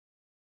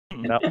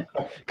No.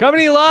 Coming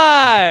to you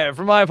live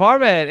from my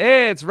apartment,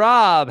 it's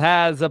Rob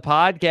Has a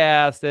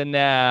Podcast, and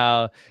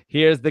now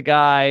here's the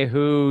guy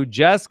who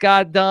just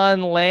got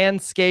done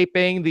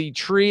landscaping the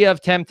Tree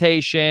of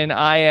Temptation.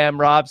 I am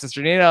Rob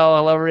Cesternino.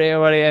 Hello,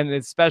 everybody, and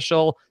it's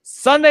special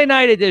Sunday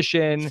night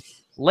edition,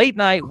 late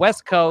night,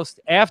 West Coast,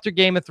 after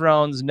Game of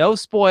Thrones. No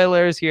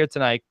spoilers here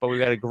tonight, but we've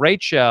got a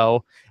great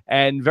show,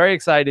 and very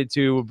excited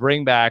to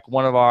bring back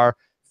one of our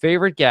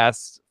favorite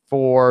guests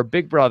for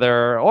Big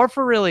Brother, or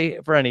for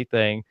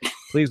anything.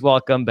 Please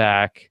welcome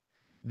back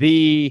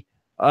the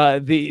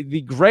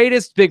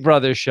greatest Big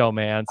Brother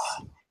showmans.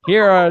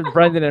 Here are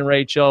Brendan and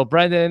Rachel.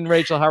 Brendan,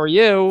 Rachel, how are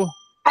you?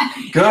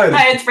 Good.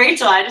 Hi, it's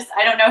Rachel. I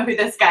don't know who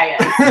this guy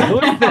is. Who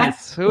is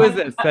this? Who is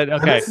this?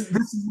 Okay. This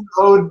is an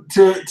ode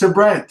to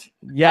Brent.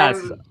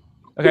 Yes.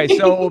 Okay,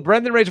 so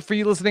Brendan and Rachel, for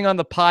you listening on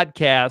the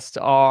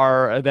podcast,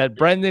 are that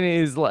Brendan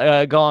is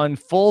gone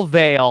full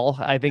veil.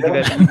 I think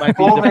that he might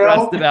be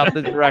depressed about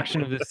the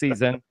direction of this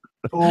season.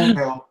 Full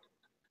veil.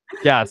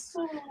 Yes.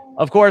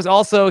 Of course,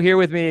 also here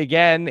with me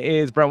again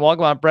is Brent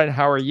Walgamont. Brent,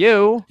 how are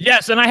you?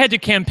 Yes, and I had to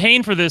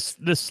campaign for this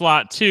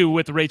slot too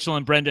with Rachel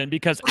and Brendan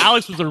because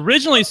Alex was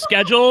originally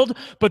scheduled,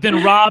 but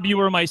then Rob, you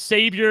were my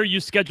savior. You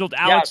scheduled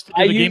Alex to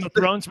do the Game of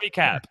Thrones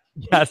recap.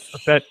 Yes,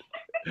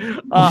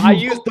 I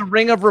used the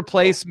ring of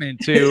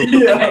replacement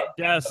to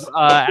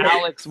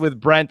Alex with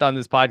Brent on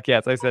this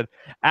podcast. I said,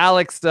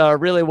 Alex,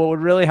 really, what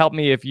would really help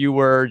me if you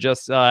were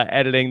just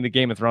editing the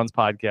Game of Thrones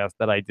podcast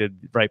that I did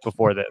right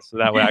before this. So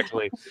that would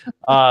actually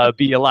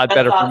be a lot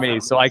better for me.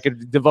 So I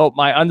could devote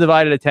my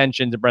undivided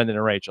attention to Brendan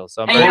and Rachel.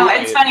 So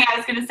it's funny. I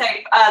was going to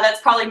say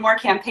that's probably more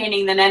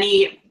campaigning than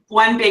any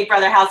one Big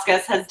Brother house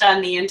guest has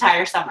done the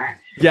entire summer.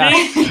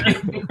 Yes.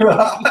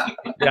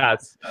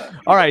 Yes.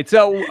 All right.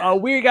 So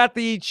we got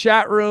the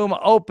chat room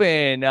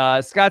open.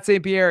 Scott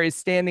St. Pierre is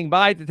standing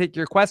by to take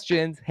your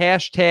questions.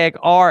 Hashtag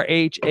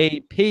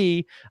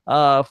RHAP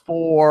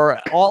for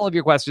all of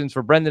your questions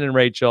for Brendan and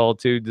Rachel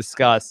to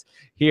discuss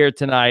here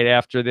tonight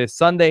after this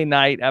Sunday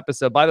night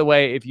episode. By the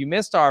way, if you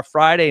missed our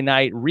Friday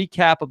night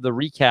recap of the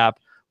recap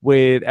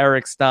with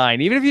Eric Stein,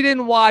 even if you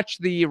didn't watch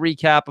the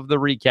recap of the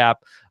recap,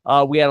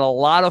 we had a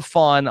lot of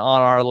fun on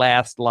our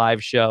last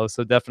live show,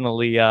 so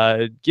definitely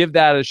give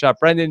that a shot.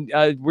 Brendan,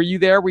 were you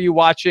there? Were you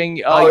watching?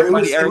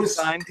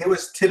 It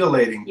was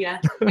titillating. Yeah,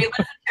 we listened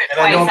to it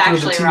and I twice, don't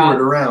actually, throw the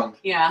T-word around.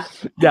 Yeah.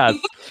 Yes.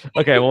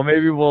 Okay. Well,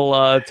 maybe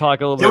we'll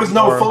talk a little bit. There was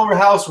no Fuller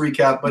House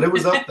recap, but it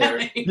was up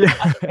there.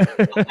 Yeah.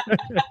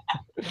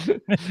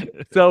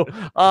 So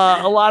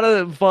a lot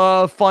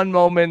of fun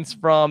moments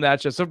from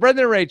that show. So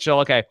Brendan and Rachel,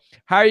 okay,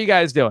 how are you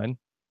guys doing?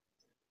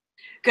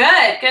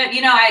 Good.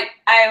 You know,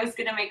 I was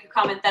going to make a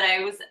comment that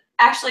I was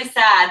actually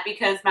sad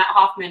because Matt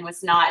Hoffman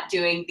was not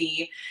doing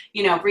the,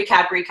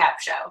 recap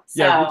show.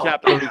 So. Yeah,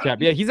 recap.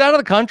 Yeah, he's out of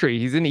the country.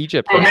 He's in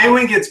Egypt. But maybe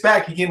when he gets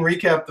back, he can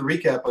recap the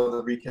recap of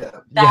the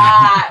recap.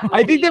 Yeah.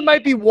 I think there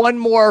might be one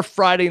more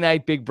Friday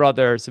night Big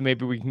Brother, so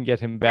maybe we can get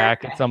him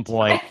back at some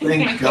point.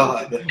 Thank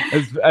God.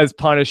 As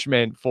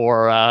punishment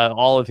for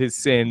all of his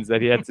sins,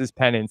 that he has his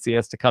penance. He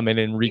has to come in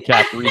and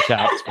recap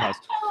recaps for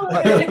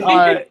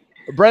us.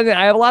 Brendan,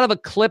 I have a lot of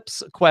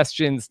Eclipse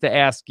questions to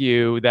ask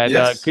you.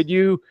 That could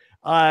you,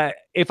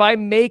 if I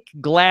make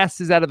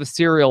glasses out of a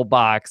cereal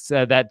box,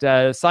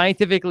 that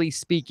scientifically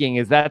speaking,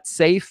 is that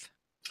safe?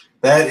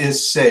 That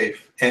is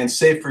safe, and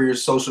safe for your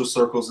social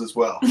circles as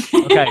well.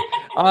 Okay.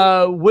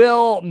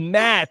 Will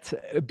Matt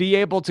be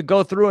able to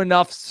go through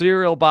enough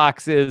cereal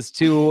boxes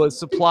to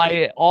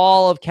supply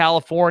all of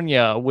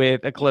California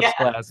with Eclipse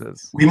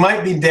glasses? We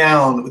might be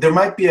down. There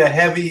might be a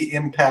heavy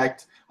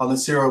impact on the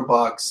cereal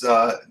box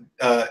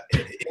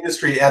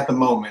industry at the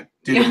moment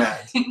due to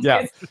Matt.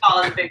 Yeah.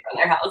 All in the Big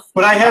Brother house.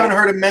 But I haven't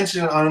heard him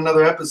mention it on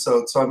another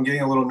episode, so I'm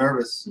getting a little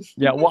nervous.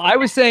 Yeah, well, I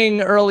was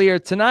saying earlier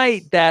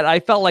tonight that I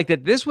felt like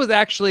that this was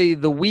actually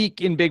the week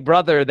in Big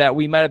Brother that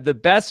we might have the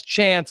best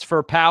chance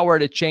for power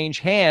to change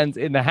hands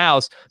in the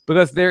house,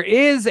 because there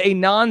is a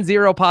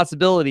non-zero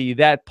possibility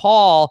that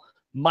Paul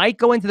might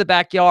go into the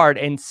backyard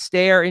and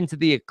stare into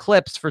the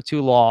eclipse for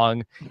too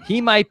long.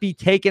 He might be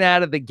taken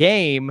out of the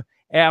game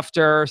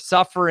after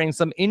suffering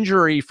some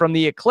injury from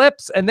the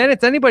eclipse, and then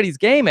it's anybody's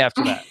game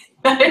after that.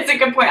 That's a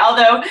good point.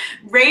 Although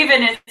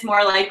Raven is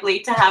more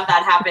likely to have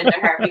that happen to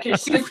her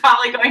because she was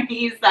probably going to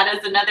use that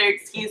as another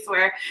excuse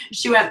where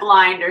she went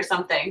blind or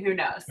something. Who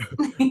knows?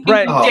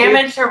 Right.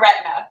 Damaged her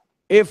retina.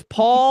 If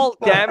Paul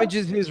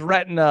damages his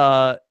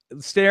retina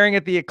staring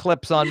at the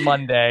eclipse on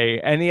Monday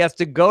and he has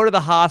to go to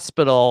the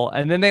hospital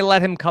and then they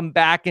let him come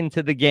back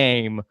into the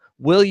game,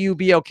 will you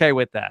be okay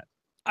with that?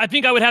 I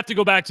think I would have to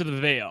go back to the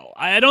veil.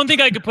 I don't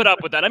think I could put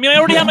up with that. I mean, I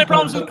already have my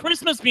problems with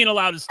Christmas being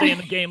allowed to stay in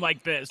the game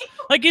like this.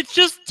 Like, it's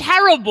just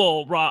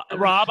terrible, Rob.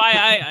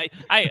 I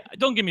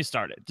don't get me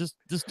started. Just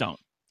don't.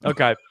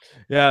 Okay.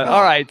 Yeah.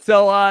 All right.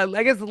 So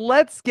I guess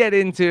let's get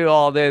into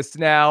all this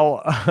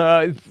now.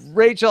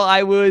 Rachel,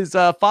 I was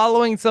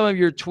following some of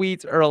your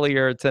tweets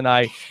earlier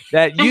tonight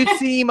that you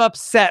seem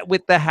upset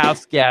with the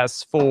house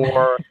guests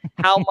for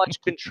how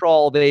much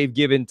control they've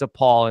given to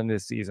Paul in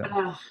this season.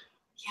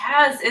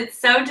 Yes, it's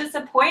so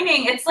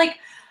disappointing. It's like,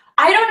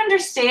 I don't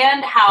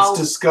understand how it's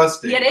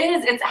disgusting. it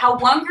is. It's how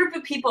one group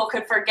of people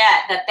could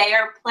forget that they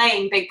are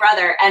playing Big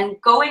Brother and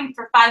going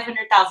for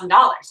 $500,000.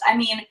 I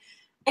mean,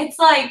 it's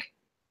like,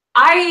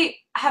 I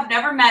have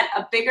never met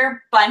a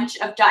bigger bunch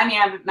of, I mean,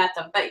 I haven't met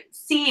them, but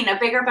seen a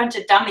bigger bunch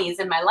of dummies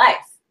in my life.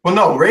 Well,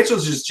 no,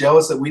 Rachel's just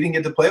jealous that we didn't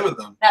get to play with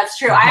them. That's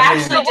true. I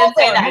actually did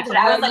say that today.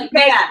 I was like,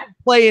 man.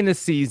 Play in a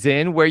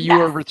season where you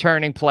were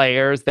returning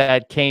players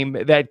that came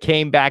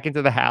back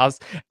into the house,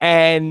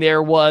 and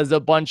there was a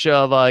bunch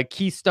of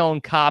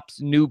Keystone Cops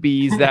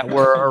newbies that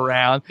were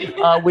around,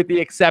 with the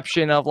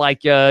exception of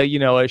like you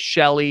know, a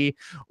Shelly,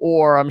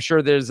 or I'm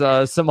sure there's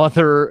some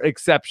other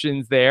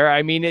exceptions there.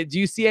 I mean, do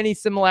you see any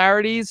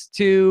similarities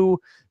to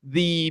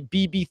the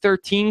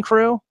BB13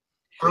 crew?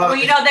 Well,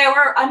 you know, they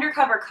were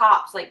undercover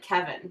cops like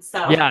Kevin.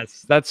 So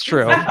yes, that's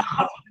true.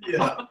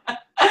 Yeah,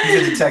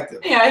 he's a detective.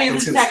 Yeah, he's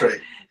Let's a get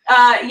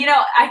detective. You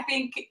know, I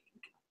think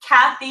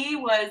Kathy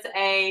was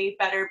a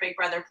better Big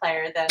Brother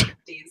player than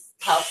these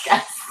house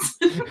guests.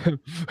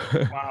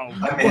 Wow.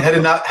 I mean, had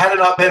it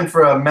not been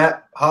for a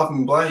Matt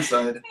Hoffman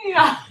blindside.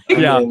 Yeah.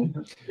 Yeah. I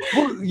mean,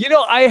 Well, you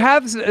know, I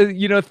have,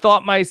 you know,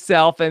 thought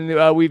myself,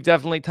 and we've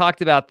definitely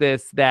talked about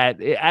this,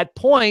 that at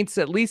points,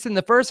 at least in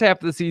the first half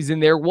of the season,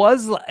 there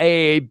was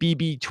a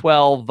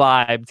BB12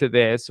 vibe to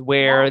this,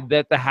 where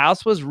that the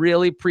house was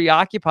really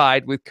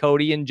preoccupied with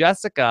Cody and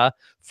Jessica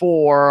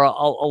for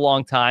a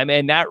long time,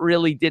 and that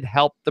really did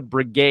help the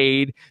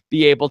brigade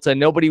be able to,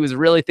 nobody was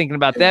really thinking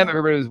about them,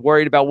 everybody was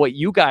worried about what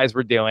you guys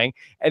were doing.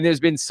 And there's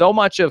been so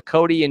much of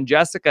Cody and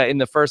Jessica in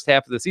the first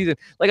half of the season,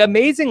 like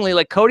amazingly,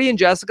 like Cody and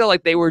Jessica,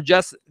 like they were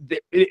just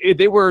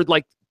they were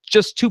like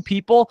just two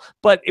people,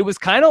 but it was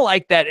kind of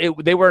like that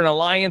they were an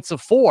alliance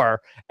of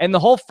four, and the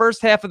whole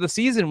first half of the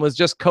season was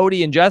just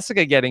Cody and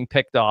Jessica getting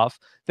picked off.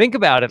 Think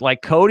about it,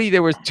 like Cody,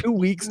 there was 2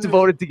 weeks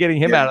devoted to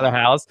getting him out of the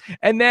house,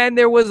 and then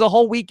there was a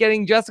whole week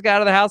getting Jessica out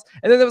of the house,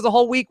 and then there was a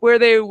whole week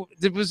where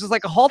it was just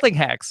like a halting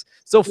hex.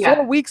 So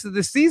 4 weeks of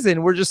the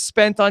season were just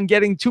spent on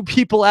getting 2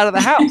 people out of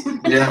the house.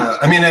 yeah,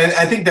 I mean,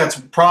 I think that's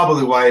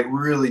probably why it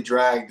really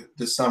dragged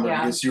this summer,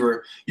 because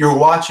you're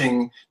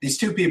watching these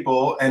 2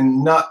 people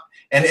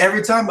and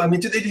every time, I mean,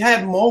 they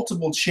had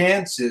multiple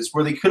chances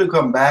where they could have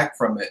come back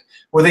from it,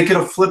 where they could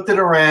have flipped it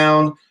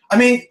around. I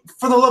mean,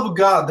 for the love of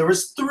God, there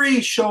was 3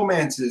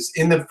 showmances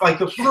in the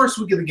first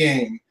week of the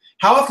game.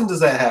 How often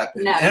does that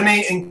happen? No. I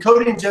mean, and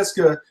Cody and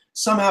Jessica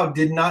somehow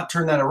did not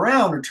turn that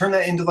around, or turn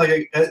that into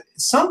like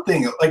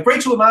something. Like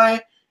Rachel and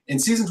I in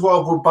season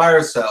 12 were by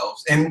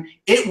ourselves, and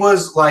it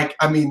was like,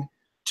 I mean,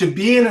 to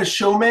be in a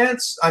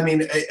showmance, I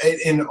mean,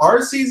 in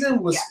our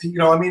season was, you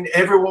know, I mean,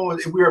 everyone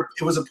was,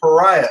 it was a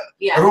pariah.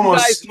 Yeah. Everyone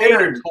was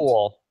scared.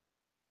 Cool.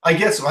 I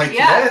guess, like,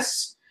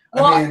 yes.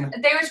 Well, I mean,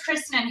 there was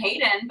Kristen and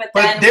Hayden, but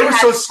then they were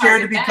so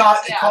scared to be called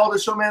a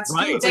showmance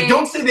too. It's like,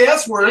 don't say the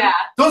S word. Yeah.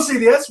 Don't say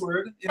the S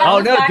word. You know? Oh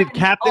no! Did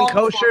Captain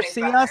Kosher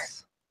see us?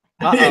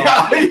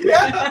 Yeah.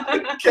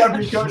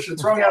 Captain Kosher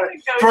throwing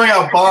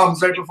out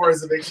bombs right before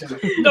his eviction.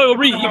 No,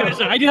 Reed, you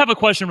guys, I do have a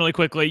question really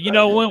quickly. You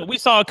know, when we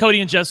saw Cody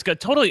and Jessica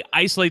totally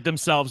isolate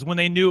themselves when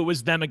they knew it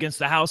was them against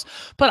the house,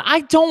 but I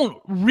don't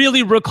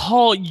really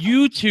recall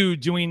you two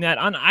doing that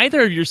on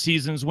either of your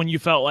seasons when you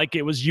felt like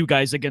it was you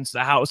guys against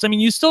the house. I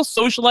mean, you still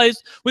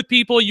socialized with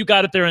people, you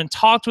got up there and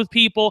talked with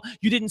people,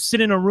 you didn't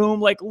sit in a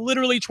room like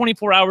literally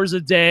 24 hours a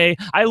day.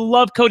 I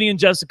love Cody and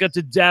Jessica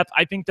to death.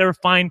 I think they're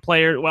fine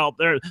players. Well,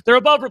 they're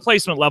above replacement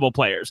level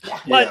players,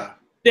 but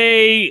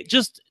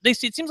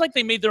it seems like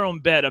they made their own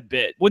bed a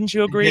bit. Wouldn't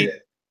you agree?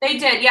 They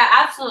did, yeah,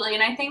 absolutely.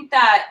 And I think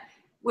that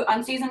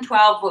on season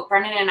 12, what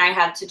Brendan and I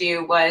had to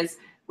do was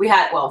we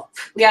had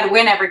to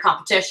win every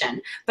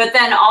competition, but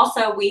then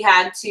also we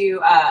had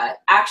to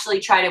actually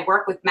try to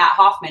work with Matt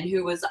Hoffman,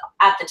 who was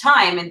at the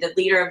time and the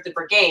leader of the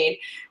brigade,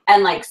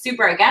 and like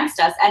super against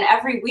us. And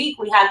every week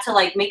we had to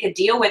like make a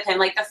deal with him.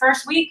 Like the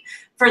first week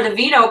for the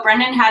veto,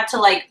 Brendan had to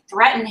like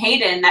threaten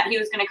Hayden that he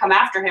was going to come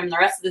after him the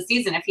rest of the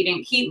season if he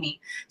didn't keep me.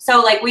 So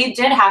like we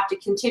did have to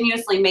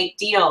continuously make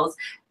deals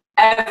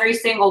every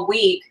single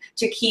week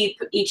to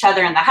keep each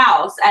other in the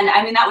house. And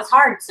I mean, that was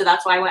hard. So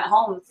that's why I went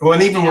home. Well,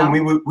 and even when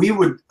we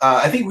would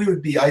I think we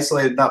would be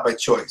isolated, not by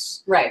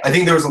choice. Right. I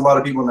think there was a lot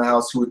of people in the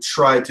house who would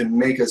try to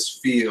make us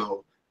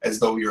feel as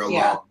though we were alone.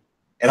 Yeah.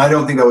 And I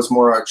don't think that was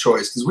more our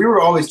choice, because we were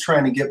always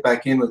trying to get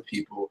back in with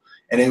people,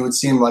 and it would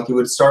seem like it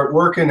would start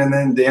working, and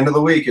then at the end of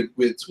the week it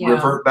would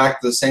revert back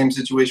to the same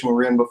situation we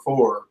were in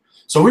before.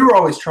 So we were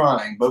always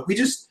trying, but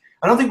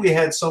I don't think we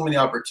had so many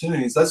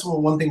opportunities. That's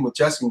one thing with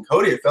Jessica and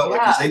Cody, it felt like,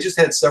 because they just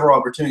had several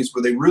opportunities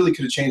where they really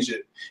could have changed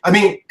it. I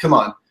mean, come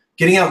on,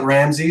 getting out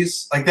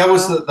Ramses, like that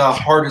was the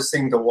hardest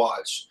thing to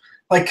watch.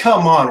 Like,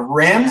 come on,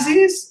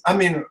 Ramses? I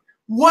mean,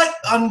 what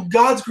on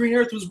God's green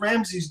earth was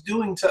Ramses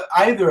doing to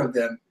either of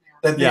them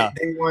that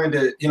they wanted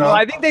to, you know? Well,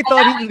 I think they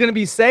thought he was going to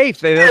be safe.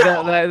 They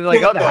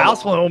like, oh, the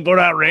house won't vote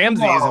out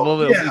Ramses.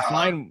 We'll be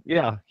fine.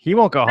 Yeah, he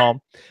won't go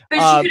home. But she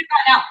could have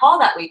gotten out Paul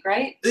that week,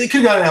 right? They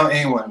could have gotten out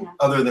anyone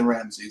other than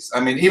Ramses. I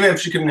mean, even if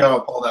she couldn't go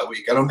out Paul that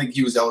week, I don't think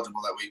he was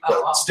eligible that week,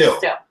 but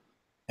still.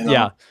 You know?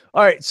 Yeah.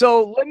 All right.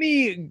 So let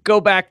me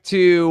go back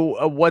to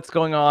what's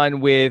going on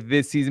with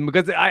this season,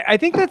 because I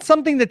think that's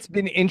something that's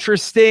been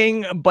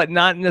interesting, but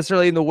not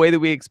necessarily in the way that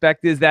we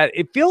expect, is that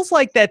it feels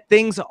like that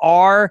things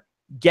are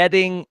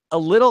getting a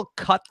little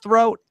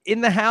cutthroat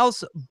in the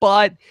house,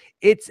 but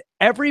it's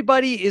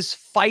everybody is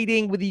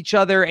fighting with each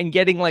other and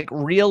getting like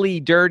really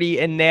dirty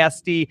and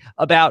nasty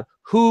about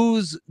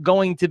who's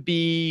going to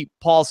be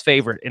Paul's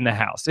favorite in the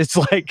house. It's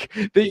like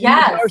you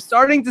are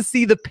starting to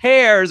see the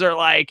pairs are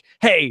like,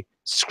 hey,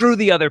 screw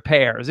the other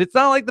pairs. It's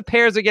not like the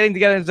pairs are getting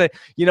together and say,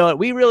 you know what,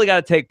 we really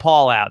got to take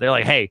Paul out. They're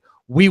like, hey,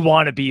 we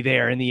want to be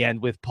there in the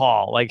end with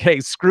Paul. Like, hey,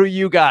 screw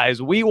you guys.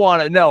 We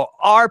want to know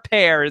our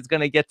pair is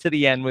going to get to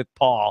the end with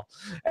Paul.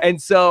 And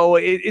so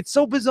it's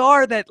so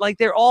bizarre that like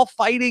they're all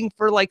fighting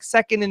for like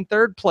second and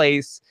third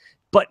place,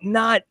 but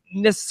not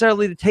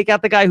necessarily to take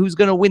out the guy who's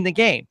going to win the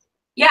game.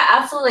 Yeah,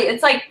 absolutely.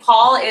 It's like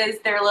Paul is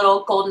their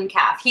little golden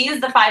calf. He is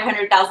the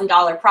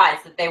 $500,000 prize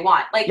that they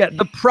want. Like, yeah,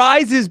 the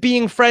prize is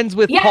being friends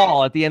with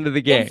Paul at the end of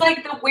the game. It's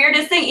like the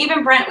weirdest thing.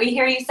 Even Brent, we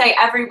hear you say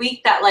every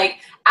week that like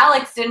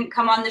Alex didn't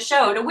come on the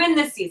show to win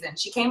this season.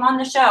 She came on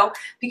the show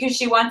because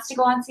she wants to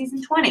go on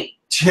season 20.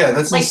 Yeah,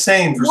 that's like,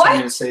 insane for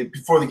somebody to say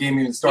before the game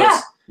even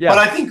starts. Yeah. But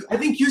I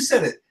think you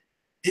said it.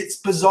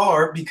 It's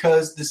bizarre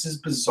because this is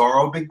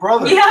Bizarro Big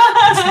Brother. Yeah.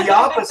 It's the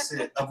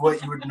opposite of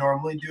what you would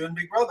normally do in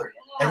Big Brother.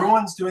 Yeah.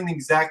 Everyone's doing the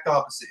exact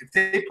opposite. If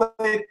they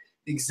played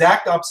the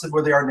exact opposite of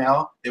where they are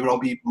now, they would all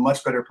be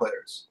much better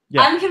players.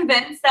 Yeah. I'm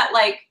convinced that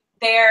like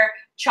they're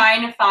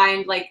trying to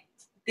find like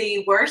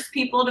the worst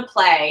people to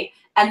play,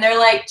 and they're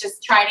like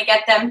just trying to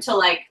get them to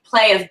like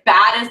play as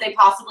bad as they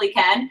possibly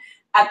can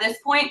at this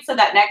point, so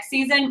that next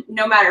season,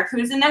 no matter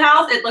who's in the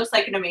house, it looks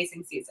like an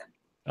amazing season.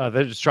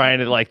 They're just trying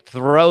to like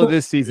throw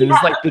this season.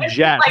 It's like the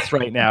Jets like,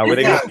 right now, where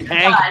they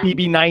tank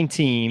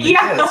BB19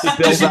 to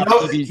build up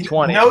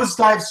BB20. Nose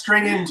dive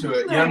straight into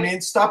it. You know what I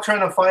mean? Stop trying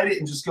to fight it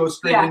and just go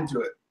straight into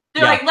it.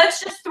 They're like, let's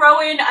just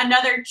throw in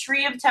another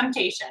tree of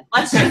temptation.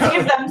 Let's just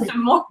give them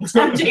some more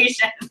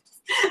temptation.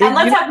 And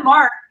let's have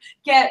Mark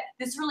get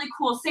this really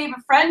cool save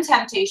a friend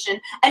temptation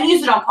and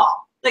use it on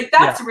Paul. Like,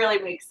 that's really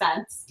makes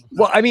sense.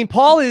 Well, I mean,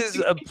 Paul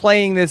is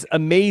playing this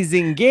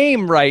amazing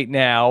game right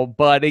now,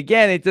 but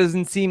again, it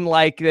doesn't seem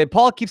like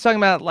Paul keeps talking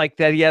about like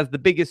that he has the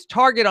biggest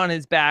target on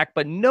his back,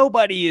 but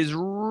nobody is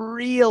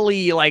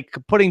really like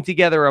putting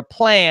together a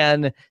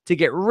plan to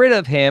get rid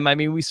of him. I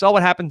mean, we saw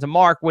what happened to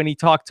Mark when he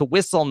talked to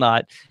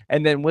Whistlenut,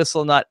 and then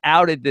Whistlenut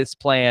outed this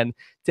plan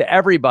to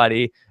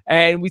everybody.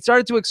 And we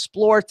started to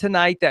explore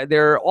tonight that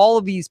there are all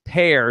of these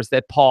pairs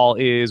that Paul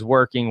is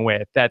working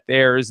with, that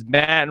there's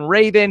Matt and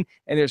Raven,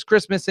 and there's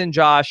Christmas and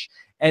Josh,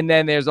 and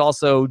then there's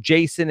also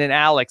Jason and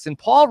Alex. And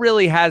Paul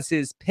really has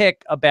his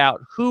pick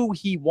about who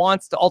he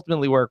wants to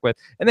ultimately work with.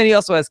 And then he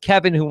also has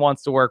Kevin, who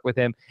wants to work with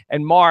him,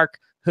 and Mark,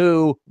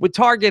 who would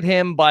target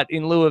him, but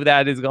in lieu of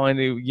that is going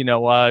to, you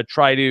know,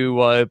 try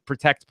to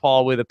protect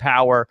Paul with a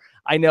power.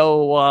 I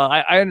know,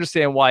 I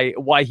understand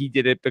why he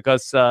did it,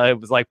 because it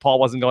was like Paul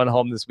wasn't going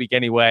home this week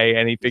anyway,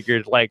 and he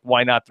figured, like,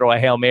 why not throw a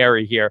Hail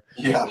Mary here?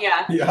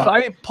 Yeah. So, I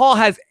mean, Paul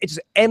has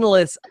just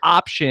endless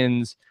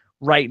options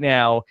right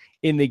now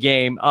in the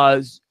game.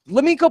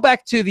 Let me go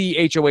back to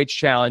the HOH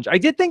challenge. I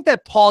did think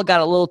that Paul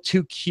got a little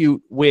too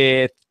cute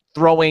with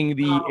throwing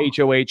the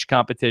HOH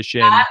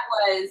competition. That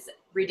was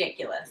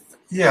ridiculous.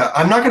 Yeah,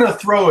 I'm not going to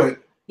throw it.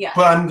 Yeah.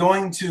 But I'm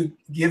going to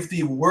give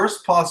the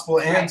worst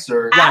possible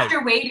answer.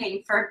 After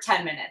waiting for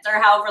 10 minutes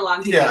or however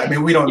long. I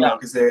mean, we don't know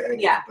because they.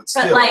 But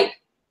still.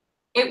 Like,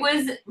 it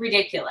was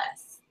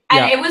ridiculous.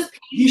 And it was painful.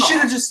 He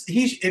should have just,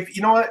 if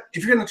you know what,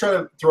 if you're going to try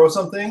to throw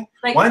something,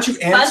 like, why don't you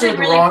answer the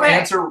wrong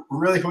answer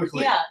really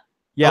quickly?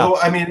 Yeah.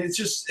 Although, I mean, it's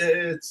just,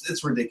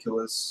 it's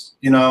ridiculous,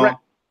 you know?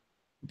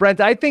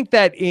 Brent, I think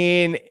that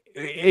in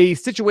a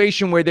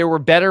situation where there were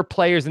better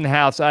players in the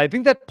house, I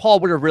think that Paul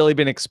would have really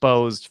been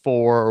exposed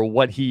for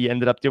what he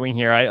ended up doing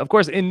here. Of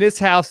course, in this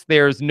house,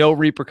 there's no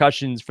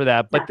repercussions for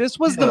that, but this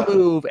was the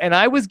move. And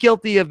I was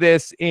guilty of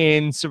this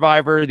in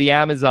Survivor the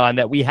Amazon,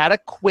 that we had a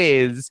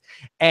quiz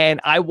and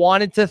I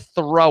wanted to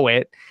throw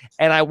it,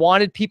 and I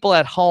wanted people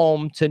at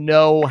home to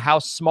know how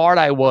smart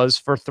I was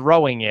for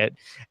throwing it.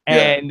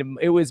 And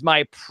it was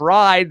my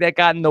pride that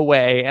got in the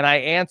way. And I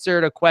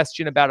answered a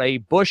question about a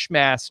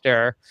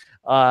Bushmaster.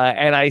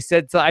 And I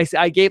said, so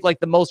I gave like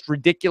the most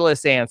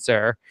ridiculous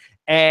answer,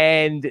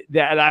 and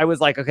that I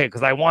was like, okay,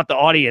 because I want the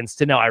audience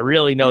to know I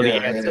really know the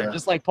answer.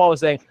 Just like Paul was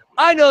saying,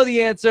 I know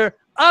the answer.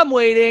 I'm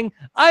waiting.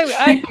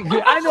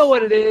 I know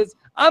what it is.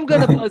 I'm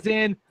gonna buzz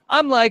in.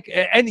 I'm like,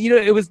 and you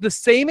know, it was the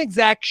same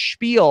exact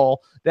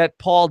spiel that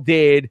Paul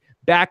did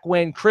back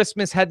when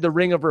Christmas had the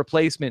ring of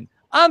replacement.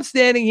 I'm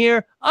standing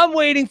here. I'm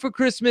waiting for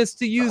Christmas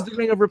to use the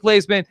ring of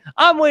replacement.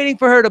 I'm waiting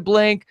for her to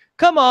blink.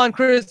 Come on,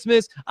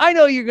 Christmas. I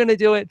know you're going to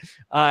do it.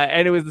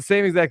 And it was the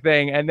same exact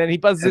thing. And then he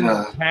buzzes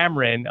into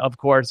Cameron. Of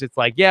course, it's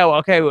like, yeah, well,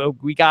 okay,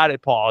 we got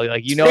it, Paul.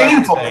 Like, you know,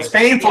 it's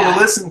painful to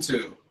listen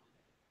to.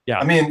 Yeah.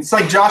 I mean, it's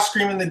like Josh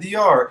screaming the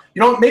DR.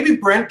 You know, maybe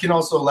Brent can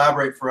also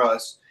elaborate for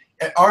us.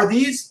 Are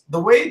these the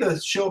way the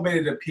show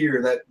made it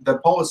appear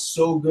that Paul is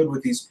so good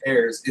with these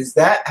pairs? Is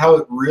that how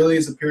it really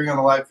is appearing on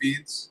the live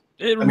feeds?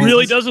 It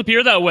really does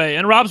appear that way.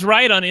 And Rob's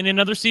right. In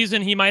another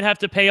season, he might have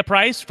to pay a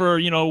price for,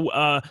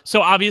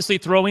 so obviously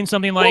throwing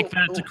something like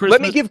that to Christmas.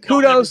 Let me give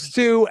kudos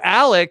to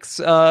Alex,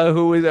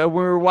 who when we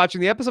were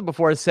watching the episode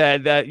before,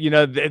 said that,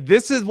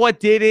 this is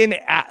what did in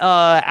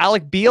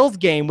Alec Beal's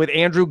game with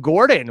Andrew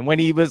Gordon when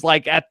he was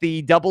like at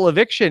the double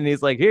eviction.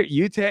 He's like, here,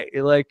 you take,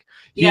 like,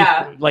 he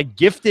like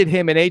gifted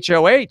him an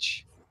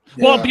HOH.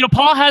 Well,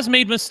 Paul has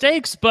made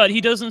mistakes, but he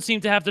doesn't seem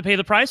to have to pay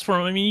the price for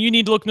them. I mean, you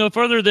need to look no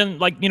further than,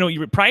 like,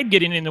 your pride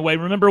getting in the way.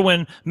 Remember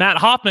when Matt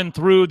Hoffman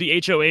threw the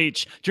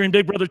HOH during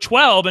Big Brother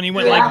 12, and he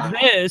went like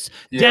this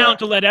down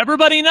to let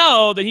everybody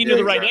know that he knew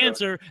the right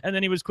answer, and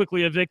then he was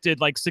quickly evicted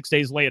like 6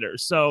 days later.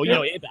 So,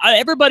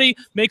 everybody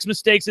makes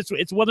mistakes.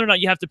 It's whether or not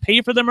you have to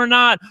pay for them or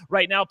not.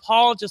 Right now,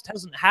 Paul just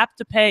doesn't have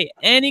to pay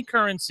any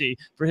currency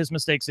for his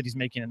mistakes that he's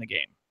making in the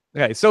game.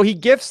 Okay, so he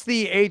gifts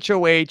the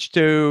HOH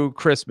to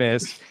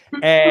Christmas,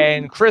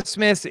 and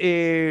Christmas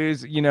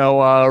is,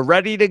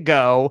 ready to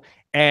go.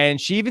 And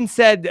she even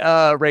said,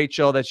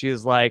 Rachel, that she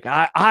was like,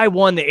 I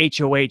won the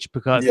HOH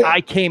because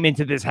I came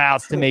into this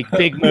house to make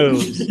big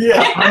moves.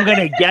 I'm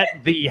going to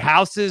get the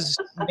house's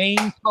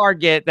main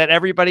target that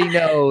everybody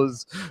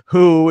knows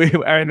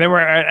and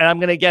I'm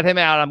going to get him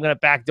out. I'm going to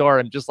backdoor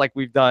him just like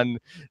we've done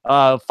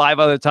 5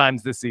 other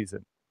times this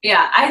season.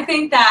 Yeah, I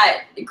think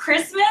that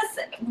Christmas,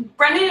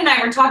 Brendan and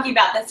I were talking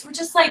about this. We're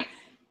just like,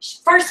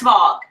 first of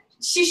all,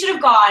 she should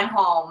have gone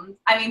home.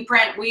 I mean,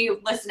 Brent, we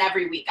listen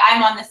every week.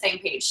 I'm on the same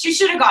page. She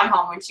should have gone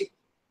home when she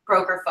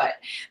broke her foot.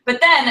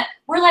 But then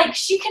we're like,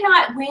 she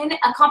cannot win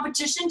a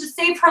competition to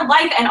save her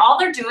life. And all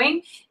they're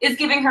doing is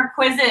giving her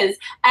quizzes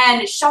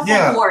and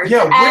shuffleboard.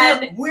 Yeah,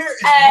 where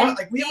is one?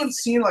 Like, we haven't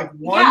seen like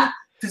one.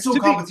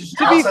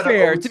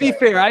 To be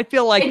fair, I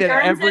feel like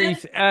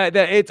that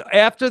it's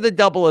after the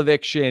double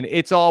eviction,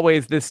 it's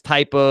always this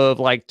type of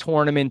like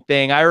tournament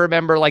thing. I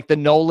remember like the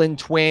Nolan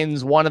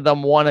twins, one of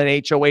them won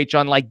an HOH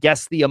on like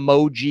guess the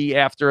emoji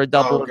after a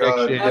double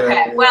eviction.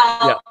 Okay,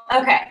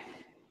 okay.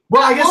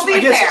 Well, I guess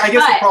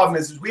the problem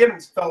is we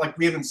haven't felt like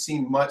we haven't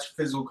seen much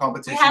physical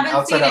competition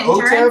outside of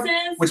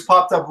OTEV, which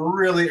popped up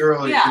really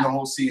early in the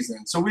whole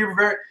season. So we were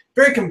very,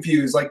 very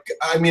confused. Like,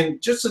 I mean,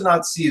 just to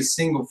not see a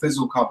single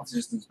physical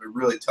competition has been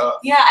really tough.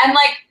 Yeah, and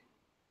like,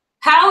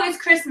 how is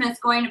Christmas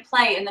going to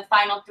play in the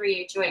final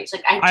 3 HOH?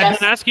 Like, I've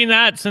been asking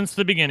that since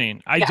the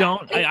beginning. I've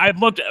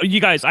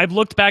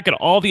looked back at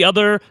all the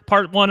other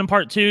part 1 and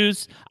part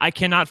 2s. I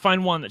cannot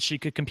find one that she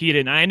could compete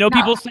in. I know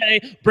people say,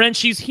 Brent,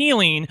 she's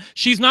healing.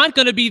 She's not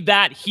going to be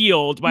that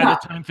healed by the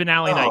time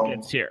finale night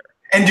gets here.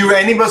 And do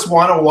any of us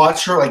want to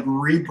watch her like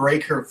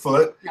re-break her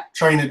foot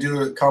trying to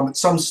do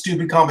some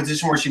stupid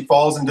competition where she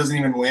falls and doesn't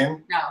even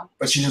win? No.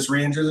 But she just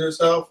re-injures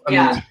herself? I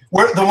mean,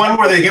 the one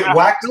where they get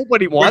whacked?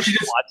 Nobody wants to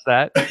watch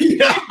that.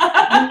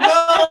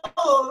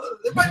 No,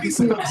 there might be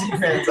some Z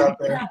fans out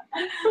there.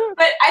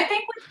 But I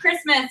think with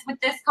Christmas,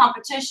 with this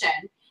competition,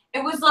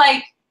 it was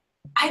like,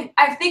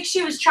 I think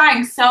she was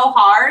trying so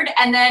hard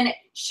and then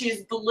she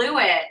just blew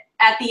it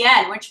at the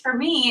end, which for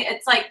me,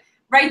 it's like,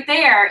 right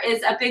there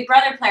is a Big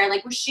Brother player.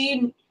 Like,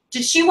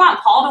 did she want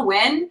Paul to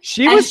win?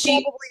 She was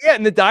probably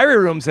in the diary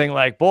room saying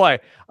like, boy,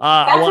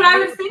 I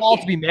want Paul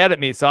to be mad at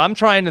me. So I'm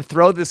trying to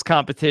throw this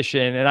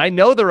competition and I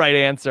know the right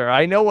answer.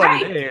 I know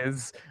what it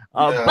is.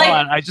 But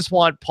I just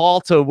want Paul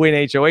to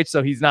win HOH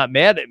so he's not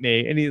mad at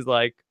me. And he's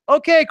like,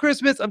 okay,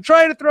 Christmas, I'm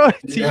trying to throw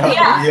it to you.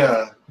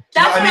 Yeah.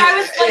 That's what I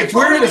was like. If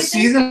we're in a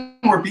season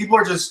where people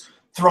are just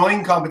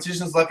throwing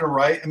competitions left and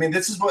right. I mean,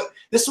 this is what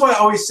I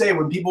always say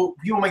when people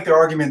make their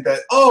argument that,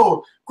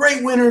 oh,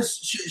 great winners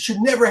should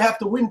never have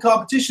to win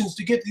competitions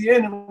to get to the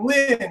end and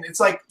win.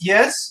 It's like,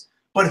 yes,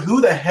 but who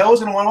the hell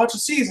is going to want to watch a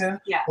season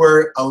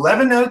where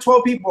 11 out of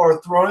 12 people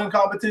are throwing a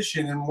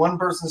competition and one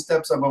person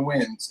steps up and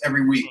wins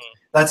every week?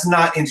 That's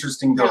not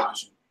interesting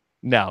television.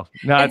 No,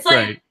 not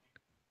great.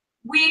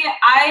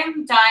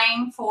 I'm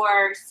dying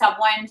for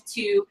someone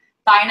to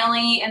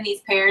finally in these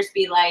pairs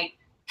be like,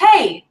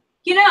 hey,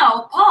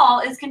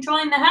 Paul is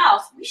controlling the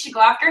house. We should go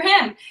after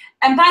him.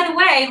 And by the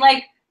way,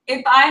 like,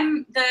 if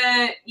I'm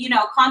the,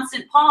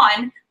 constant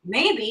pawn,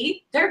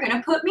 maybe they're going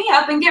to put me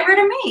up and get rid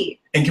of me.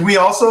 And can we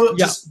also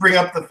just bring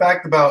up the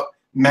fact about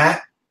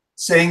Matt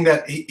saying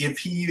that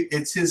if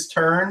it's his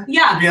turn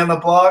to be on the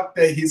block,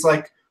 that he's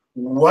like,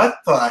 what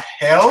the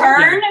hell?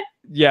 Turn?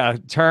 Yeah,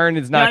 turn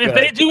is not good. If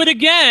they do it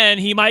again,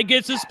 he might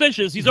get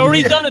suspicious. He's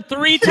already done it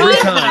 3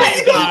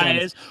 times,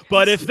 guys.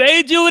 But if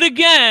they do it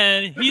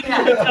again, he's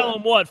going to tell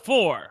them what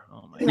for.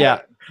 Oh my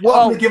God. Well,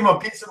 I'm going to give him a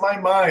piece of my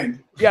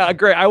mind. Yeah,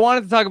 great. I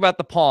wanted to talk about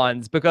the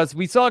pawns because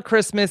we saw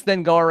Christmas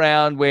then go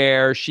around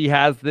where she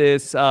has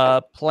this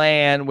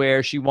plan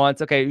where she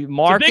wants,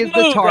 Mark is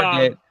the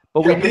target.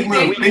 But big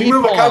move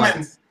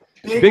coming.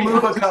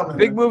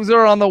 Big moves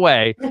are on the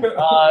way.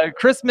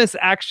 Christmas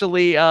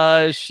actually,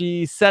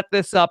 she set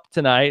this up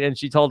tonight and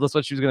she told us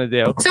what she was going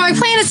to do. So my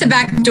plan is to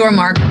backdoor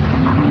Mark.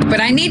 but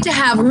I need to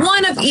have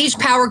one of each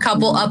power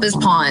couple up as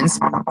pawns.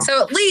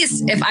 So at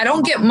least if I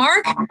don't get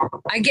Mark,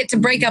 I get to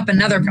break up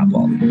another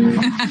couple.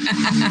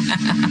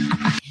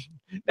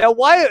 Now,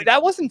 why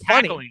that wasn't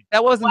funny? Tackling.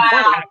 That wasn't Wow,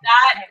 funny.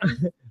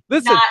 that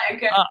Listen, not a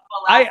good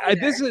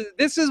laugh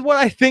this is what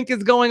I think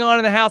is going on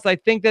in the house. I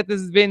think that this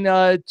has been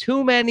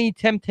too many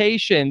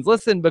temptations.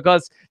 Listen,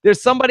 because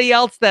there's somebody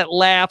else that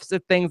laughs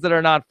at things that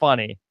are not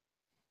funny.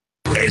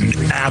 An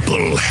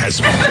apple has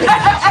fallen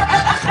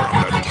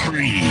from the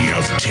tree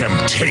of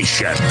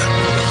temptation.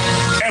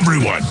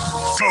 Everyone,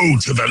 go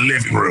to the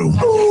living room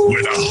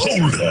where the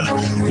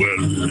holder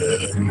will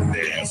learn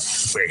their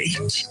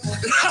fate.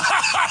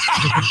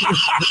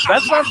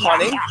 That's not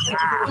funny.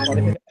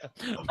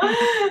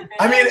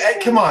 I mean,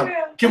 come on.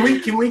 Can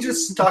we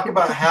just talk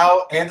about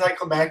how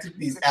anticlimactic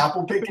these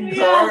apple pickings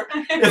are?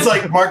 It's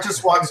like Mark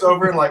just walks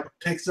over and like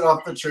picks it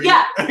off the tree.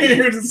 Yeah.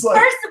 You're just like,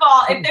 First of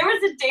all, if there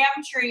was a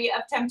damn tree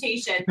of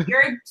temptation,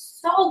 you're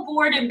so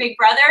bored in Big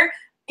Brother.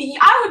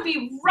 I would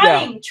be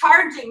running,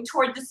 charging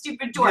toward the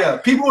stupid door. yeah,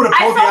 people would have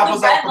pulled the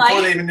apples out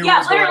before they even knew what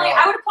was going on.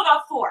 I would have pulled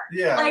off 4.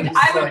 Yeah, like it's I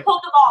would have like-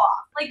 pulled them all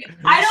off. Like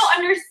I don't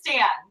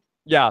understand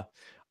Yeah.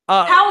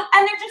 how,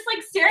 and they're just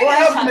like staring Well, at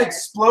have each him other.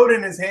 explode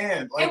in his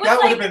hand. Like It was that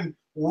would have like- been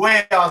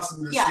way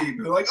awesome to Yeah. see.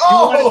 But like, You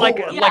want oh,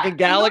 it like a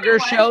Gallagher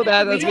show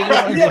that's Yeah,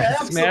 going to yeah,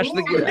 smash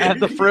absolutely.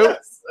 the fruit.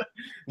 Yes.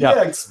 Yeah.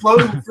 Yeah,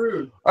 exploding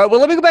fruit. All right, well,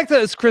 let me go back to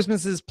this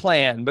Christmas's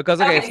plan because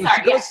Okay, so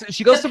sorry,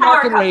 she goes The to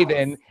Mark power and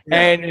Raven, Yeah.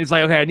 and it's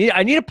like, okay,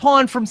 I need a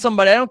pawn from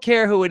somebody. I don't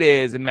care who it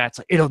is. And Matt's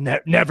like, it'll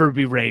never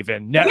be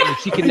Raven. Never,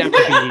 she can never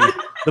be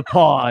the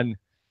pawn.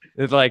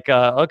 It's like,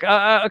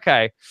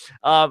 okay.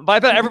 But I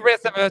thought everybody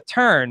has to have a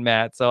turn,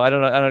 Matt. So I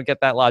don't get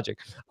that logic.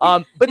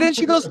 But then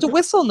she goes to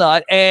Whistle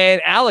Nut,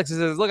 and Alex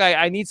says, look,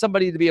 I need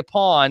somebody to be a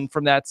pawn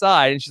from that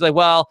side. And she's like,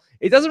 well,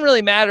 it doesn't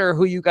really matter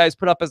who you guys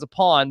put up as a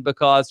pawn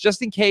because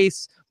just in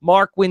case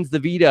Mark wins the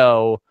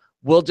veto,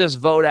 we'll just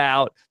vote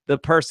out the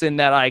person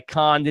that I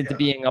conned into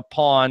being a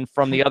pawn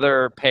from the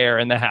other pair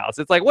in the house.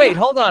 It's like, wait,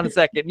 hold on a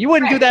second. You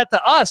wouldn't do that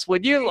to us,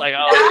 would you? Like,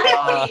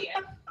 Exactly.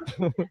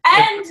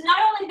 And not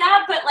only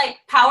that, but like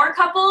power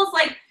couples,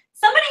 like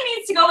somebody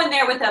needs to go in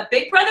there with a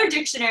Big Brother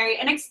dictionary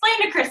and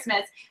explain to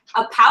Christmas,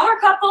 a power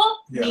couple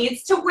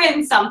needs to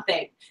win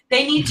something.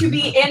 They need to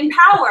be in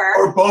power.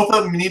 Or both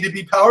of them need to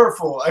be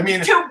powerful. I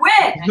mean, to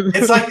win.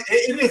 it's like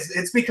it is.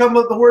 It's become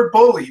the word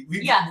bully.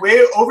 We Yeah.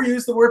 way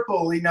overused the word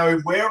bully. Now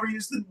we've way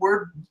overused the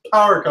word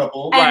power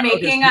couple. And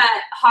making a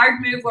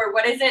hard move, or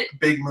what is it?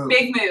 Big move.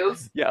 Big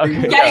move. yeah,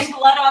 okay. Getting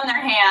blood on their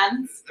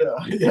hands.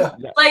 Yeah.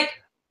 Like,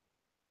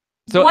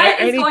 So what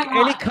is any going on?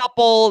 any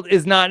couple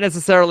is not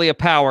necessarily a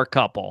power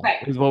couple,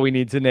 Right. is what we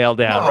need to nail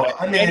down. No, right?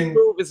 I Any mean-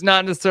 move is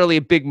not necessarily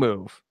a big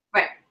move.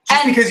 Right.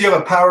 Just And because you have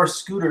a power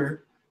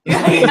scooter,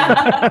 doesn't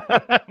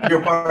mean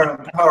you're part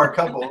of a power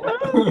couple.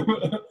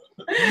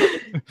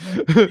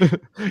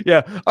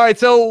 Yeah. All right.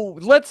 So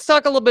let's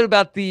talk a little bit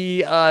about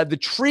the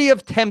tree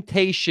of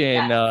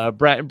temptation, Yes.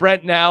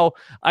 Brent. Now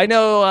I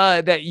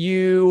know that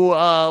you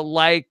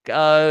like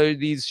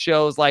these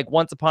shows like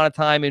Once Upon a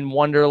Time in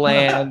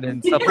Wonderland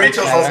and stuff like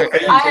Rachel's also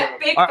that. I'm a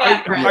big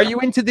fan. Are you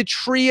into the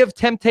tree of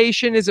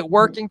temptation? Is it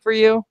working for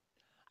you?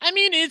 I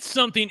mean, it's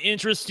something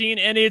interesting,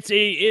 and it's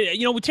you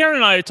know, Taryn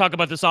and I talk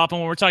about this often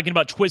when we're talking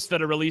about twists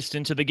that are released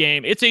into the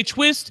game. It's a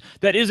twist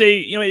that is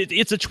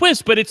it's a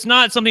twist, but it's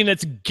not something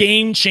that's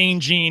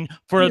game-changing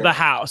for the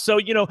house. So,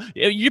 you know,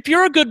 if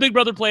you're a good Big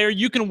Brother player,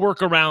 you can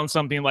work around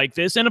something like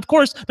this. And, of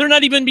course, they're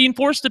not even being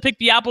forced to pick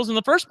the apples in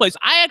the first place.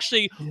 I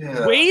actually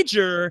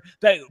wager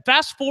that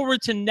fast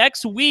forward to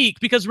next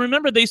week, because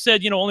remember they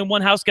said, you know, only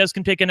one house guest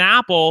can pick an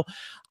apple.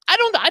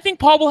 I think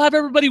Paul will have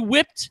everybody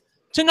whipped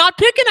to not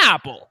pick an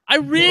apple. I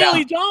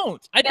really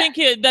don't. I think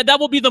that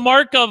will be the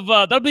mark of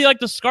that'll be like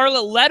the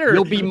scarlet letter.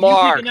 You'll be if you pick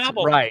marked, an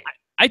apple. right?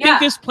 I think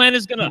this plan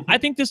is gonna. I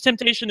think this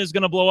temptation is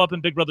gonna blow up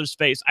in Big Brother's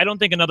face. I don't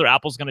think another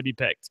apple's gonna be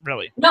picked.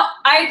 Really. No,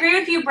 I agree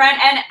with you, Brent.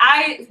 And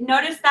I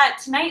noticed that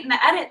tonight in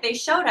the edit, they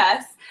showed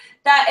us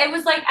that it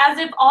was like as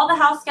if all the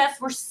house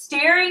guests were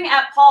staring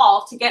at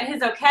Paul to get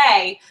his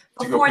okay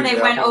before they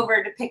went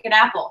over to pick an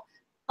apple.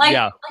 Like,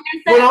 like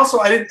I said, Well, also,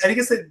 I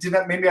guess I did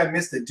that. Maybe I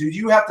missed it. Do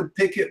you have to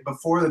pick it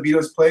before the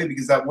veto's played?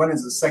 Because that one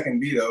is the second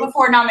veto.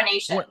 before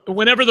nomination.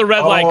 Whenever the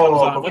red light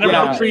comes on,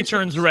 whenever the tree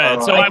turns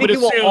red. So I would think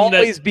it will assume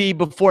always be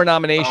before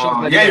nomination.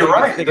 but yeah, you're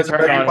right. I think That's it's a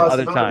very on good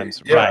other possibility.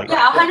 times, Yeah. right?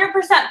 Yeah,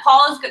 100%.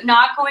 Paul is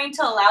not going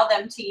to allow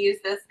them to use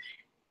this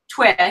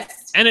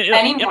twist and it'll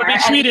anymore. be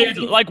treated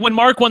like when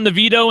Mark won the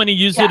veto and he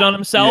used it on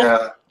himself.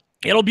 Yeah.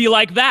 It'll be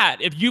like that.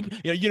 If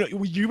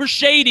you were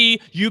shady,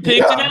 you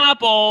picked an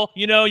apple.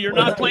 You know, you're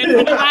not playing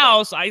for the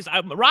house.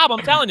 Rob, I'm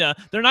telling you,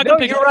 they're not No, gonna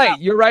pick. you're right.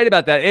 You're right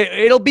about that.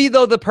 It'll be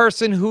though the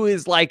person who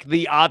is like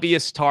the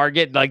obvious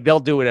target. Like they'll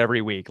do it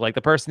every week. Like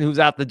the person who's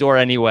out the door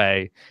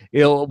anyway,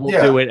 will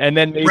do it, and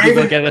then maybe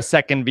they'll get a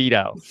second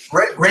veto.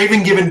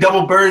 Raven giving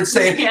double birds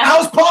saying,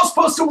 "How's Paul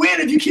supposed to win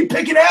if you keep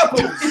picking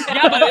apples?"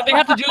 Yeah, but they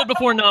have to do it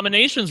before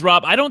nominations,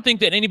 Rob. I don't think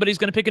that anybody's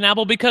going to pick an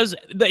apple because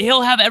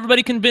he'll have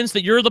everybody convinced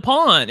that you're the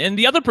pawn and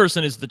the other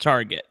person is the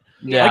target.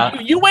 Yeah.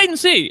 Like, you wait and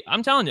see.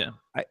 I'm telling you.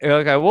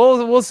 Okay,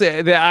 we'll see.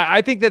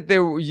 I think that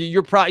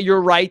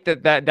you're right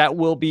that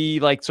will be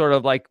like sort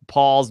of like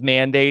Paul's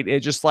mandate.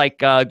 It's just like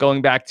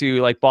going back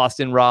to like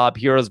Boston Rob,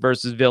 Heroes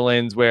versus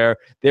Villains, where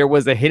there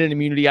was a hidden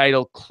immunity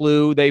idol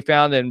clue they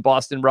found, and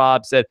Boston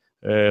Rob said,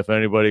 hey, if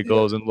anybody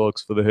goes and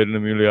looks for the hidden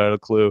immunity idol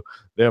clue,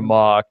 they're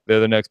mocked. They're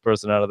the next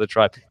person out of the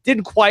tribe.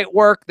 Didn't quite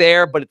work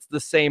there, but it's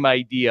the same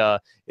idea.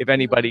 If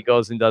anybody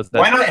goes and does that,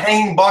 why not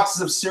hanging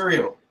boxes of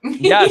cereal?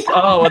 Yes.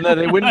 Oh, and then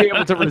they wouldn't be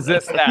able to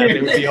resist that.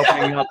 They would be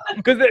opening up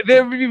because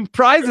there would be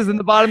prizes in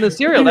the bottom of the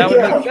cereal. That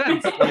would make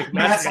sense. Like,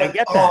 That's I like,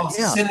 get that.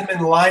 Yeah.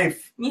 Cinnamon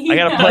Life. I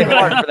gotta play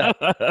hard for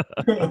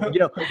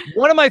that.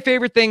 One of my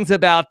favorite things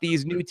about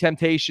these new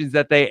temptations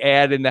that they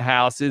add in the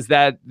house is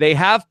that they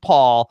have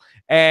Paul.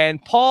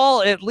 And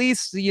Paul, at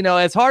least,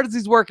 as hard as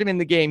he's working in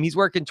the game, he's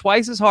working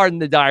twice as hard in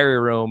the diary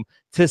room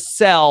to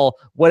sell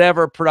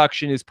whatever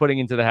production is putting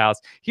into the house.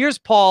 Here's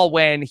Paul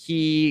when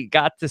he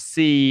got to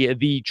see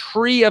the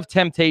Tree of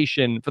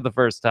Temptation for the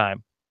first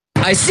time.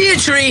 I see a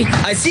tree.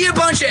 I see a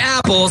bunch of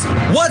apples.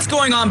 What's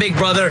going on, big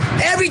brother?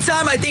 Every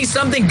time I think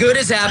something good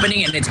is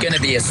happening and it's going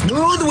to be a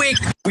smooth week,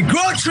 we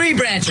grow tree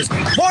branches.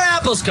 More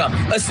apples come.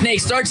 A snake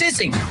starts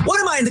hissing.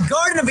 What am I, in the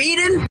Garden of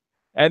Eden?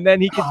 And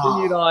then he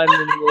continued on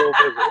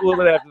a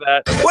little bit after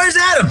that. Where's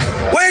Adam?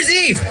 Where's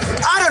Eve?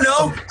 I don't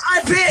know.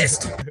 I'm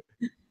pissed.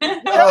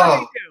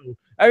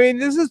 I mean,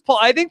 this is Paul.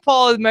 I think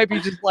Paul might be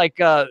just like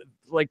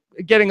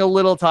getting a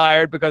little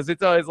tired because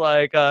it's always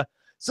like,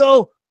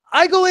 so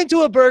I go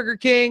into a Burger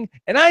King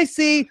and I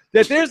see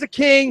that there's a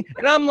king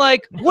and I'm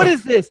like, what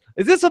is this?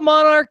 Is this a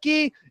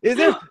monarchy? Is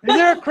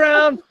there a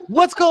crown?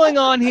 What's going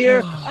on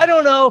here? I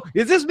don't know.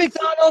 Is this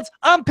McDonald's?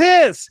 I'm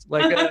pissed.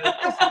 Like,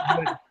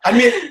 I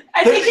mean,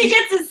 I think he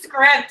gets a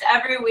script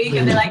every week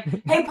and they're like,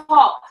 hey,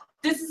 Paul,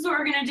 this is what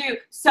we're going to do.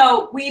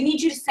 So we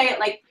need you to say it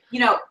like,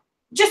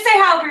 just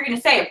say however you're going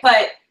to say it,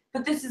 but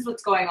this is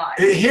what's going on.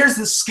 Here's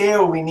the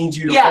scale we need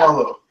you to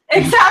follow.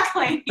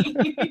 Exactly.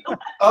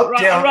 Up,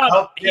 down, Rob,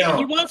 up, down.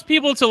 He wants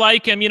people to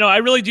like him. I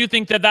really do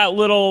think that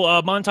little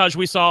montage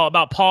we saw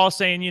about Paul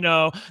saying,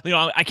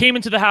 I came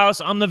into the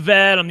house, I'm the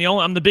vet,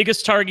 I'm the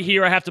biggest target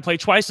here. I have to play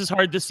twice as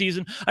hard this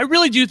season. I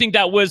really do think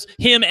that was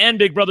him and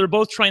Big Brother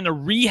both trying to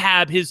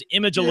rehab his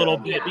image a little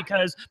bit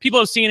because people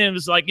have seen him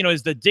as like,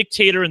 as the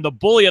dictator and the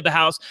bully of the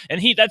house.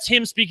 And that's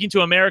him speaking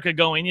to America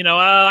going, hey,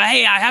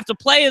 I have to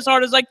play as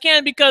hard as I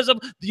can because of,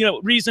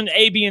 reason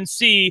A, B, and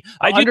C.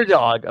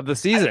 Underdog of the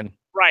season.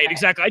 Right,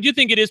 exactly. I do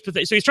think it is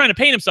pathetic. So he's trying to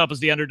paint himself as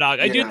the underdog.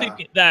 I do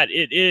think that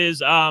it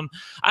is, I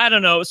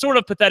don't know, sort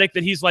of pathetic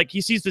that he's like, he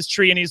sees this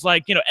tree and he's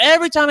like,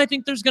 every time I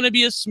think there's going to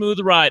be a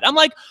smooth ride. I'm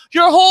like,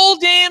 your whole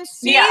damn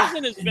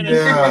season has been a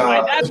smooth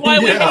ride. That's why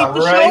we hate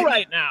the show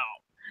right now.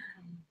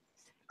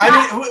 I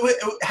mean,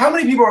 how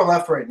many people are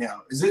left right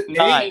now? Is it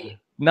 8?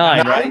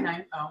 9, right?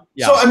 9. Oh.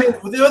 Yeah. So, I mean,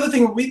 the other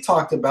thing we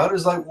talked about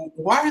is like,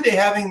 why are they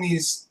having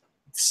these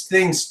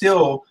things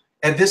still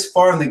at this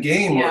far in the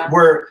game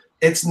where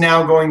it's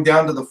now going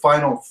down to the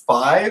final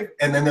 5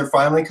 and then they're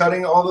finally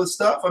cutting all this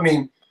stuff? I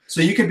mean, so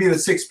you could be the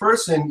 6th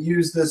person,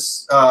 use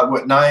this,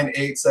 9,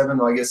 8, 7,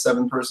 I guess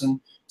 7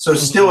 person. So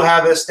still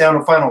have us down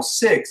to final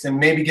 6 and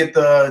maybe get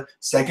the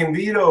second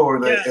veto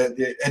or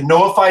and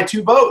nullify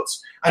 2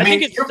 votes. I mean,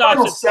 think it your stops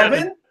final at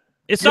 7.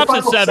 It stops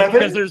at 7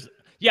 because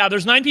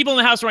there's 9 people in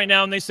the house right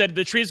now, and they said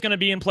the tree is going to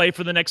be in play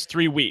for the next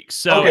 3 weeks.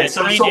 So it's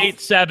 9, 8,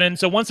 7.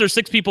 So once there's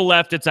 6 people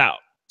left, it's out.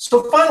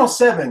 So final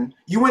 7,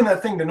 you win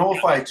that thing to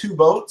nullify 2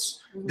 votes.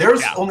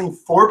 There's only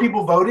 4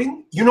 people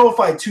voting. You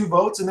nullify 2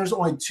 votes, and there's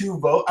only 2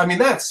 votes. I mean,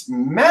 that's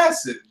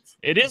massive.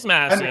 It is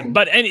massive. I mean,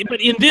 but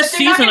in this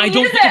season, I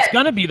don't think it's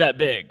going to be that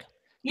big.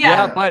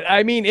 Yeah, but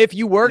I mean, if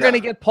you were going to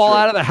get Paul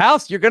out of the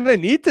house, you're going to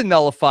need to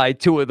nullify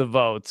 2 of the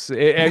votes.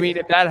 I mean,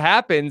 if that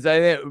happens,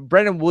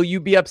 Brendan, will you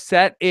be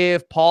upset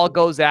if Paul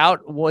goes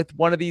out with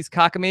one of these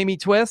cockamamie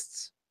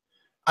twists?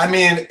 I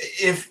mean,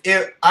 if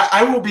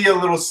I will be a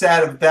little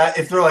sad of that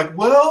if they're like,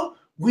 well,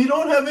 we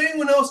don't have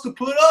anyone else to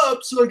put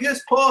up, so I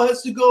guess Paul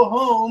has to go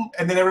home,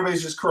 and then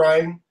everybody's just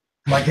crying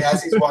like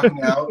as he's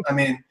walking out. I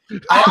mean,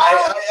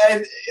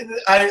 I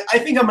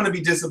think I'm going to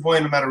be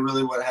disappointed no matter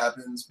really what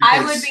happens.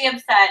 I would be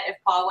upset if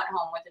Paul went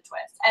home with a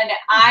twist, and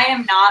I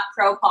am not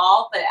pro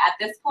Paul, but at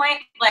this point,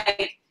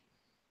 like,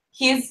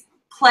 he's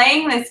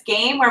playing this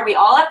game where we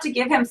all have to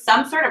give him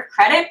some sort of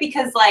credit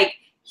because, like,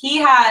 he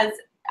has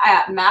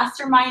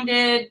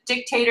masterminded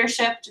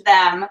dictatorship to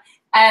them,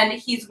 and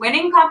he's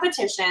winning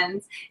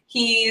competitions.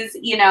 He's,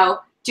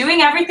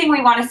 doing everything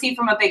we want to see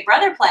from a Big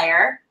Brother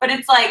player, but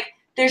it's like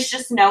there's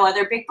just no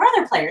other Big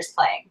Brother players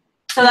playing.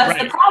 So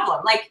that's the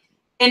problem. Like,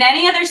 in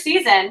any other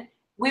season,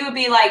 we would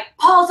be like,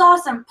 Paul's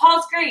awesome,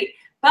 Paul's great.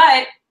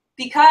 But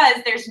because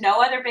there's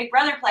no other Big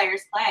Brother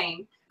players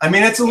playing. I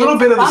mean, it's a little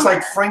bit of this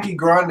like Frankie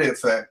Grande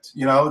effect.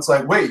 It's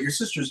like, wait, your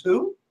sister's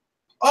who?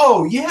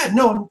 Oh, yeah,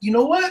 no, you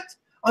know what?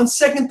 On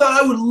second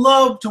thought, I would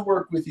love to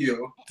work with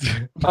you.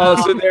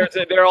 Oh, so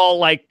they're all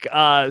like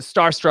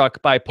starstruck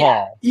by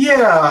Paul.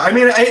 Yeah, I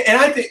mean,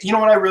 I think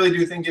what I really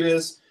do think it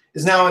is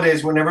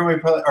nowadays whenever we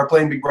are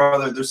playing Big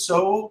Brother, they're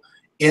so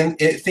in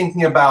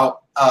thinking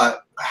about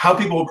how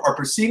people are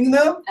perceiving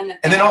them, And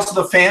then also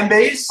the fan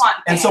base.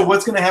 And so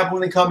what's going to happen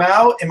when they come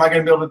out? Am I going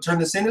to be able to turn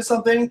this into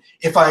something?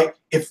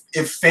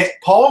 If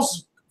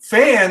Paul's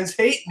fans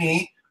hate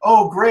me,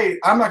 oh great,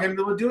 I'm not going to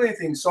be able to do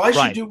anything. So I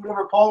should do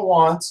whatever Paul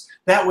wants.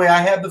 That way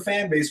I have the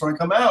fan base when I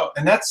come out,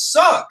 and that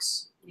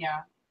sucks.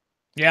 Yeah.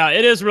 Yeah,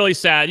 it is really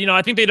sad. You know,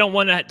 I think they don't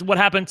want what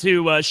happened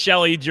to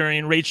Shelly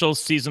during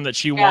Rachel's season that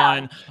she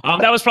won.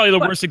 That was probably the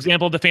worst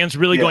example of the fans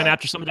really going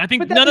after somebody. I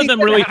think none of them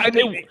really.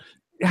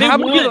 How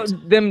many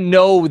of them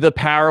know the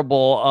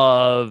parable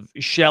of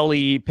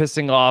Shelly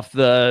pissing off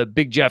the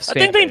Big Jeff's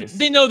fan I think base?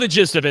 they know the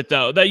gist of it,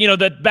 though. That, you know,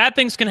 that bad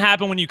things can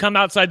happen when you come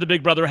outside the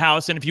Big Brother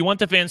house, and if you want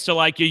the fans to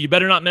like you, you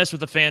better not mess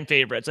with the fan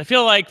favorites. I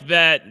feel like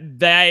I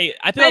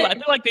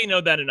feel like they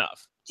know that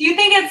enough. Do you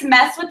think it's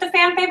mess with the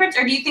fan favorites,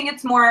 or do you think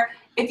it's more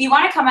if you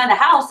want to come out of the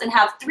house and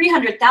have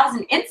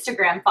 300,000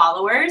 Instagram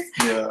followers,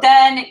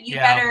 then you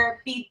better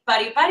be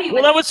buddy-buddy with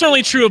Well, that was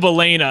certainly true of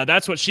Elena.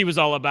 That's what she was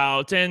all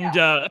about, and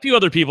a few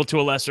other people to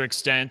a lesser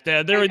extent.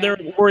 They're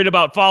worried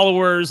about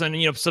followers and,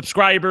 you know,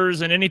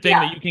 subscribers and anything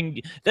that you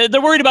can.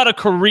 They're worried about a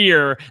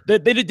career. They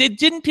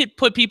didn't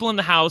put people in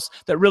the house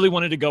that really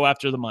wanted to go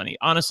after the money.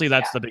 Honestly,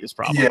 that's the biggest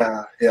problem.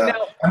 Yeah.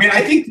 Now, I mean,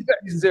 I think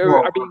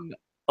are being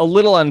a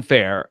little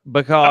unfair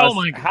because oh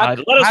my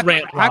God, let us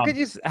rant. How could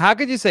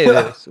you say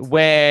this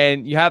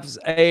when you have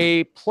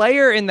a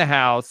player in the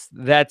house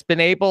that's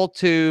been able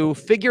to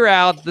figure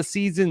out the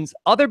season's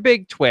other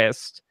big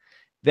twist,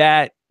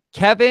 that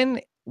Kevin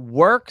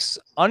works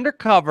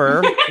undercover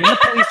in the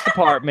police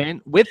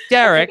department with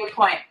Derek? That's a good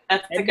point.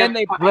 And then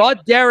they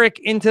brought Derek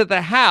into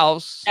the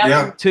house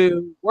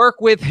to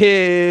work with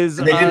his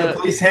and they did the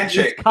police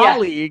handshake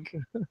colleague.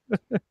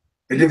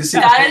 They did the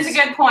secret that is a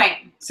good point.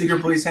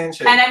 Secret police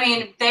handshake. And I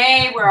mean,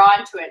 they were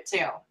onto it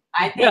too.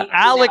 I think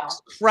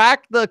Alex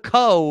cracked the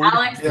code.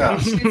 Alex,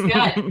 she's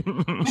good.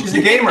 She's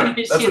a gamer.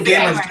 That's what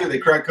gamers do. They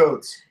crack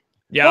codes.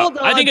 Yeah, hold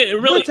on. I think it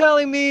really. You're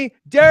telling me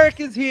Derek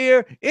is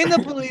here in the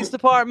police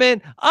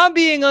department. I'm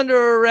being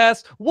under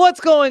arrest. What's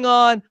going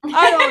on?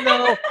 I don't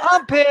know.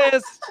 I'm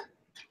pissed.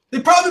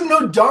 They probably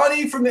know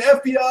Donnie from the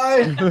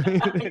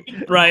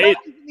FBI. Right.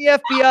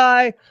 The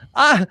FBI.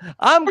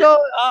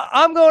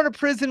 I'm going to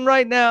prison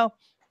right now.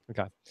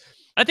 Okay.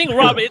 I think,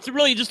 Rob, it's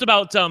really just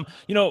about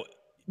you know,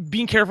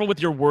 being careful with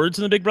your words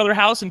in the Big Brother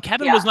house. And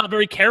Kevin was not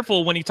very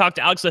careful when he talked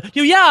to Alex.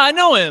 Yeah, I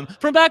know him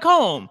from back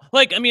home.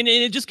 Like, I mean,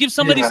 it just gives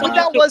somebody something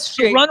that was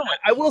to run with.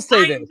 I will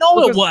say this.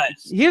 No, it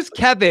was. Here's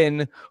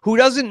Kevin, who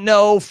doesn't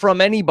know from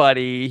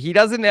anybody. He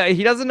doesn't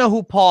know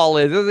who Paul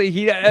is.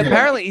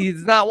 Apparently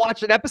he's not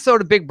watched an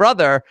episode of Big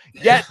Brother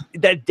yet.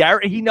 That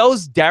Derek, he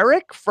knows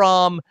Derek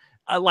from.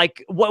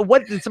 Like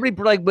what did somebody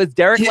like, was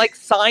Derek like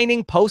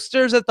signing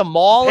posters at the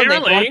mall?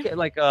 Apparently. And they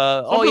like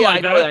oh yeah,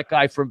 I know that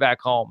guy from back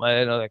home.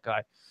 I know that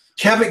guy.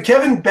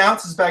 Kevin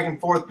bounces back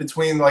and forth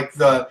between like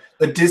the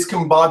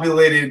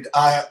discombobulated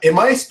am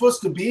I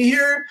supposed to be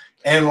here?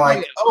 And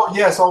like, oh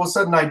yes, all of a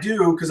sudden I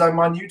do because I'm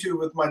on YouTube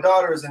with my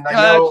daughters and I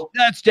know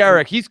that's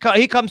Derek. He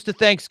comes to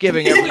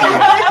Thanksgiving every year.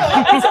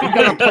 I'm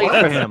gonna play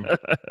for him.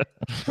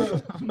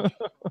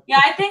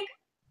 Yeah,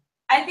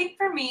 I think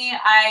for me,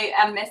 I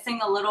am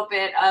missing a little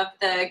bit of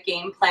the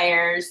game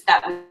players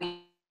that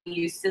we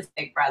used as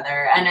Big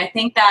Brother. And I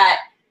think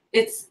that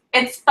it's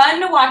fun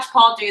to watch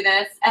Paul do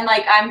this. And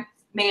like I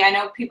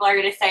know people are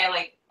going to say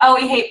like, oh,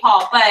 we hate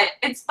Paul, but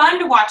it's fun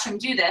to watch him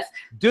do this.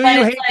 Do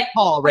you hate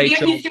Paul,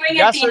 Rachel? He's doing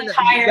it the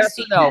entire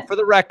season. No, for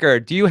the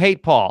record, do you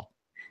hate Paul?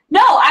 No,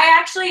 I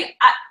actually,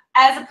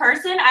 as a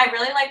person, I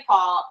really like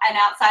Paul and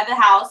outside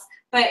the house,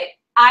 but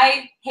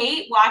I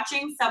hate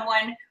watching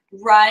someone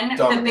run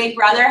the Big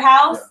Brother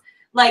house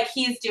like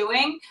he's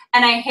doing,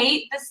 and I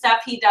hate the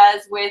stuff he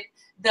does with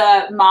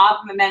the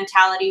mob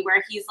mentality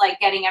where he's like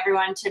getting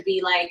everyone to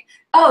be like,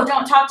 oh,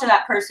 don't talk to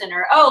that person,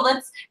 or oh,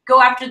 let's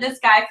go after this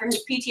guy for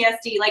his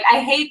PTSD. Like, I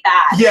hate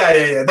that.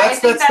 Yeah.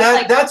 That's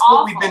like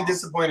what we've been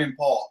disappointed in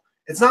Paul.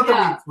 It's not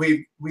that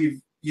we've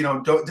you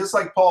know, just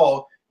like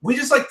Paul, we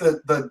just like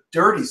the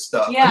dirty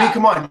stuff. I mean,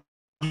 come on.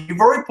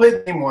 You've already played the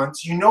game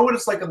once. You know what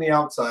it's like on the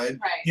outside.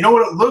 Right. You know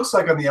what it looks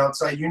like on the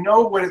outside. You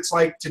know what it's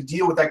like to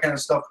deal with that kind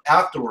of stuff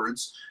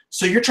afterwards.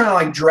 So you're trying to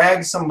like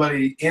drag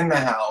somebody in the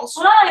house.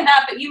 Well, not only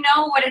that, but you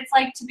know what it's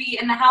like to be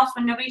in the house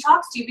when nobody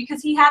talks to you,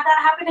 because he had that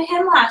happen to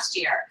him last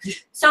year.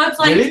 So it's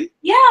like,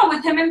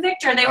 with him and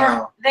Victor, they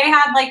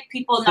had like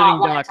people not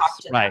want to talk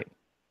to them. Right.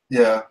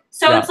 Yeah.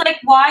 So it's like,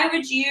 why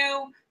would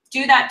you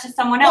do that to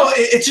someone else? Well,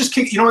 it's just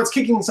it's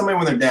kicking somebody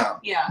when they're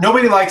down. Yeah.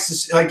 Nobody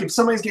likes to, like, if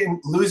somebody's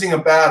losing a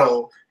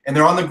battle and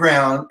they're on the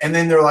ground and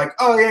then they're like,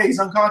 oh yeah, he's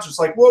unconscious.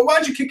 Like, well,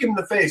 why'd you kick him in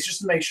the face just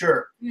to make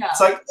sure? Yeah.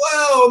 It's like,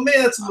 well,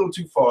 man, that's a little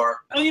too far.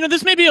 Well, you know,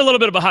 this may be a little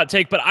bit of a hot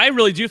take, but I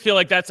really do feel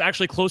like that's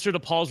actually closer to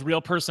Paul's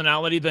real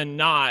personality than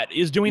not,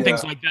 is doing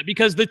things like that.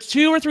 Because the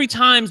 2 or 3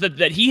 times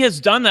that he has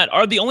done that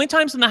are the only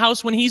times in the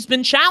house when he's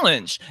been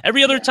challenged.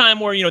 Every other time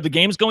where, you know, the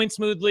game's going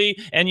smoothly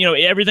and, you know,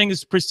 everything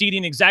is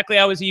proceeding exactly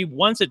how he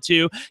wants it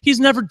to, he's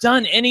never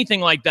done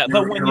anything like that.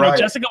 But when, you know,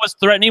 Jessica was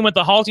threatening with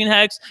the halting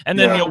hex, and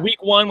then, you know,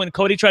 week 1 when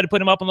Cody tried to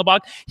put him up on the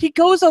box, he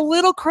goes a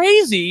little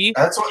crazy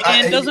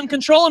and doesn't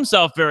control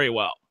himself very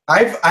well.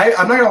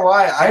 I'm not gonna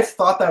lie. I've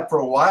thought that for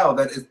a while.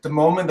 That at the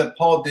moment that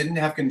Paul didn't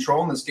have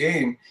control in this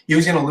game, he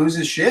was gonna lose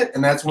his shit,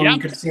 and that's when you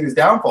could have seen his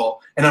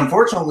downfall. And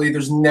unfortunately,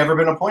 there's never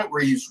been a point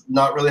where he's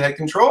not really had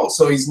control.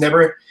 So he's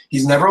never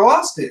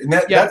lost it, and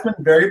that's been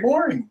very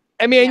boring.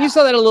 I mean, you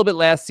saw that a little bit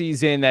last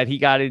season that he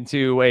got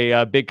into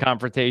a big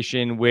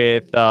confrontation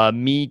with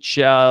Meech,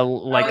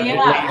 late in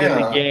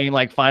the game,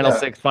 like final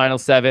 6, final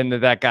 7,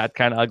 that got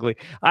kind of ugly.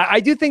 I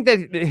do think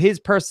that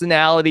his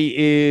personality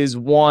is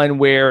one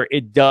where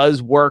it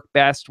does work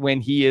best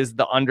when he is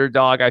the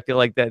underdog. I feel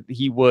like that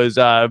he was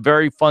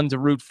very fun to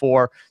root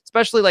for,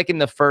 especially like in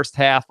the first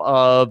half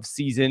of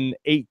season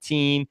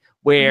 18,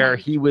 where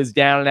he was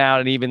down and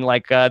out, and even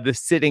like the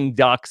sitting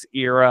ducks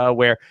era,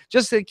 where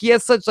just like he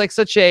has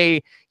such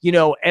a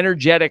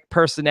energetic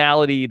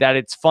personality that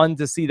it's fun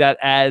to see that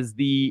as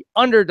the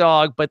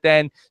underdog. But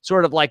then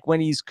sort of like when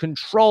he's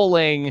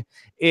controlling,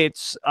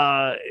 it's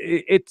a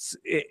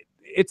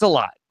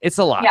lot. It's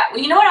a lot. Yeah,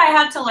 well, you know what I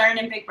had to learn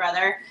in Big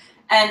Brother?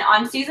 And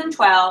on season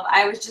 12,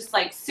 I was just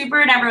like super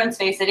in everyone's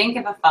face. I didn't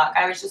give a fuck.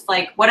 I was just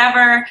like,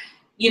 whatever,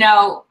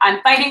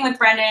 I'm fighting with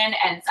Brendan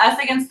and it's us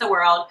against the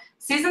world.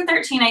 Season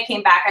 13, I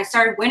came back. I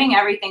started winning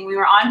everything. We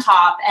were on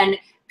top and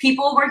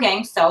people were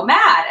getting so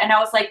mad. And I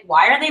was like,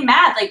 why are they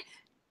mad? Like,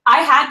 I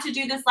had to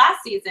do this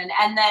last season.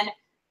 And then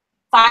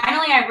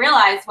finally I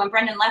realized when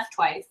Brendan left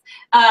twice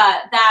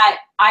that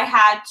I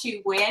had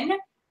to win,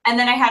 and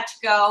then I had to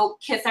go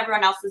kiss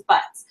everyone else's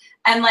butts.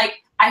 And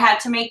like, I had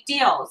to make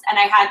deals, and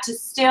I had to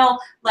still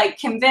like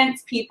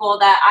convince people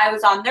that I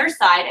was on their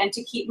side and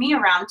to keep me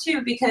around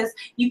too, because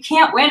you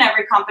can't win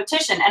every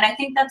competition. And I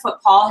think that's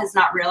what Paul has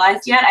not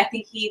realized yet. I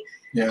think he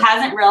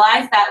hasn't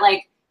realized that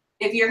like,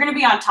 if you're going to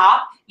be on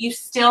top, you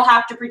still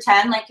have to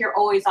pretend like you're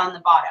always on the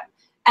bottom.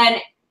 And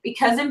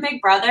because in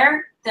Big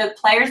Brother, the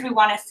players we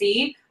want to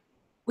see,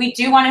 we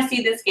do want to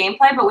see this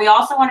gameplay, but we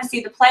also want to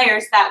see the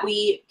players that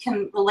we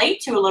can relate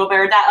to a little bit,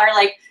 or that are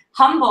like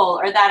humble,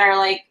 or that are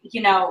like,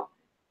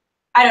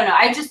 I don't know.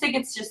 I just think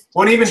it's just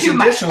even too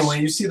traditionally,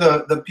 much. You see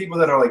the people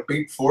that are like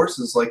big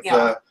forces, like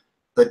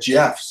the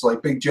Jeffs,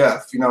 like Big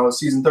Jeff.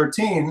 Season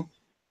 13,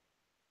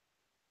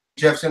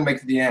 Jeff's gonna make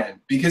it to the end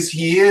because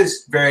he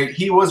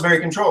was very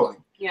controlling.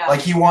 Yeah.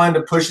 Like he wanted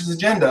to push his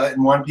agenda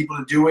and wanted people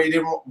to do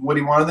what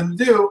he wanted them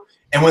to do.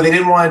 And when they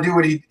didn't want to do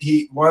what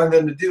he wanted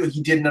them to do,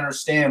 he didn't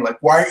understand. Like,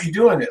 why are you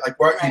doing it? Like,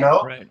 why,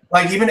 Right.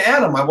 Like even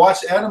Adam, I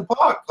watched Adam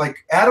talk. Like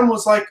Adam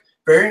was like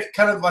very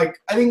kind of like,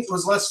 I think it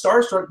was less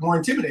starstruck, more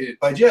intimidated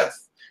by Jeff.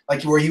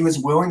 Like where he was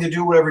willing to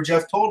do whatever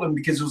Jeff told him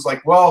because it was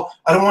like, well,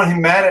 I don't want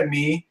him mad at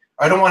me.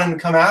 I don't want him to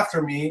come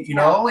after me,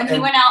 know? When he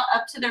went out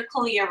up to their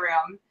Kalia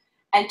room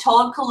and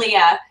told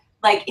Kalia,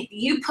 like, if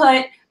you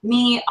put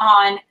me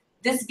on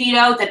this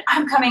veto, then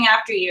I'm coming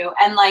after you.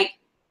 And like,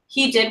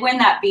 he did win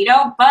that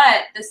veto,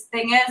 but this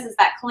thing is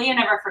that Kalia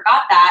never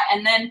forgot that.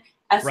 And then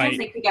as soon as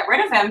they could get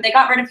rid of him, they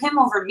got rid of him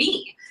over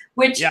me,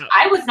 which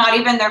I was not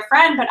even their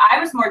friend, but I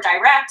was more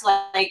direct.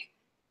 Like,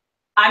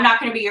 I'm not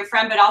going to be your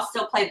friend, but I'll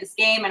still play this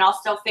game and I'll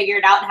still figure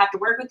it out and have to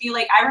work with you.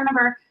 Like, I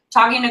remember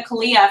talking to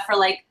Kalia for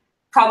like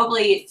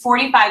probably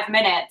 45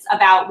 minutes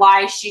about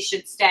why she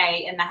should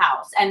stay in the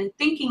house and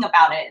thinking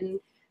about it and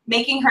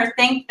making her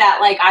think that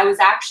like I was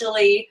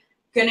actually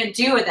going to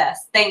do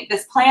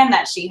this plan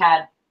that she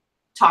had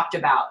talked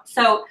about.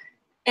 So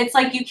it's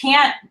like you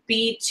can't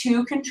be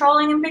too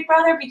controlling in Big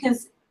Brother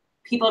because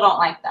people don't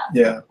like that.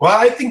 Yeah. Well,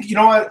 I think, you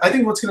know what? I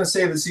think what's going to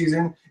save the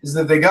season is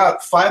that they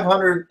got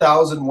 $500,000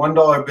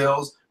 $1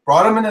 bills,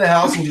 brought them into the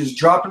house and just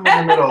dropped them in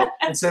the middle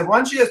and said, why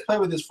don't you guys play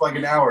with this for like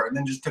an hour? And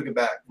then just took it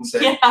back and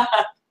said,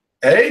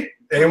 hey,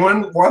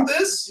 anyone want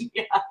this?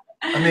 Yeah.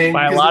 I mean,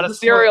 buy a lot of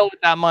cereal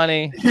with that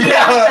money.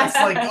 Yeah, it's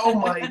like, oh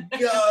my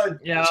god.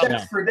 Yeah.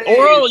 Checks for days.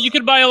 Or you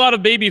could buy a lot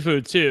of baby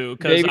food too,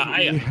 because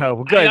I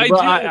want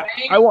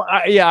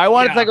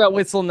to talk about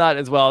Whistle Nut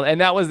as well,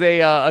 and that was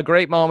a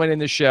great moment in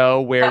the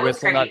show where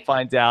Whistle Nut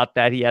finds out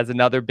that he has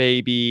another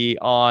baby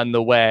on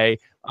the way.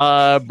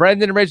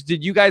 Brendan and Rich,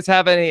 did you guys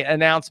have any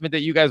announcement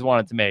that you guys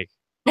wanted to make?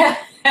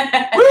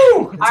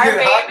 Woo! Our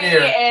baby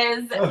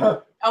is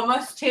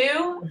almost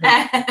 2,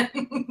 and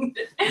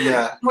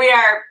we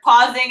are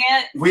pausing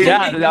it.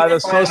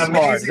 That's so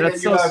smart.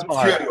 That's so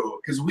smart.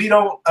 Because we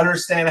don't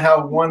understand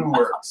how 1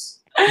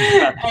 works.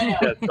 I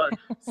know.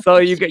 So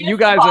you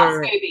guys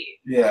are baby.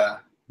 Yeah,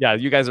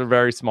 you guys are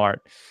very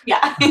smart.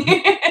 Yeah.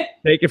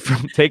 Take it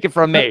from me. Take it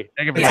from me.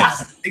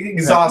 It's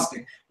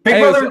exhausting.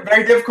 Big Brother,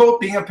 very difficult.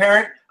 Being a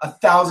parent,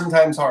 1,000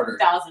 times harder.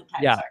 1,000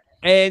 times harder.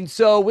 And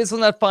so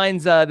Whistlenut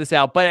finds this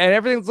out, and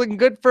everything's looking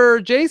good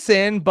for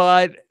Jason,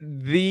 but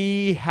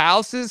the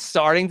house is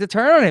starting to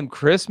turn on him.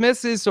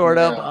 Christmas is sort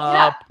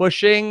of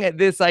pushing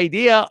this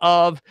idea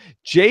of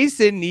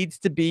Jason needs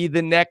to be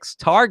the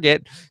next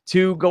target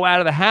to go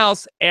out of the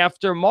house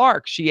after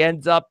Mark. She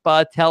ends up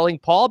telling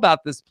Paul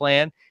about this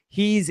plan.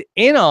 He's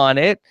in on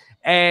it,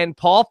 and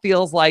Paul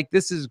feels like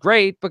this is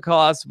great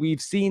because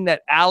we've seen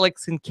that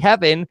Alex and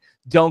Kevin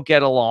don't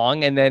get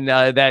along, and then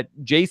that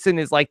Jason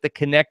is like the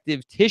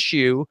connective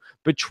tissue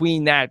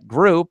between that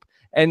group.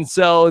 And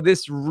so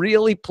this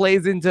really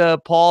plays into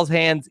Paul's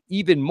hands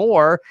even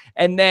more.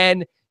 And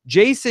then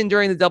Jason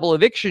during the double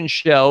eviction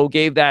show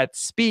gave that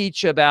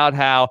speech about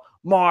how,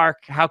 Mark,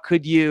 how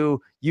could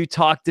you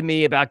talk to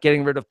me about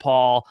getting rid of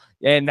Paul?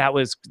 And that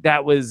was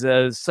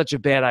such a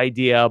bad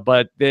idea.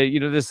 But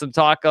there's some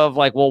talk of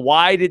like, well,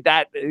 why did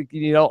that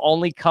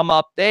only come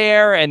up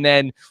there? And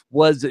then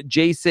was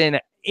Jason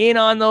in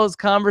on those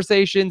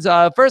conversations?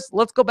 First,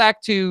 let's go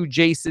back to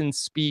Jason's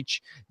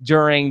speech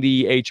during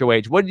the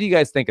HOH. What did you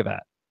guys think of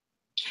that?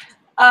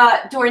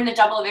 During the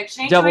double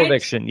eviction. Double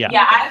eviction, yeah.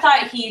 Yeah, I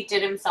thought he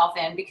did himself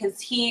in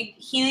because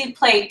he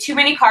played too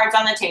many cards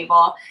on the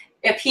table.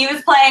 If he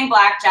was playing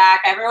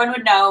blackjack, everyone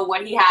would know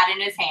what he had in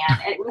his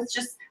hand. It was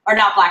just, or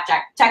not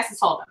blackjack, Texas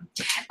Hold'em.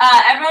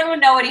 Everyone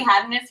would know what he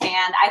had in his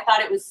hand. I thought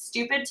it was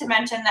stupid to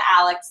mention the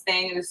Alex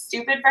thing. It was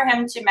stupid for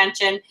him to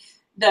mention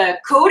the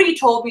Cody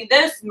told me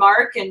this,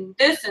 Mark, and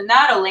this and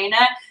that,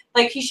 Elena.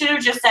 Like, he should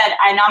have just said,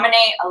 I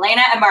nominate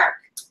Elena and Mark.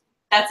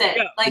 That's it.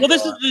 Yeah. Like, well,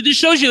 this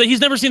shows you that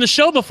he's never seen the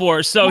show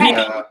before. So he's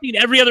seen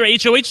every other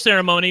HOH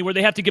ceremony where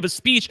they have to give a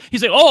speech.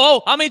 He's like,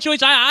 oh, I'm HOH.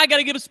 I got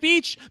to give a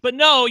speech. But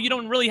no, you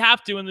don't really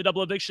have to in the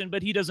double eviction.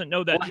 But he doesn't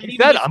know that. Well, he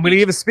said, I'm going to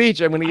give a speech.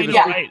 I'm going to give a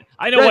speech. Right.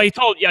 I know why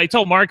he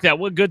told Mark that.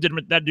 What good did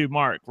that do,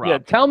 Mark? Rob? Yeah,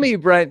 tell me,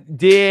 Brent,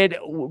 did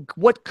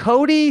what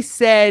Cody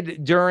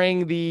said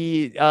during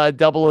the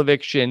double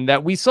eviction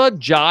that we saw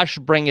Josh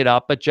bring it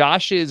up, but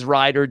Josh's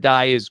ride or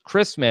die is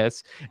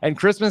Christmas, and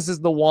Christmas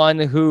is the one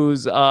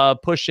who's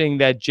pushing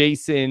that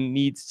Jason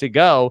needs to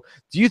go.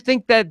 Do you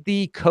think that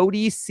the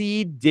Cody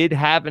seed did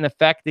have an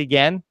effect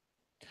again?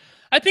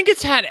 I think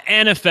it's had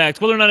an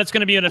effect. Whether or not it's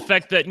going to be an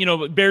effect that,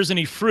 bears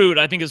any fruit,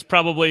 I think is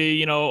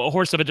probably, a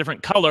horse of a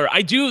different color.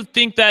 I do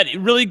think that it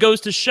really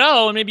goes to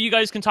show, and maybe you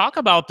guys can talk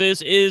about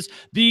this, is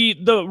the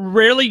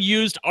rarely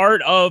used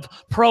art of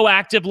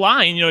proactive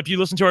lying. If you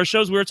listen to our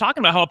shows, we were talking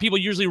about how people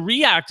usually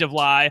reactive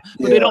lie,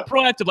 but they don't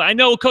proactive lie. I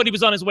know Cody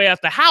was on his way out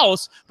the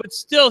house, but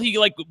still he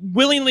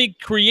willingly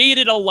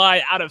created a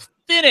lie out of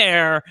thin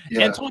air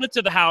and told it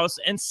to the house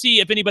and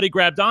see if anybody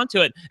grabbed onto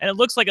it. And it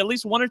looks like at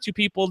least one or two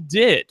people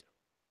did.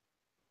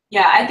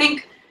 Yeah,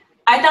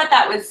 I thought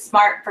that was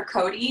smart for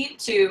Cody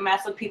to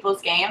mess with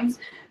people's games,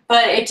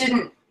 but it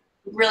didn't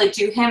really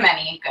do him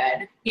any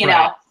good, you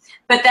know.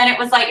 But then it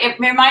was like, it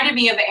reminded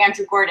me of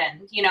Andrew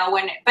Gordon,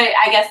 but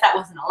I guess that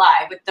wasn't a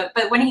lie.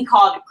 But when he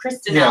called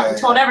Kristen out and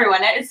told everyone,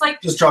 it's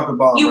like, just drop a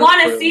bomb. You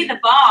want to see the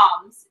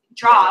bombs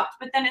dropped,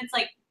 but then it's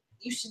like,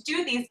 you should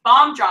do these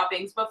bomb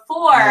droppings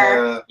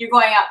before you're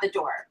going out the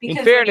door. Because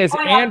in fairness,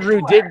 Andrew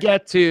did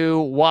get to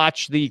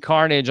watch the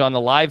carnage on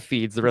the live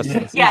feeds the rest of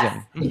the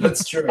season. Yes,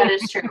 that's true. That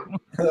is true.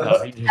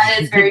 That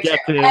is very true.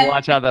 Get to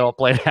watch how that all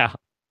played out.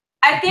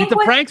 I think he's a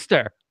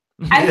prankster.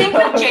 I think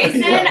with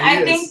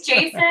Jason,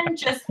 Jason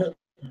just,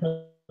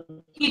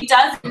 he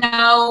doesn't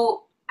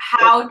know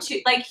how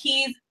to,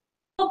 he's,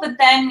 but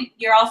then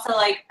you're also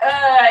like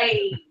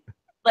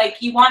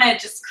you want to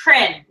just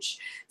cringe.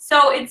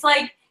 So it's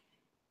like,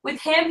 with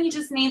him, he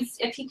just needs,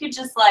 if he could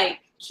just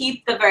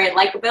keep the very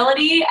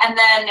likability and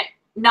then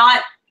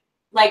not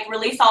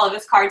release all of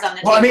his cards on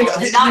the table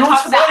and not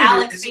talk about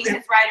Alex being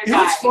his ride or die.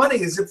 What's funny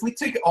is if we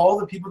take all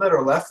the people that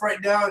are left right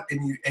now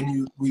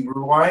and we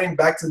rewind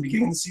back to the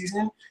beginning of the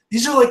season,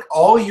 these are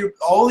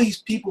all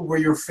these people were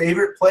your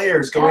favorite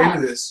players going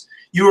into this.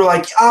 You were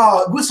like,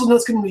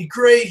 Whistlenut's going to be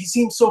great. He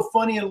seems so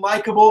funny and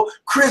likable.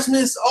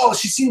 Christmas,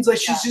 she seems like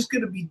she's just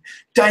going to be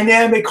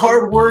dynamic,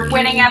 hard work.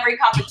 Winning every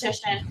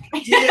competition.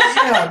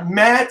 yeah.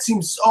 Matt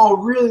seems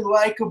really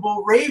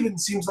likable. Raven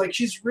seems like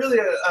she's really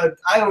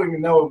I don't even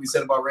know what we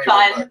said about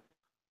Raven.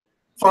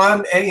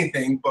 Fun,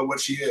 anything but what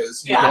she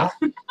is. You know?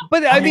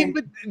 But I mean,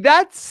 but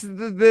that's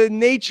the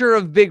nature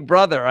of Big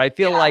Brother. I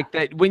feel like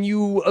that when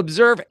you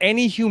observe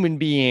any human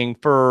being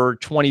for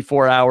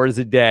 24 hours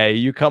a day,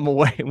 you come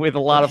away with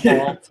a lot of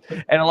faults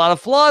and a lot of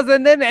flaws,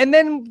 but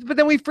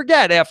then we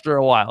forget after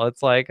a while.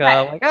 It's like,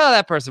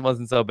 that person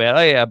wasn't so bad.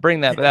 Oh yeah, bring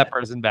that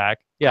person back.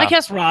 Yeah. I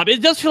guess, Rob,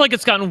 it does feel like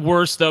it's gotten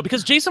worse, though,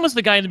 because Jason was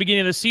the guy in the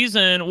beginning of the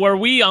season where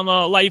we on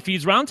the Live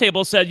Feeds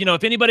Roundtable said,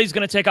 if anybody's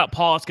going to take out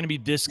Paul, it's going to be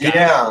this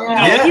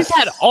guy. He's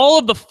had all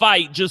of the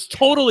fight just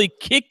totally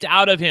kicked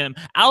out of him.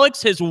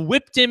 Alex has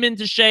whipped him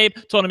into shape,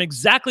 told him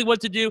exactly what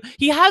to do.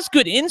 He has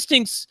good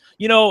instincts,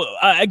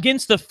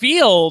 against the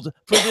field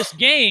for this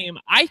game,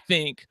 I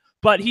think.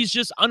 But he's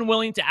just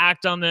unwilling to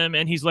act on them,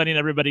 and he's letting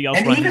everybody else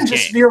run his game. And even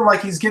just feel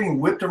like he's getting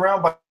whipped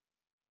around by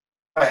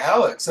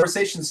Alex.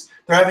 Conversations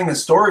they're having in the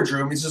storage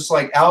room. He's just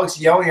like Alex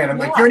yelling at him,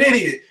 like, you're an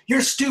idiot.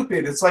 You're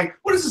stupid. It's like,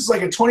 what is this,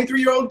 like a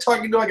 23-year-old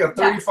talking to like a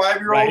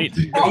 35-year-old? Right.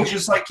 And he's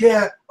just like,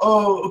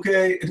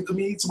 okay. Let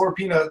me eat some more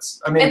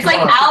peanuts. I mean, it's like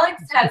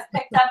Alex has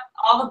picked up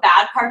all the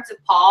bad parts of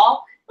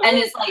Paul and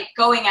is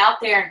going out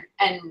there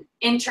and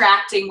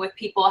interacting with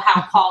people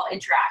how Paul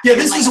interacts. Yeah,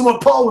 this isn't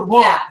what Paul would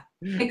want.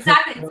 Yeah,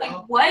 exactly. It's like,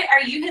 what?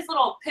 Are you his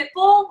little pit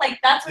bull?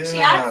 That's what she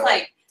acts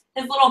like.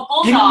 His little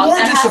bulldog.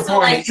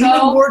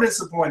 Even more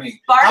disappointing.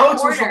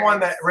 Alex was order. the one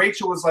that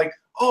Rachel was like,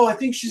 I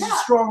think she's a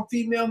strong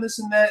female, this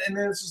and that, and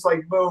then it's just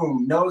like,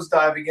 boom,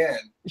 nosedive again.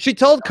 She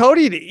told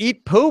Cody to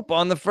eat poop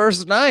on the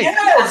first night.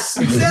 Yes,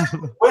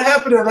 exactly. What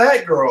happened to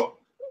that girl?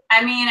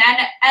 I mean,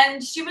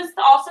 and she was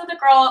also the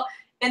girl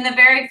in the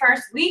very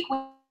first week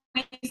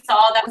we saw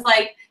that was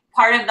like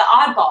part of the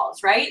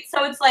oddballs, right?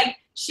 So it's like,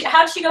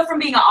 how did she go from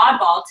being an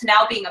oddball to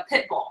now being a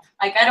pit bull?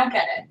 Like, I don't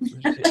get it.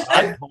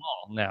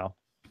 Oddball now.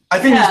 I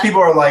think these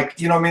people are like,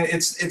 you know, I mean,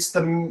 it's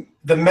the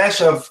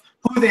mesh of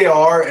who they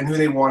are and who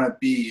they want to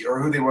be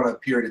or who they want to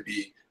appear to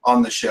be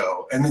on the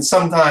show. And then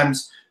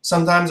sometimes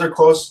they're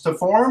close to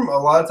form. A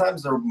lot of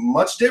times they're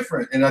much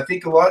different. And I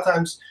think a lot of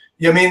times,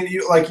 I mean,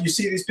 you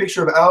see this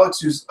picture of Alex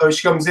who's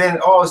she comes in,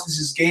 oh, this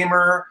is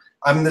gamer.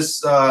 I'm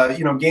this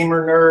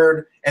gamer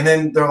nerd, and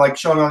then they're like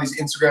showing all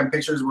these Instagram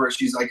pictures where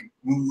she's like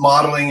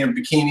modeling in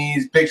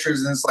bikinis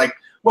pictures, and it's like,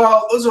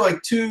 well, those are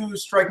like two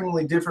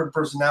strikingly different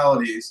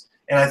personalities,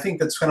 and I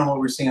think that's kind of what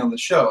we're seeing on the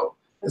show.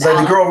 Is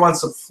like the girl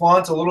wants to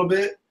flaunt a little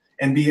bit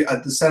and be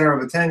at the center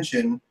of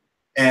attention,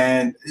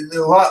 and a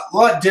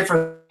lot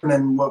different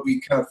than what we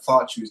kind of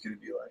thought she was going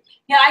to be like.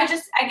 Yeah, I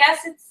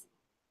guess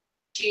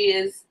she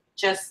is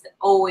just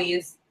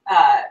always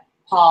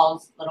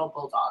Paul's little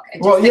bulldog.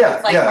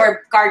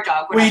 Or guard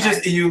dog. Whatever.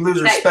 Well, you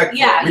lose respect. We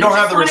don't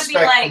have the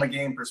respect from a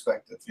game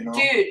perspective, you know.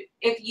 Dude,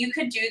 if you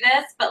could do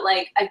this, but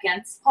like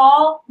against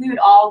Paul, we would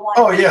all want.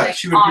 Oh to be, yeah, like,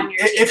 she would.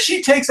 If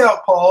she takes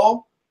out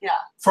Paul,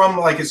 from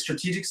like a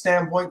strategic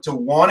standpoint to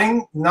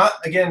wanting, not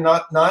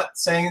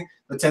saying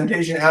the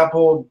temptation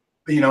apple,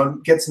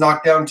 gets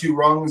knocked down 2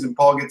 rungs and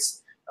Paul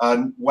gets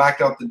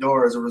whacked out the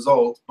door as a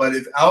result. But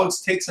if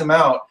Alex takes him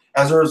out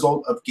as a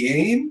result of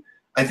game,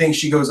 I think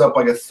she goes up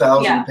like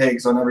 1,000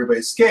 pegs on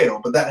everybody's scale.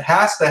 But that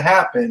has to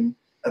happen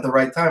at the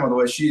right time,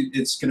 otherwise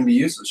it's going to be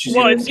useless. She's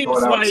going to go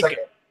out second.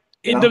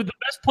 The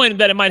best point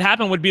that it might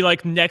happen would be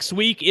like next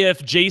week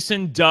if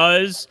Jason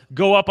does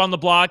go up on the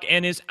block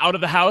and is out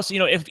of the house.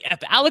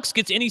 If Alex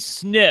gets any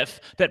sniff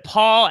that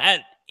Paul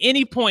at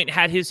any point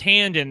had his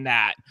hand in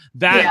that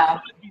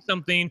could be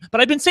something.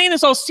 But I've been saying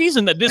this all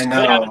season that this could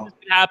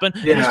happen.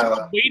 Yeah. And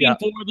just waiting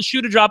for the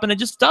shoe to drop, and it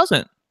just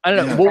doesn't. I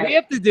don't know. What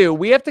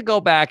we have to go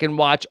back and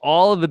watch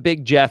all of the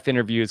Big Jeff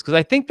interviews, because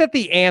I think that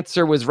the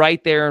answer was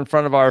right there in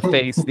front of our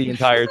face the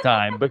entire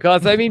time.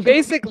 Because, I mean,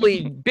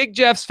 basically, Big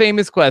Jeff's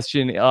famous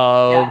question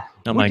of,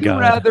 would you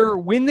rather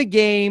win the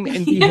game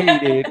and be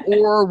hated,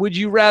 or would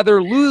you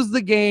rather lose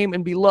the game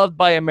and be loved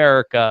by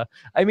America?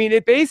 I mean,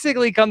 it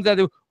basically comes down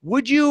to,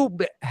 would you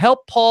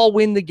help Paul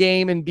win the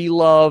game and be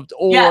loved,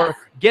 or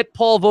get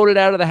Paul voted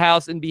out of the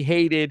house and be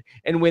hated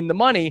and win the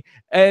money?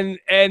 And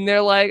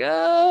they're like,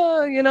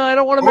 I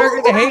don't want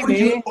America to hate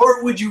me.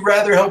 Or would you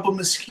rather help a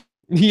mosquito?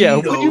 Yeah,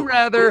 would you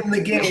rather win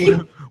the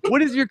game?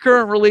 What is your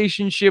current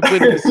relationship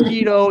with a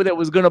mosquito that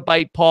was going to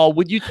bite Paul?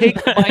 Would you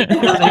take the bite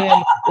for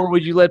him, or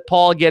would you let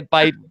Paul get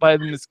bite by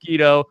the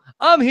mosquito?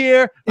 I'm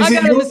here. I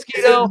got a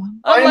mosquito.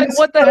 I'm like,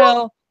 what the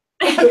hell?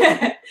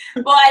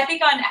 Well, I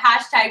think on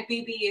hashtag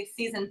BB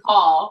season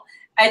Paul,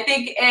 I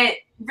think it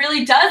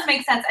really does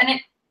make sense. And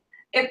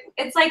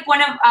it's like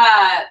one of,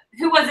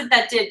 who was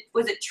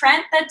it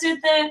Trent that did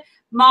the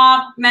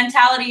mob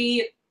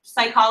mentality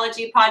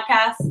psychology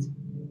podcast?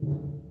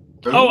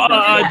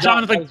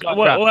 Jonathan.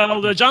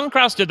 Well, John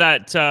Krause did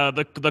that.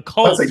 The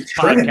cult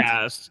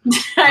podcast.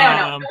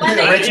 I don't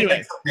know. I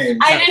just made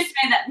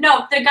that.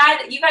 No, the guy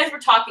that you guys were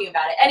talking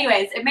about it.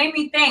 Anyways, it made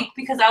me think,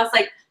 because I was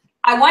like,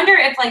 I wonder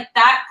if like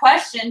that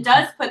question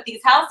does put these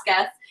house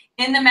guests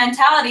in the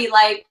mentality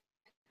like,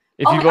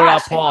 if you vote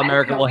out Paul,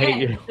 America will hate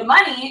you. The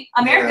money,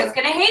 America's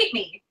gonna hate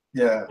me.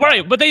 Yeah.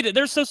 Right, but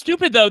they're so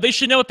stupid though. They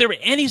should know if they were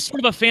any sort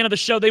of a fan of the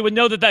show, they would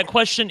know that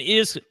question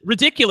is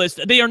ridiculous.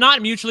 They are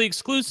not mutually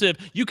exclusive.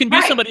 You can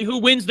be somebody who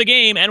wins the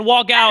game and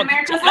walk out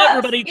to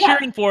everybody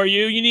cheering for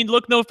you. You need to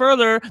look no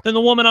further than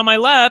the woman on my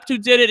left who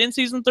did it in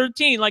season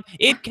 13. Like,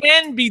 it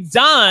can be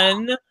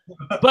done,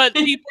 but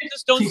people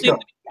just don't seem to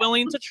be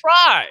willing to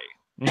try.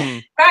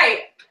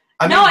 Right.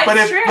 I mean,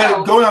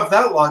 but going off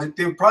that logic,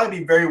 they would probably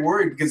be very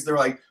worried, because they're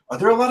like, are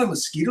there a lot of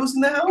mosquitoes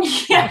in the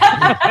house?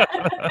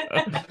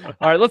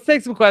 All right, let's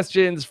take some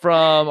questions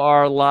from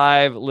our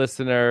live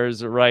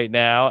listeners right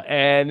now.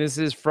 And this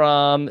is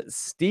from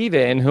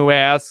Steven, who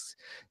asks,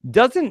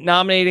 doesn't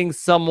nominating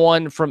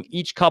someone from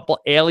each couple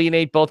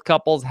alienate both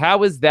couples?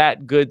 How is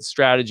that good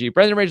strategy?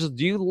 Brendan and Rachel,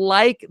 do you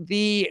like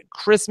the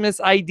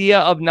Christmas idea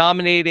of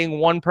nominating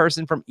one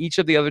person from each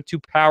of the other 2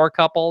 power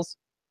couples?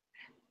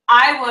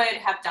 I would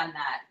have done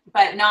that,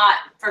 but not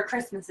for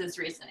Christmas's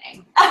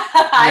reasoning.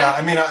 I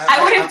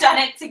would have done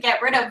it to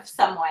get rid of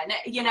someone,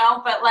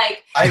 but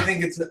like, I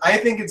think it's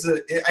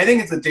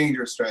a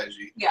dangerous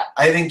strategy. Yeah.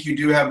 I think you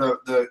do have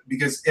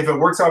because if it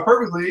works out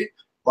perfectly,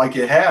 like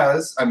it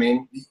has, I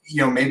mean,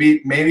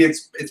 maybe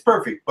it's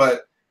perfect,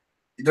 but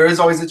there is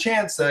always a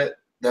chance that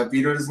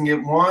veto doesn't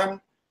get won.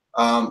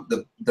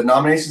 The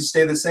nominations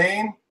stay the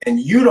same,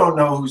 and you don't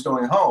know who's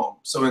going home.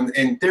 So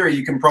in theory,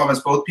 you can promise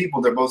both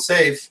people they're both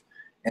safe.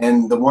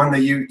 And the one that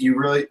you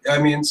really,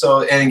 and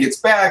it gets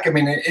back,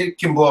 it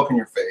can blow up in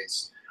your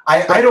face.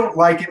 I don't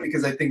like it,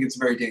 because I think it's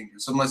very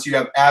dangerous, unless you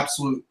have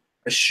absolute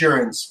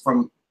assurance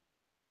from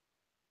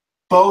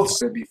both. It's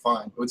going to be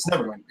fine, but it's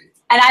never going to be.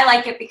 And I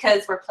like it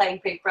because we're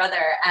playing Big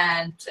Brother,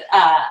 and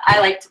I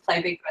like to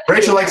play Big Brother.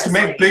 Rachel likes to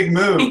make big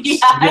moves.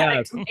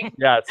 Yes.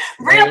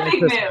 Real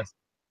big moves.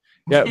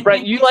 Yeah,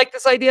 Brent, you like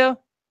this idea?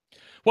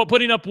 Well,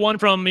 putting up one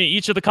from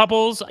each of the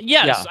couples?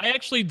 Yes, I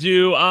actually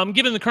do.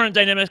 Given the current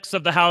dynamics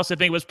of the house, I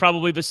think it was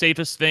probably the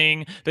safest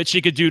thing that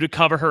she could do to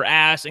cover her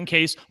ass in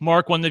case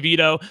Mark won the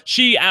veto.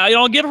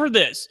 I'll give her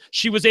this.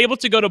 She was able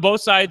to go to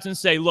both sides and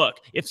say, look,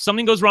 if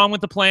something goes wrong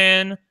with the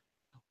plan,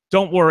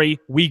 don't worry,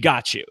 we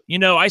got you.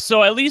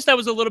 So at least that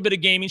was a little bit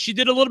of gaming. She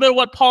did a little bit of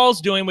what Paul's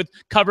doing with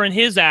covering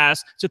his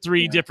ass to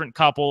 3 different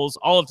couples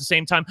all at the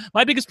same time.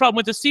 My biggest problem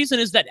with this season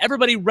is that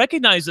everybody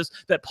recognizes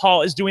that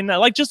Paul is doing that.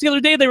 Like just the other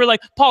day, they were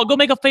like, Paul, go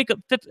make a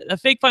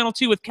fake final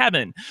 2 with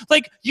Kevin.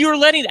 Like you're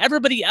letting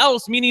everybody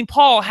else, meaning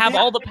Paul, have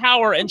all the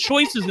power and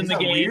choices in the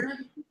game. Weird?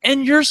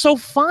 And you're so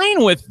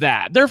fine with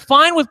that. They're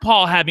fine with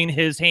Paul having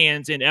his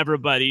hands in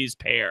everybody's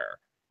pair.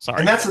 Sorry.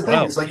 And that's the thing.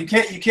 It's like you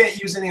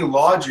can't use any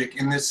logic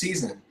in this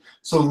season.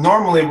 So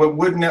normally what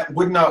would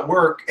not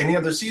work any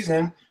other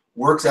season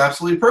works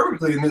absolutely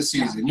perfectly in this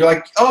season. You're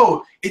like,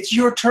 oh, it's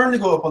your turn to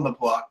go up on the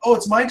block. Oh,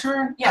 it's my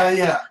turn? Yeah.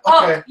 Okay.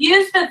 Oh,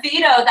 use the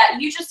veto that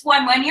you just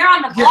won when you're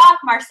on the block,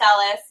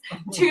 Marcellus,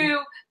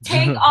 to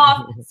take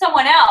off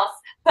someone else.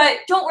 But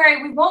don't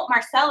worry, we won't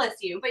Marcellus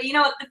you. But you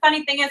know what? The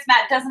funny thing is,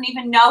 Matt doesn't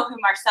even know who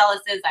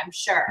Marcellus is, I'm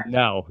sure.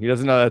 No, he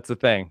doesn't know that's a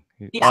thing.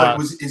 Yeah.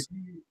 Is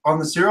he on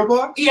the cereal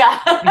box? Yeah.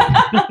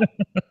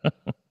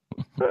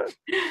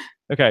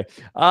 Okay.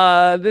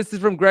 This is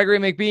from Gregory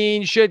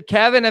McBean. Should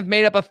Kevin have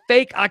made up a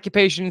fake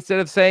occupation instead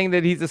of saying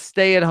that he's a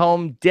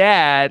stay-at-home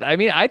dad? I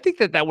mean, I think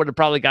that would have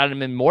probably gotten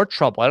him in more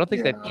trouble. I don't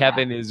think that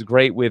Kevin is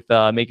great with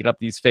making up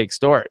these fake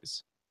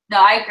stories. No,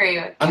 I agree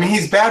with you. I mean,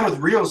 he's bad with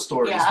real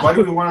stories. Yeah. Why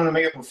do we want him to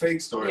make up a fake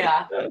story?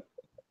 Yeah.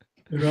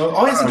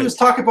 All he has to do is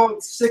talk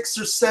about 6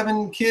 or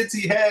 7 kids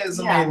he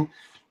has. I mean,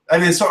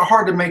 it's so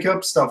hard to make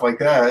up stuff like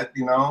that,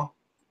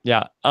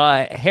 Yeah.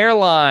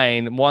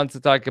 Hairline wants to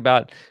talk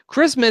about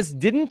Christmas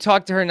didn't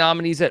talk to her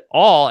nominees at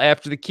all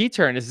after the key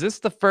turn. Is this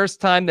the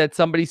first time that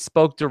somebody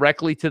spoke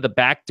directly to the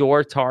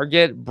backdoor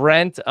target?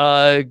 Brent,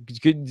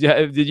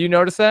 did you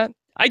notice that?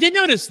 I did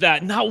notice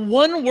that. Not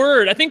one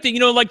word. I think that,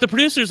 like the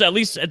producers, at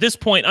least at this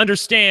point,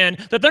 understand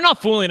that they're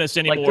not fooling us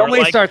anymore. Like, don't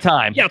waste our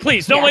time. Yeah,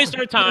 please, don't waste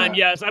our time.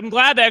 Yes, I'm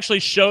glad they actually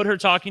showed her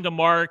talking to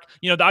Mark.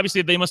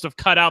 Obviously, they must have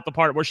cut out the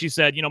part where she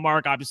said,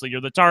 Mark, obviously,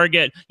 you're the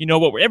target.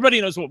 Everybody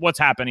knows what's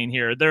happening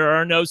here. There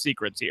are no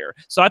secrets here.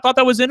 So I thought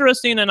that was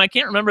interesting, and I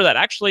can't remember that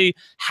actually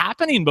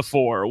happening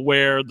before,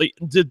 where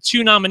the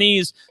 2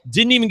 nominees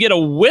didn't even get a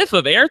whiff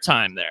of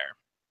airtime there.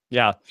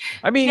 Yeah.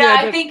 I mean,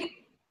 I think...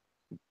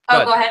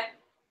 Oh, go ahead.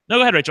 No,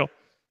 go ahead, Rachel.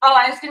 Oh,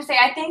 I was going to say,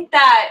 I think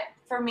that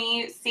for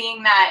me,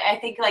 seeing that, I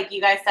think like you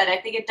guys said, I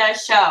think it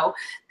does show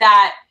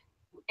that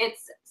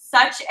it's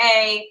such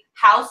a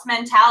house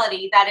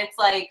mentality that it's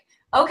like,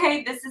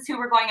 okay, this is who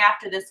we're going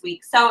after this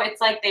week. So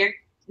it's like they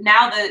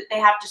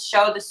have to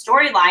show the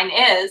storyline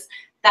is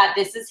that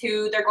this is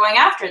who they're going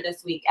after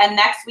this week. And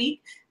next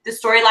week, the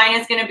storyline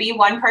is going to be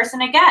one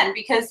person again,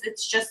 because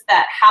it's just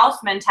that house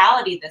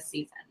mentality this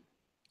season.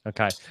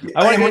 Okay. You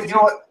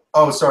know what?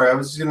 Oh, sorry. I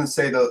was just going to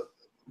say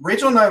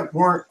Rachel and I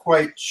weren't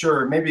quite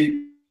sure,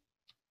 maybe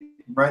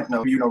Brent,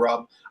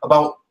 Rob,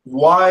 about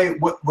why,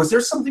 was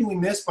there something we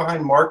missed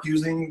behind Mark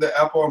using the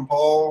apple on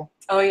Paul?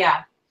 Oh,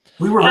 yeah.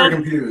 We were very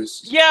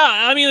confused. Yeah,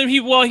 I mean,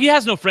 he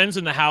has no friends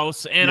in the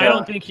house, and I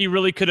don't think he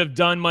really could have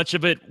done much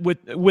of it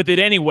with it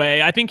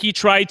anyway. I think he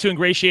tried to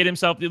ingratiate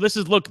himself. This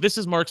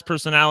is Mark's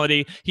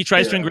personality. He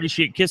tries to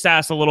ingratiate, kiss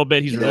ass a little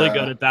bit. He's really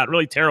good at that.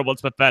 Really terrible.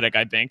 It's pathetic,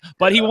 I think.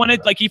 But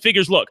he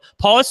figures, look,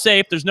 Paul is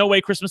safe. There's no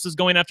way Christmas is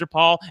going after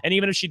Paul, and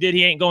even if she did,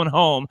 he ain't going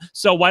home.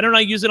 So why don't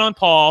I use it on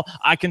Paul?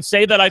 I can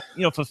say that I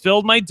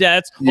fulfilled my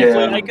debts.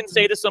 Hopefully I can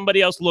say to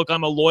somebody else, look,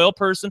 I'm a loyal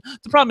person.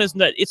 The problem is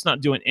that it's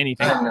not doing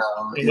anything.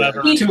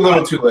 Too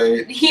little, too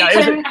late. He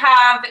couldn't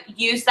have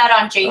used that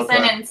on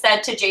Jason and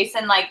said to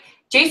Jason, like,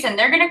 Jason,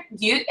 they're going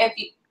to use, if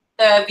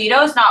the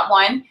veto is not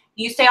won,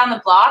 you stay on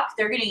the block,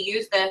 they're going to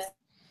use this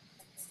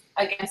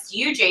against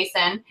you,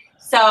 Jason.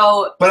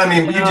 So. But I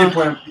mean, you did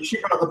point, she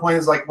brought up the point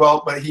is like,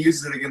 well, but he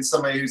uses it against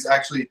somebody who's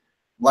actually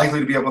likely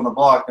to be up on the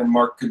block, and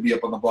Mark could be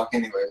up on the block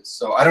anyways.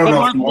 So I don't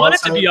know if he wanted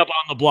to be up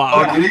on the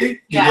block. Oh, did he?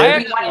 Yeah,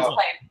 he wanted to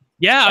play.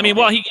 Yeah, I mean,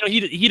 well,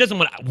 he doesn't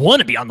want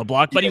to be on the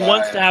block, but he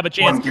wants to have a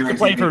chance to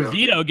play for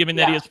veto, given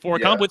that he has 4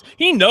 accomplishments.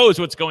 He knows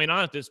what's going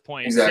on at this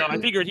point. Exactly. So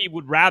I figured he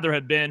would rather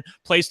have been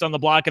placed on the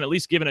block and at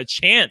least given a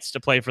chance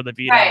to play for the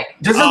veto. Right.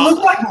 Does it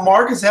look like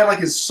Mark has had like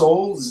his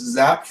soul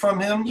zapped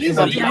from him? He's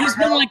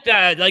been like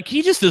that. Like,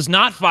 he just does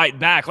not fight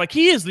back. Like,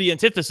 he is the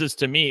antithesis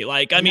to me.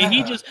 Like, I mean,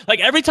 he just,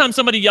 like, every time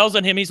somebody yells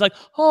at him, he's like,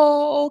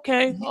 oh,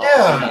 okay.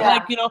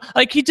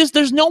 Like, he just,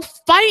 there's no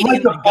fight.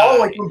 Like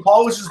when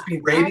Paul was just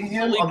berating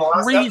him on the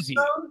last episode.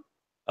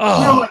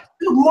 Oh. Like,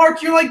 dude,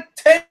 Mark, you're like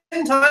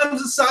 10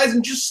 times the size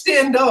and just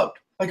stand up.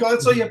 Like,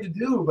 that's all you have to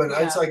do. But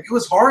it's like, it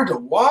was hard to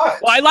watch.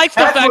 Well, I like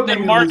the fact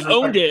that Mark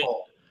owned it.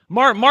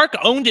 Mark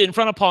owned it in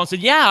front of Paul and said,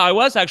 yeah, I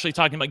was actually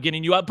talking about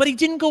getting you out, but he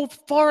didn't go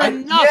far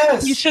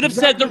enough. He should have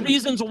said the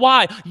reasons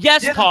why.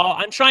 Yes, Paul,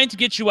 I'm trying to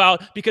get you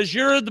out because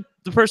you're the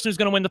the person who's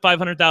going to win the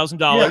 $500,000.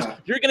 Yeah.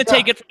 You're going to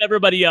take it from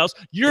everybody else.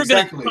 You're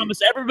going to promise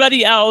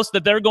everybody else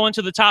that they're going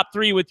to the top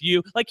 3 with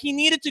you. Like, he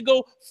needed to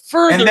go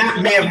further. And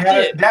that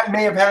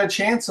may have had a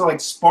chance to like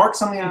spark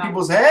something in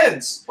people's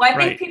heads. Well, I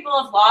think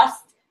people have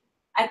lost.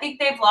 I think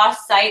they've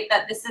lost sight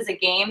that this is a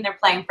game. They're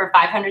playing for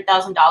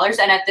 $500,000,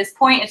 and at this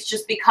point, it's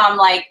just become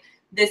like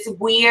this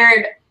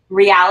weird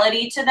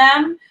reality to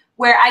them.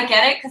 Where I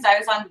get it, because I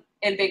was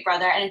in Big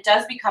Brother, and it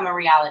does become a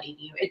reality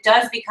to you. It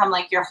does become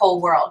like your whole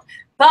world.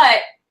 But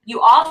you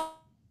also,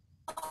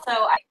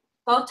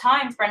 both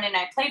times Brendan and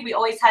I played, we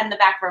always had in the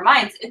back of our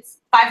minds, it's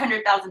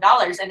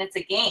 $500,000 and it's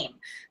a game.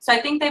 So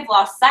I think they've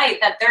lost sight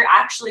that they're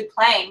actually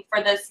playing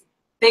for this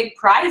big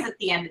prize at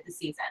the end of the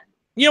season.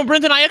 You know,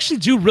 Brendan, I actually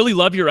do really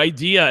love your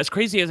idea, as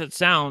crazy as it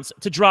sounds,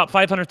 to drop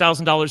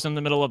 $500,000 in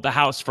the middle of the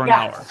house for an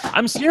hour.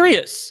 I'm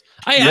serious.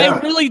 I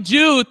really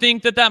do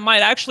think that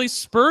might actually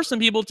spur some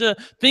people to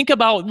think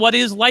about what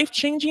is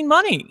life-changing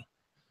money.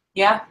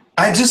 Yeah.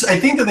 I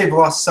think that they've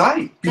lost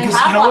sight. Because they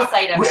have you know lost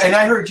sight of it. And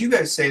I heard you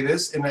guys say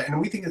this, and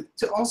we think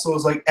it also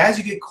is like, as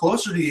you get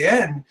closer to the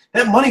end,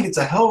 that money gets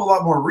a hell of a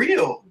lot more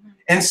real.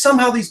 And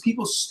somehow these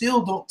people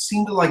still don't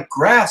seem to like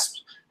grasp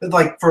that,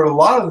 like, for a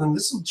lot of them,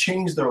 this will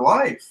change their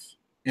life.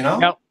 You know?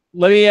 Now,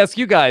 let me ask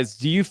you guys,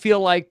 do you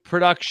feel like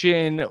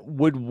production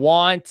would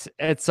want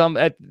at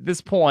this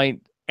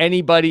point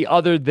anybody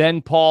other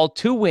than Paul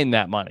to win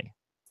that money?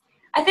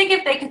 I think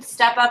if they could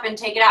step up and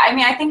take it out. I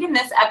mean, I think in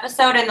this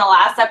episode and the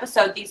last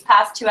episode, these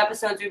past 2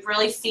 episodes, we've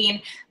really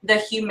seen the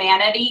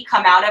humanity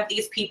come out of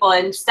these people.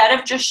 Instead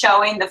of just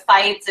showing the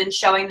fights and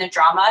showing the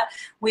drama,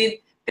 we've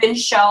been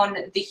shown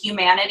the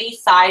humanity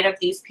side of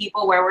these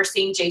people, where we're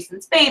seeing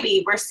Jason's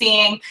baby, we're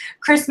seeing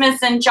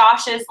Christmas and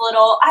Josh's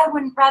little, I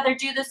wouldn't rather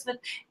do this with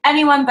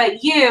anyone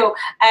but you,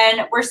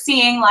 and we're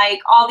seeing like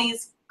all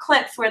these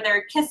clips where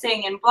they're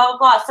kissing and blah, blah,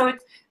 blah. So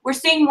we're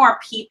seeing more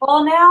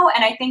people now,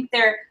 and I think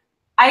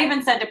I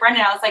even said to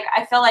Brendan, I was like,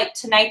 I feel like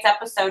tonight's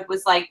episode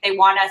was like, they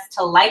want us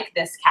to like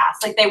this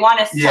cast. Like, they want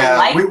us to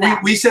like them.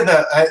 We said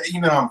that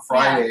even on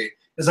Friday.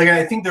 It's like,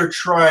 I think they're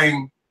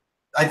trying,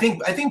 I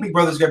think Big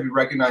Brother's got to be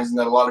recognizing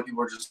that a lot of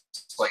people are just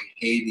like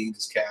hating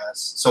this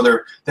cast. So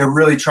they're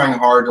really trying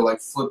hard to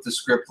like flip the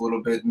script a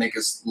little bit and make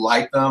us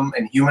like them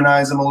and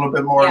humanize them a little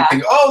bit more and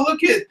think, oh, look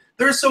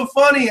they're so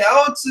funny.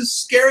 Alex is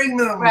scaring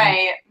them.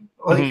 Right.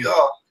 Like,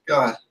 oh,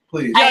 God.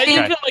 Please. Yeah,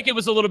 I feel like it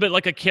was a little bit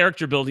like a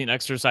character building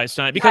exercise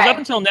tonight, because up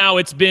until now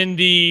it's been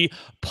the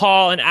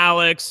Paul and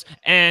Alex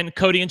and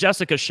Cody and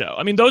Jessica show.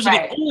 I mean, those are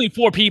the only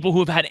 4 people who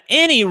have had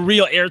any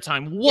real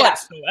airtime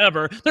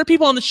whatsoever. There are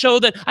people on the show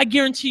that I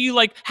guarantee you,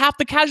 like, half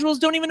the casuals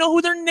don't even know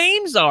who their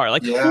names are.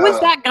 Like, who is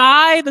that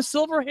guy? The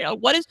silver hair?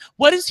 What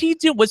does he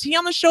do? Was he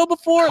on the show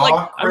before?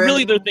 Cochran,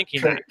 like, they're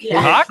thinking that.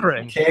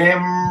 Cochran.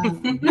 Cam.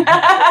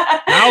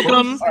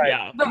 Malcolm.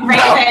 But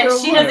Raven,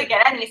 she doesn't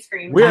get any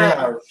screen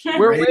time.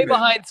 We're way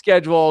behind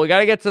schedule. We got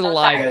to get to the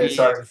live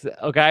feeds,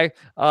 okay?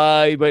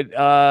 But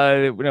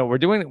no, we're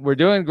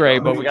doing great,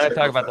 but we got to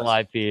talk about the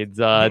live feeds.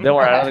 Don't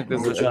worry, I don't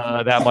think this is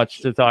that much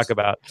to talk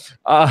about.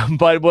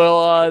 But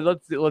we'll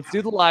let's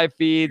do the live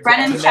feeds.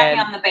 Brennan's checking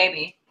on the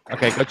baby.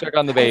 Okay, go check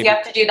on the baby. You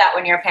have to do that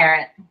when you're a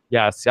parent.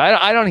 Yes,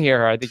 I don't hear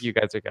her. I think you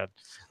guys are good.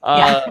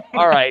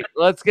 All right,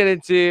 let's get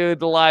into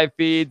the live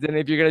feeds. And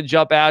if you're going to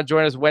jump out,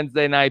 join us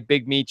Wednesday night.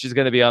 Big Meech is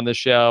going to be on the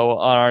show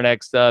on our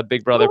next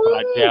Big Brother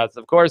podcast.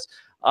 Of course,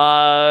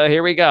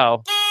 here we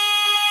go.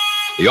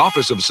 The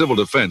Office of Civil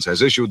Defense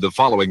has issued the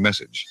following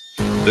message.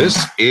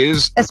 This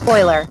is a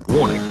spoiler.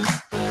 Warning.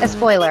 A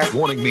spoiler.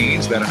 Warning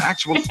means that an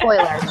actual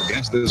spoiler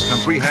against this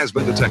country has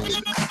been detected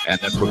and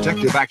that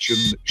protective action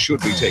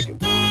should be taken.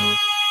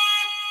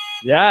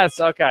 Yes,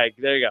 okay,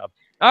 there you go.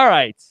 All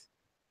right.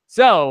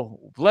 So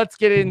let's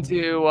get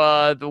into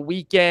the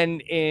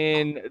weekend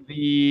in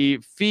the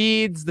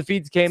feeds. The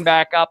feeds came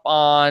back up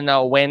on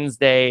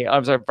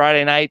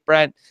Friday night,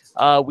 Brent.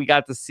 We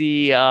got to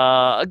see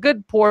a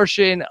good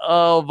portion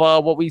of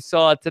what we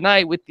saw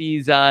tonight with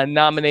these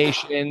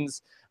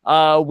nominations.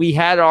 We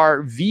had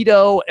our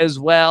veto as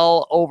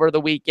well over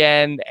the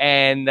weekend,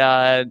 and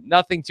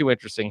nothing too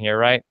interesting here,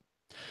 right?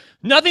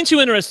 Nothing too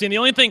interesting. The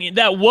only thing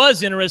that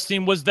was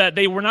interesting was that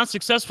they were not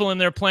successful in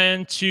their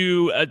plan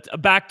to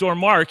backdoor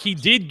Mark. He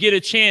did get a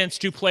chance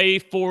to play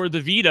for the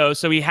veto,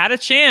 so he had a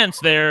chance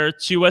there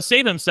to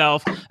save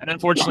himself, and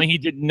unfortunately he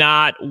did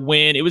not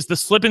win. It was the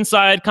slip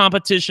inside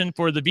competition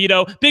for the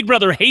veto. Big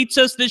Brother hates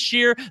us this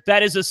year.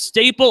 That is a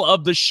staple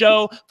of the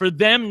show. For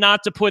them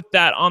not to put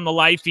that on the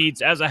live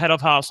feeds as a head of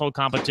household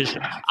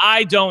competition,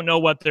 I don't know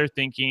what they're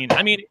thinking.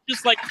 I mean,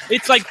 it's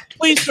like,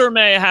 please sir,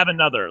 may I have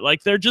another?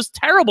 Like, they're just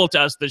terrible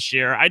to us this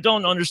year. I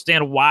don't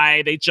understand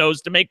why they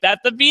chose to make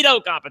that the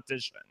veto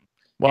competition.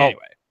 Well,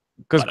 anyway,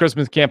 because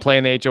Christmas can't play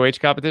in the HOH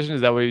competition.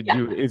 Is that what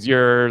is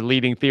your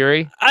leading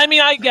theory? I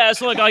mean, I guess.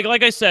 Look,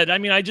 like I said, I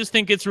mean, I just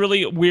think it's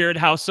really weird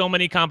how so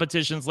many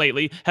competitions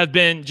lately have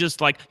been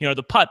just like, you know,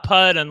 the putt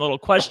and little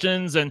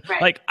questions and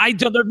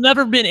there've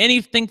never been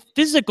anything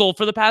physical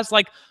for the past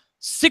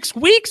 6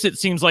 weeks. It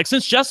seems like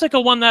since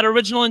Jessica won that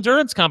original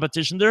endurance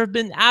competition, there have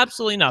been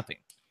absolutely nothing.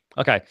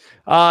 Okay.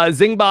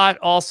 Zingbot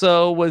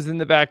also was in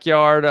the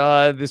backyard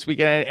this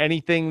weekend.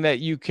 Anything that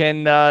you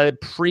can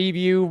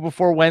preview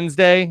before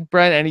Wednesday,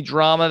 Brent? Any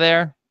drama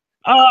there?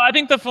 I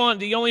think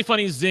the only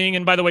funny Zing,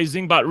 and by the way,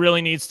 Zingbot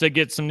really needs to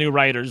get some new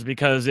writers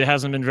because it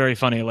hasn't been very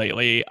funny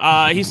lately.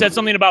 He said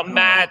something about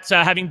Matt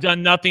having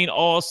done nothing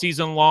all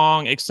season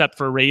long except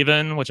for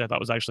Raven, which I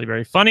thought was actually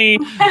very funny.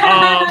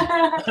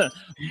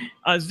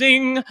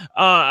 Zing.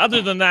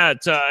 Other than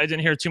that, I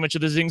didn't hear too much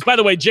of the Zings. By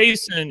the way,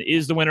 Jason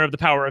is the winner of the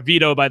Power of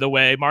Veto, by the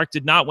way. Mark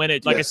did not win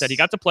it. Like I said, he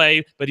got to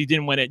play, but he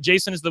didn't win it.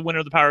 Jason is the winner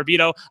of the Power of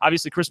Veto.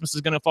 Obviously, Christmas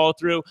is going to follow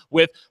through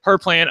with her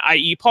plan,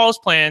 i.e. Paul's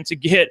plan, to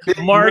get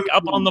Mark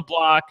up on the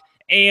block.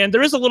 And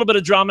there is a little bit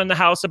of drama in the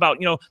house about,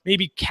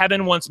 maybe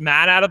Kevin wants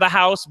Matt out of the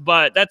house,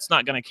 but that's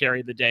not going to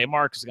carry the day.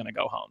 Mark is going to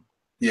go home.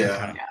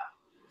 Yeah.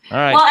 All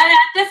right. Well, and at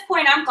this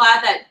point, I'm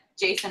glad that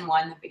Jason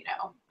won the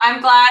veto.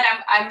 I'm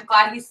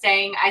glad he's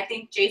staying. I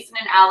think Jason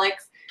and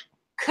Alex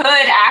could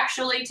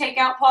actually take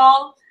out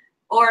Paul,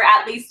 or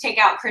at least take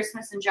out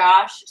Christmas and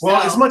Josh.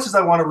 Well, as much as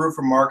I want to root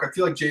for Mark, I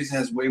feel like Jason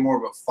has way more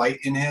of a fight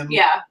in him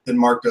than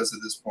Mark does at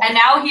this point. And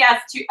now he has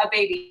a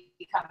baby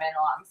coming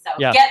along, so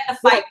get the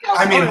fight going.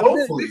 I mean,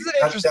 hopefully. This is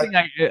an interesting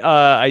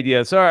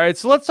idea. So, all right,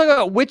 so let's talk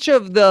about which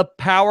of the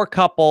power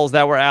couples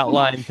that were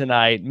outlined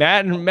tonight.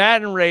 Matt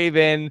and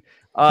Raven,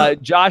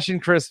 Josh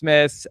and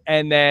Christmas,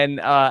 and then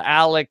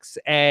Alex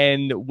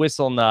and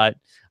Whistlenut.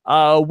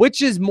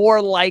 Which is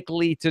more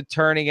likely to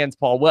turn against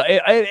Paul? Well,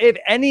 if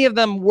any of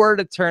them were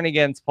to turn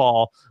against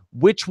Paul,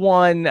 which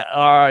one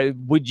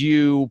would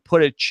you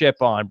put a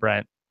chip on,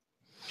 Brent?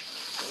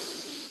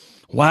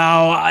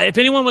 Wow. If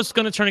anyone was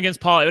going to turn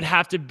against Paul, it would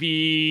have to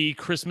be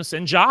Christmas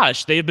and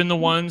Josh. They've been the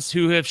ones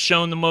who have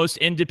shown the most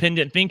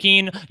independent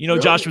thinking. Really?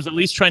 Josh was at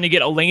least trying to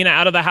get Elena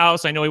out of the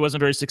house. I know he wasn't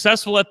very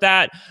successful at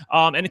that.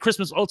 And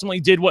Christmas ultimately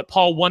did what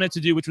Paul wanted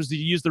to do, which was to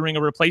use the ring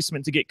of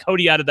replacement to get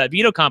Cody out of that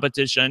veto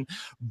competition.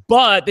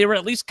 But they were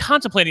at least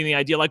contemplating the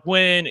idea. Like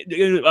when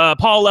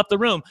Paul left the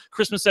room,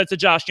 Christmas said to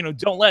Josh,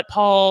 don't let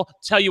Paul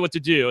tell you what to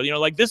do.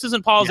 This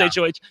isn't Paul's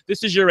HOH.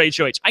 This is your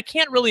HOH. I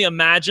can't really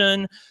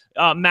imagine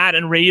Matt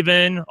and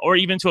Raven, or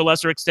even to a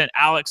lesser extent,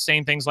 Alex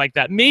saying things like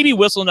that. Maybe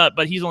Whistlenut,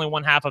 but he's only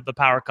one half of the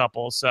power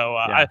couple. So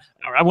I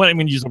wouldn't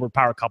even use the word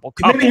power couple.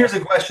 Maybe here's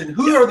a question.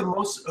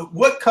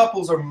 What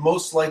couples are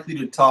most likely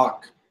to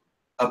talk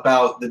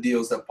about the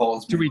deals that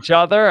Paul's to each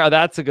other?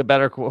 That's a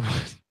better quote.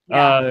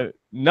 None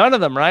of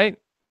them, right?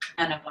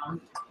 None of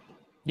them.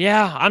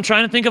 Yeah, I'm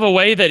trying to think of a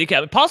way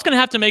that Paul's going to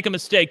have to make a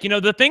mistake.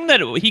 The thing that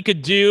he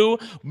could do,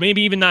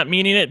 maybe even not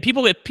meaning it,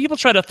 if people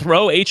try to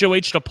throw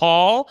HOH to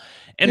Paul,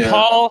 and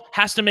Paul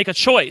has to make a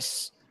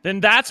choice,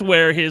 then that's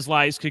where his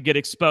lies could get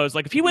exposed.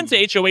 Like if he went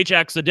to HOH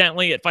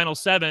accidentally at Final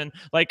 7,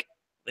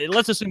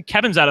 let's assume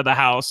Kevin's out of the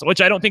house, which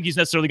I don't think he's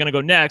necessarily going to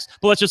go next,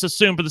 but let's just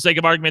assume for the sake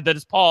of argument that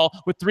it's Paul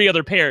with 3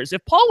 other pairs.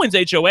 If Paul wins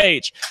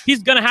HOH,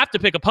 he's going to have to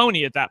pick a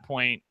pony at that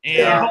point.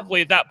 And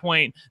hopefully at that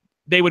point,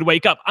 they would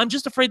wake up. I'm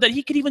just afraid that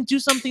he could even do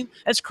something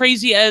as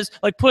crazy as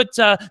put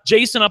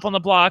Jason up on the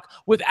block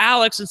with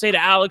Alex and say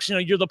to Alex,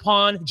 you're the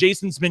pawn.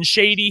 Jason's been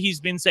shady. He's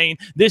been saying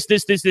this.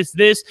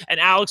 And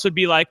Alex would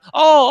be like,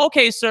 oh,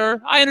 okay, sir.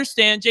 I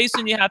understand.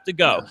 Jason, you have to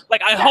go.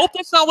 I hope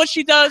that's not what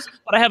she does,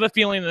 but I have a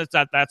feeling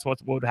that's what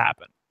would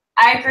happen.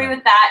 I agree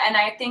with that. And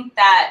I think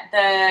that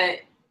the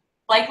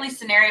likely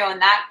scenario in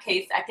that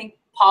case, I think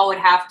Paul would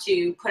have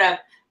to put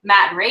up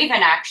Matt and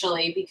Raven,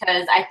 actually,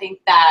 because I think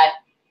that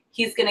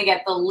he's going to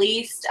get the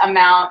least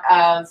amount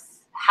of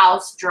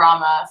house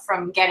drama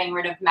from getting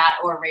rid of Matt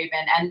or Raven.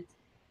 And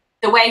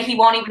the way he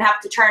won't even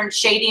have to turn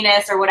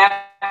shadiness or whatever,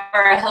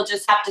 he'll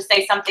just have to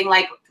say something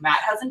like, Matt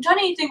hasn't done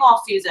anything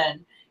all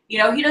season. He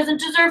doesn't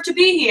deserve to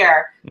be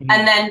here.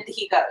 And then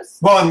he goes.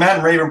 Well, and Matt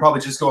and Raven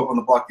probably just go up on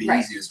the block the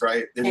easiest,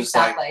 right? They're just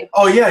like,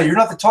 oh, yeah, you're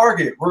not the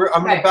target.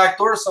 I'm going to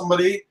backdoor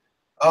somebody.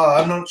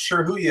 I'm not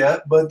sure who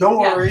yet, but don't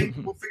worry.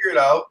 We'll figure it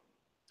out.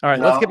 All right,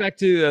 let's get back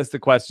to the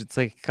questions.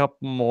 A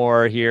couple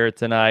more here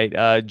tonight.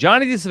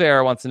 Johnny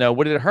DeSavera wants to know,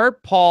 would it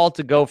hurt Paul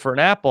to go for an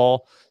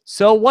apple?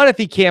 So what if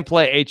he can't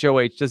play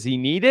HOH? Does he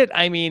need it?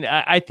 I mean,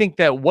 I think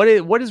that what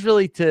is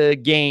really to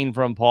gain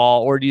from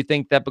Paul? Or do you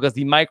think that because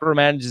he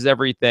micromanages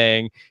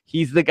everything,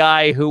 he's the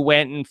guy who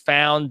went and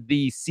found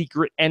the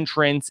secret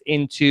entrance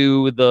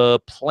into the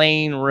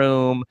plane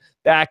room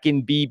back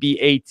in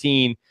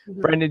BB18?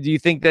 Brendan, do you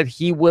think that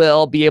he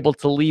will be able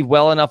to leave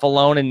well enough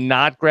alone and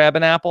not grab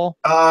an apple?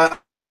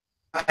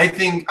 I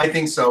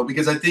think so,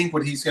 because I think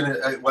what he's gonna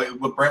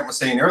what Brent was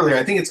saying earlier,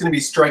 I think it's gonna be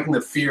striking the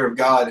fear of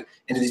God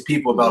into these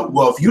people about,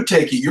 well, if you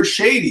take it, you're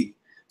shady.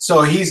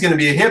 So he's gonna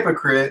be a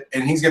hypocrite,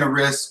 and he's gonna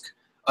risk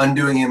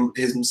undoing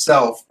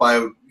himself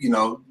by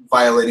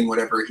violating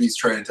whatever he's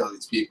trying to tell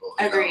these people.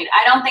 Agreed.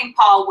 I don't think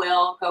Paul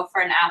will go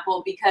for an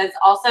apple, because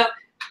also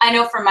I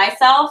know for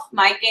myself,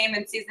 my game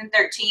in season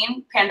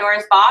 13,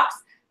 Pandora's Box,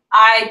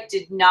 I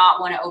did not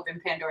want to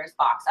open Pandora's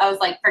Box. I was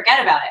like, forget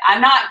about it.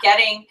 I'm not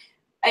getting.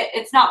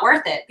 It's not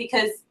worth it,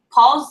 because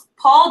Paul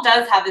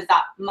does have his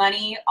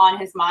money on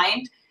his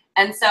mind,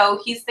 and so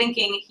he's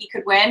thinking he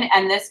could win,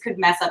 and this could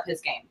mess up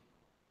his game.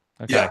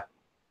 Okay.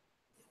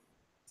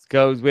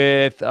 goes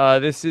with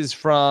this is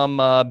from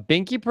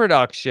Binky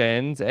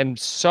Productions and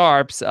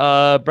Sharps.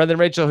 Brendan,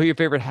 Rachel, who your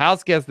favorite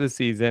house guest this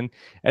season?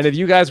 And if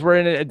you guys were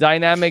in a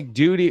dynamic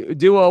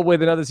duo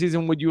with another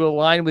season, would you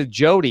align with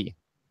Jody?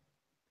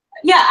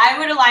 Yeah, I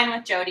would align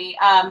with Jody,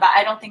 but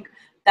I don't think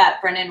that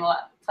Brendan will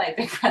play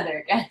Big Brother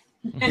again.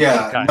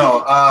 Yeah, Okay.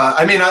 no.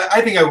 I mean,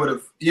 I think I would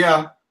have.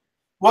 Yeah.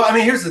 Well, I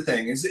mean, here's the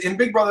thing: is in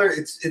Big Brother,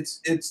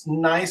 it's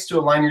nice to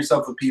align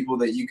yourself with people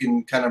that you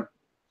can kind of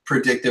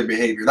predict their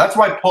behavior. That's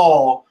why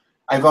Paul,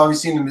 I've always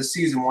seen in this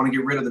season, want to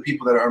get rid of the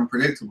people that are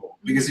unpredictable.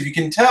 Because if you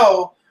can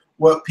tell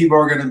what people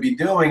are going to be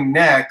doing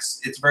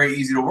next, it's very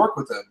easy to work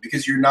with them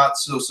because you're not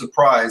so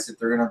surprised that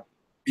they're going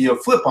to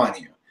flip on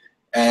you.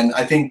 And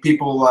I think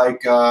people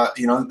like,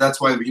 that's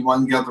why he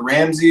wants to get out the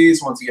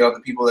Ramseys, wants to get out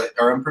the people that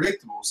are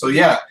unpredictable. So,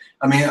 yeah,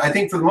 I mean, I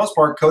think for the most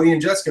part, Cody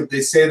and Jessica, if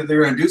they say that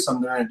they're going to do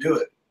something, they're going to do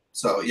it.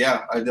 So,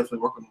 yeah, I definitely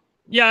work with them.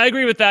 Yeah, I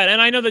agree with that.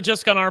 And I know that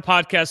Jessica on our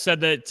podcast said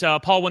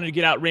that Paul wanted to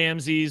get out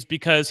Ramses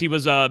because he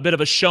was a bit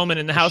of a showman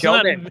in the house.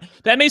 And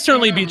that may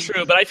certainly be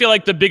true, but I feel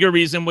like the bigger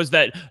reason was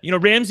that,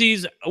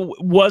 Ramses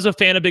was a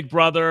fan of Big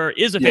Brother,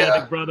 is a fan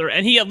of Big Brother,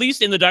 and he, at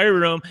least in the diary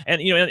room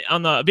and,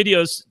 on the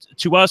videos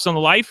to us on the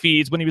live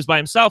feeds when he was by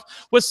himself,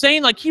 was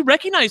saying like he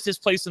recognized his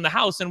place in the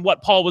house and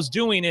what Paul was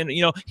doing. And,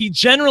 he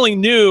generally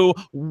knew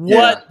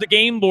what the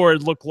game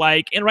board looked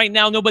like. And right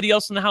now, nobody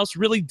else in the house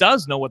really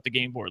does know what the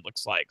game board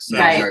looks like. So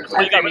Right.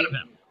 they got rid of him.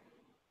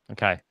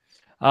 Okay.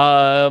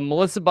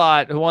 Melissa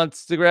Bott, who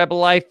wants to grab a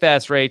life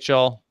vest,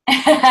 Rachel?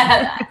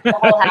 The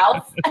whole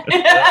house.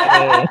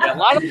 Yeah, a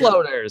lot of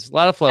floaters. A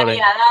lot of floating.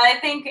 Yeah, no, I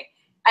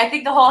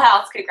think the whole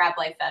house could grab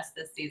Life Vest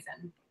this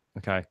season.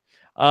 Okay.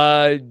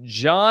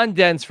 John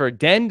Densford,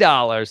 Den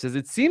Dollar says,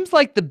 it seems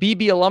like the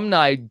BB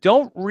alumni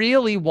don't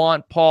really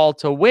want Paul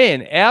to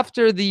win.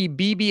 After the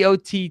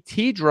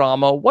BBOTT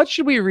drama, what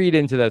should we read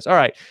into this? All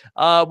right.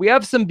 We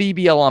have some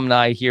BB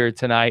alumni here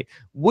tonight.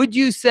 Would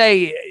you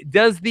say,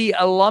 does the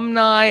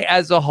alumni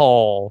as a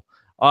whole,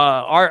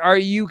 are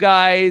you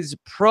guys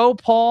pro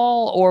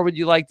Paul, or would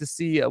you like to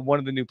see one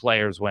of the new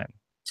players win?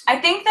 I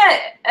think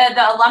that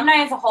the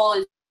alumni as a whole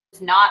is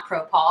not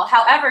pro Paul.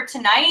 However,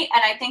 tonight,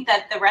 and I think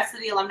that the rest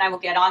of the alumni will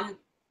get on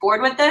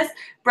board with this,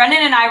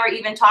 Brendan and I were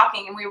even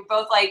talking, and we were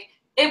both like,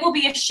 it will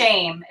be a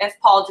shame if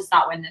Paul does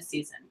not win this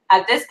season.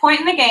 At this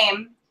point in the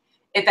game,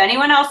 if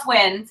anyone else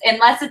wins,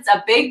 unless it's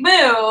a big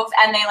move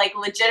and they like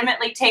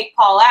legitimately take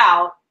Paul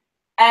out,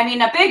 I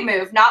mean a big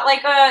move, not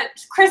like a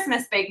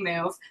Christmas big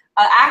move,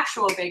 an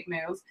actual big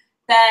move,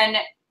 then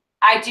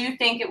I do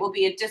think it will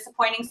be a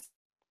disappointing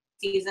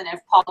season if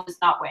Paul does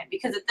not win.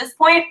 Because at this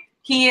point,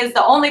 he is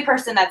the only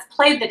person that's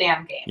played the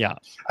damn game. Yeah.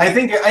 I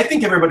think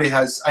everybody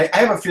has, I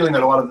have a feeling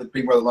that a lot of the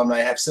Big Brother alumni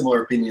have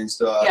similar opinions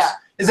to us. Yeah.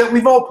 Is that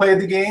we've all played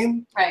the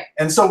game. Right.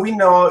 And so we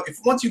know, if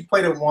once you've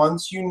played it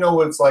once, you know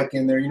what it's like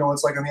in there, you know what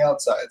it's like on the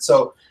outside.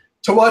 So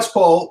to watch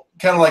Paul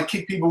kind of like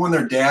kick people when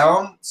they're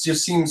down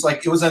just seems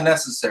like it was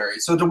unnecessary.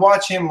 So to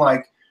watch him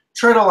like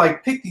try to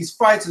like pick these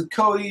fights with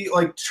Cody,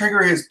 like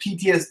trigger his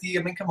PTSD.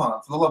 I mean, come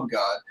on, for the love of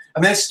God.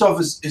 I mean, his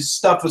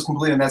stuff was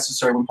completely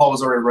unnecessary when Paul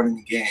was already running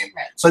the game.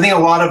 Right. So I think a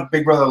lot of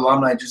Big Brother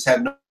alumni just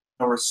have no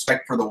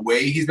respect for the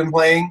way he's been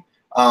playing.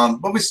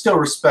 But we still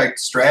respect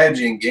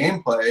strategy and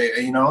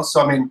gameplay,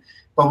 So I mean,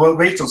 but what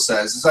Rachel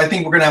says is I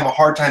think we're gonna have a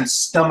hard time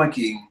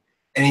stomaching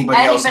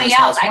anybody else.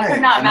 I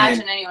could not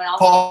imagine anyone else.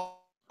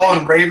 Paul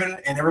and Raven,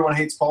 and everyone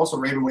hates Paul, so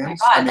Raven wins.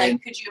 Oh my God, I mean,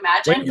 like, could you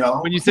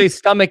imagine? When you say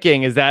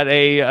stomaching, is that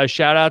a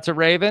shout out to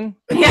Raven?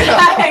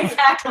 Yeah,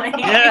 exactly.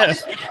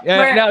 Yes.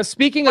 Yeah. Now,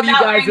 speaking of you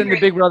not guys and the angry.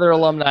 Big Brother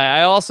alumni,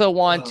 I also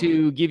want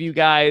to give you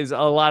guys a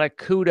lot of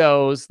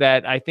kudos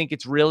that I think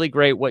it's really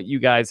great what you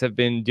guys have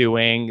been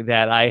doing,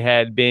 that I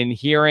had been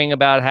hearing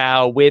about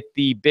how with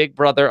the Big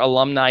Brother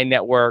Alumni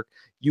Network,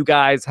 you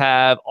guys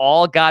have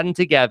all gotten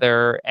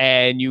together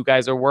and you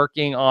guys are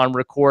working on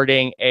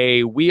recording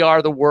a We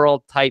Are the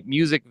World type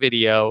music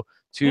video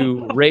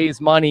to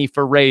raise money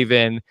for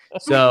Raven.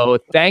 So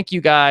thank you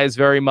guys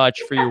very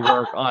much for your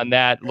work on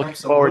that. Looking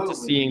forward to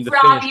seeing the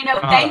Rob, finished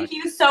product. thank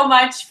you so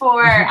much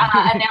for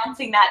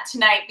announcing that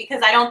tonight,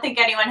 because I don't think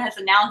anyone has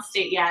announced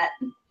it yet.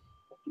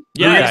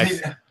 Yeah.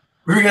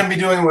 We're going to be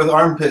doing it with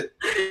Armpit.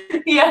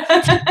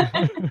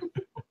 Yeah.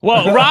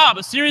 Well,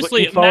 Rob,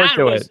 seriously, Looking forward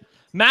to it.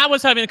 Matt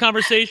was having a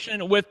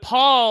conversation with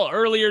Paul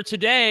earlier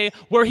today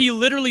where he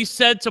literally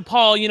said to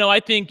Paul, I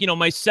think,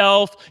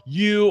 myself,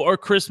 you, or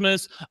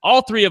Christmas,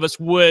 all three of us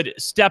would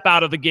step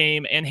out of the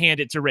game and hand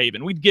it to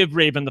Raven. We'd give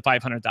Raven the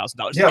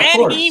 $500,000. Yeah,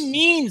 and he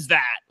means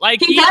that. Like,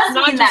 He does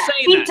mean that.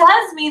 He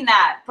does mean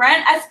that,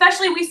 Brent.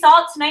 Especially we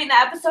saw it tonight in the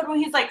episode when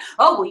he's like,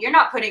 oh, well, you're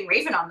not putting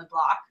Raven on the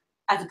block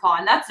as a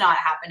pawn. That's not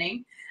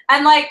happening.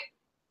 And like,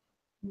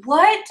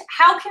 what?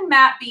 How can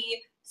Matt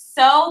be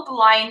so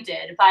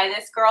blinded by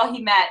this girl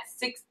he met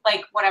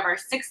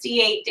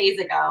 68 days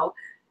ago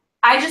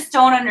I just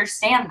don't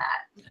understand that.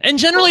 And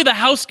generally the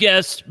house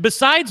guests,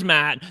 besides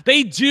Matt,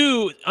 they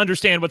do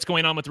understand what's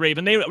going on with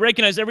Raven. They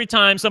recognize every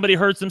time somebody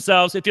hurts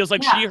themselves, it feels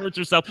like she hurts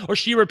herself or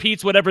she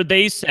repeats whatever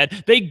they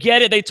said. They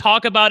get it. They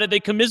talk about it. They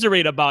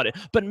commiserate about it.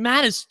 But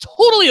Matt is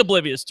totally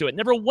oblivious to it.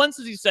 Never once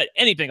has he said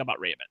anything about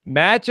Raven.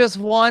 Matt just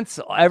wants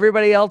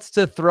everybody else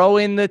to throw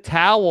in the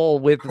towel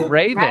with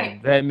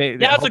Raven.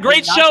 Yeah, it's a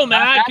great show,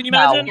 Matt. Can you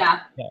imagine? Yeah.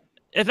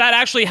 If that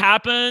actually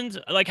happened,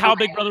 like how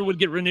Big Brother would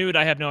get renewed,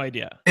 I have no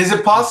idea. Is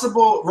it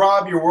possible,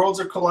 Rob, your worlds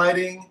are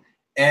colliding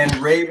and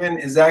Raven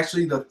is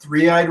actually the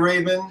three-eyed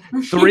Raven?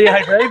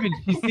 Three-eyed Raven.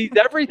 He sees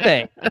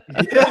everything.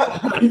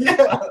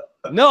 Yeah.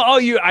 No,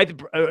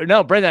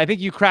 no, Brendan. I think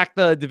you cracked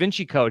the Da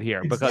Vinci Code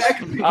here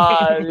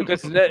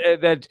because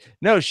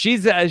no,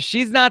 she's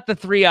not the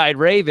three-eyed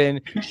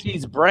Raven.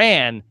 She's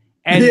Bran,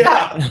 and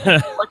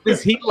what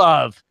does he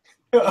love?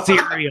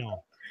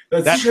 Cereal.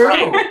 That's true.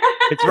 Right.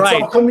 It's right.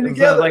 It's all coming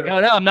together. Like, oh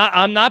no,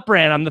 I'm not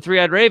Bran. I'm the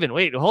three-eyed Raven.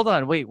 Wait, hold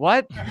on. Wait,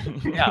 what?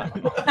 Yeah.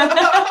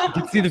 You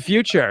can see the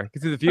future.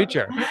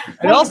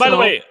 And also, by the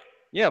way,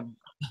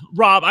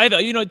 Rob,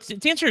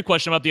 to answer your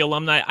question about the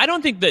alumni, I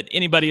don't think that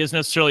anybody is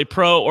necessarily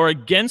pro or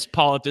against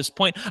Paul at this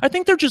point. I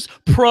think they're just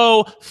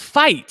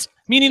pro-fight.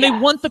 Meaning they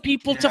want the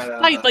people to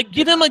fight. Like,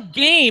 give him a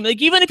game.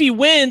 Like, even if he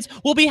wins,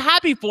 we'll be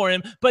happy for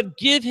him. But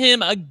give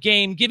him a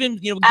game. Give him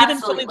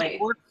something to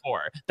work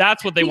for.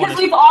 That's what they want.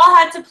 Because we've all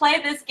had to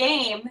play this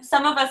game,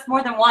 some of us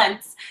more than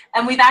once,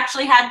 and we've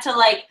actually had to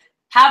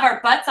have our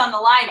butts on the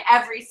line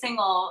every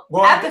single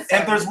episode.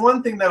 And there's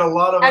one thing that a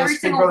lot of us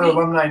Big Brother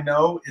alumni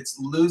know, it's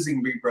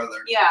losing Big Brother.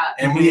 Yeah.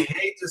 And we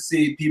hate to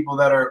see people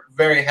that are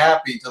very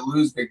happy to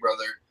lose Big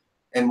Brother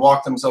and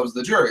walk themselves to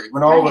the jury.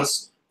 When all of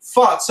us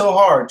fought so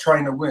hard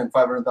trying to win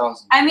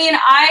 500,000. I mean,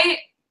 I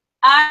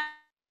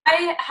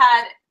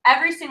had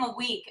every single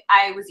week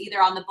I was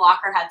either on the block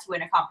or had to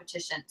win a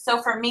competition.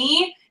 So for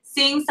me,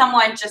 seeing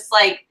someone just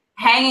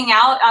hanging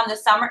out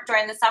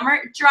during the summer,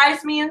 it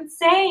drives me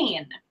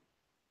insane.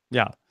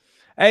 Yeah.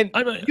 And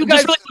you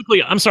guys, really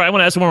quickly, I'm sorry, I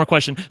want to ask one more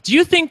question. Do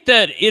you think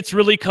that it's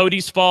really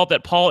Cody's fault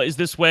that Paul is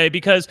this way?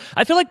 Because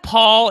I feel like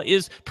Paul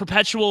is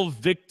perpetual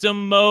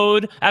victim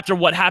mode after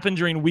what happened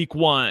during week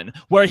 1,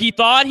 where he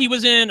thought he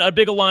was in a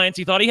big alliance,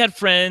 he thought he had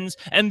friends,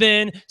 and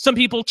then some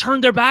people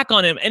turned their back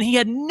on him, and he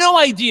had no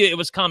idea it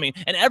was coming.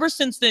 And ever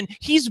since then,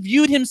 he's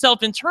viewed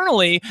himself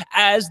internally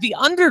as the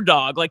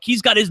underdog. Like,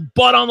 he's got his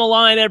butt on the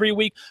line every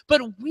week,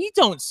 but we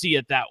don't see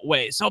it that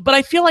way. So, but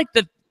I feel like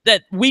that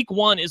week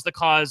 1 is the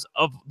cause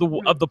of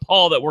the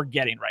Paul that we're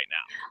getting right now.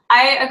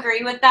 I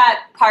agree with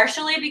that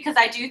partially because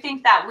I do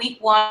think that week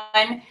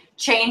 1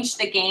 changed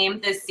the game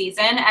this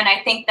season. And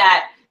I think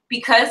that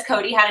because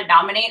Cody had to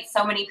nominate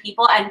so many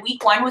people and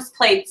week 1 was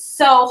played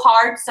so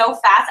hard, so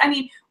fast. I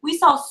mean, we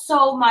saw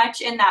so much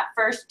in that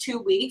first 2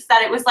 weeks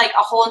that it was like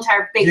a whole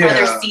entire Big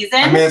Brother season.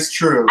 I mean, it's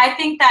true. I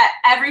think that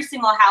every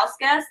single house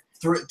guest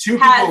two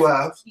people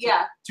left.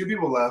 Yeah. 2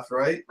 people left,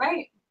 right?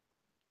 Right.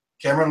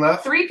 Cameron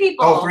left? 3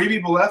 people. Oh, 3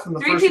 people left in the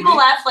first week? 3 people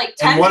left,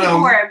 10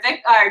 people were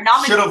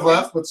nominated. Should have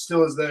left, but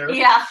still is there.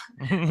 Yeah.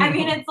 I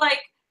mean, it's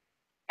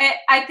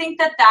I think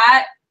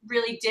that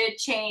really did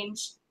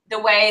change the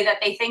way that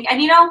they think.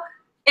 And,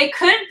 it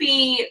could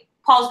be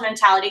Paul's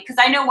mentality, because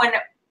I know when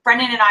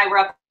Brendan and I were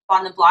up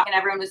on the block and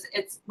everyone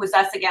was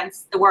us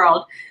against the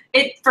world,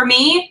 for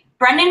me,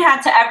 Brendan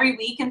had to every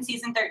week in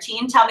season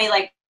 13 tell me,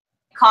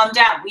 calm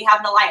down, we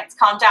have an alliance,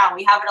 calm down,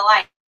 we have an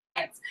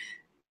alliance.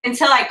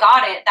 Until I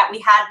got it that we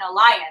had an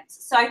alliance.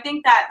 So I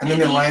think that then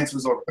the alliance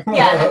was over.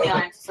 Yeah, then the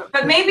alliance was over.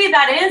 But maybe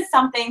that is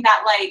something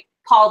that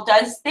Paul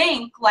does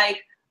think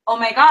oh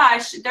my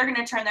gosh, they're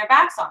gonna turn their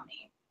backs on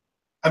me.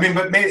 I mean,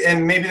 but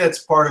maybe that's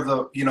part of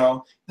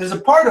the, there's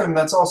a part of him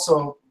that's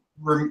also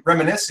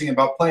reminiscing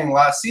about playing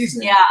last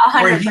season. Yeah,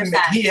 100%. Where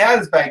he had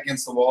his back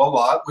against the wall a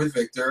lot with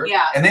Victor.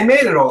 Yeah. And they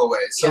made it all the way.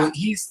 So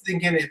he's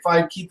thinking, if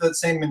I keep that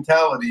same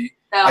mentality,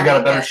 I got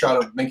a better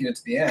shot of making it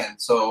to the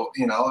end. So,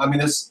 I mean,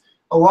 there's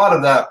a lot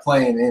of that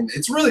playing in.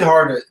 It's really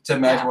hard to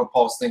imagine what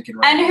Paul's thinking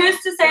right now. And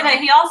who's to say that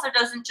he also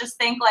doesn't just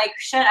think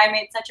shit, I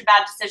made such a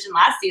bad decision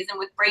last season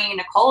with bringing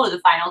Nicole to the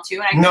final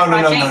 2 and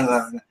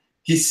No.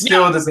 He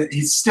still doesn't.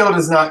 He still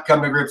does not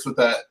come to grips with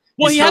that.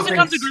 Well, he hasn't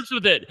come to grips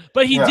with it,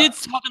 but he did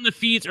talk in the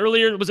feeds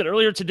earlier. Was it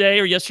earlier today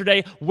or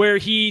yesterday where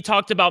he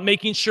talked about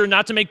making sure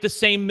not to make the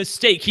same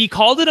mistake? He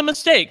called it a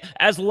mistake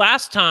as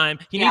last time.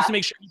 He needs to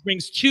make sure he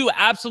brings 2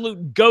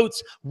 absolute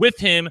GOATs with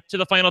him to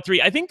the final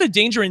 3. I think the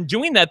danger in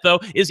doing that,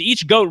 though, is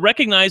each GOAT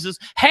recognizes,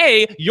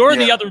 hey, you're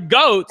the other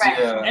GOAT,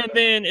 and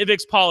then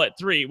evicts Paul at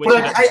 3. Which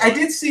but I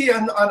did see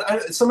on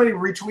somebody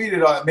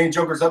retweeted Main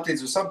Joker's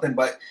updates or something,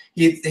 but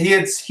he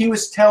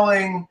was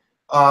telling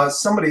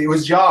somebody, it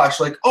was Josh,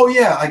 oh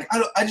yeah,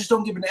 I just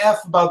don't give an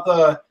F about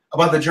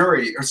the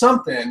jury or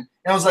something. And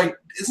I was like,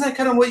 isn't that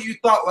kind of what you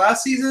thought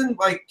last season?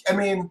 I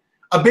mean,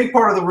 a big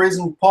part of the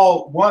reason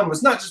Paul won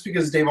was not just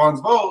because of Davon's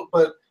vote,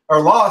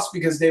 or lost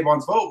because of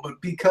Davon's vote,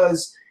 but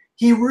because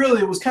he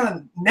really was kind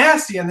of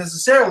nasty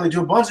unnecessarily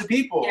to a bunch of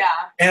people. Yeah.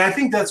 And I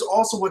think that's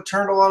also what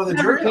turned a lot of the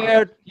jury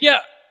on. Yeah.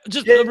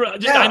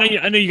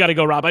 I know you got to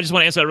go, Rob. I just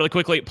want to answer that really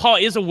quickly. Paul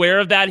is aware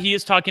of that. He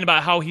is talking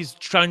about how he's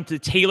trying to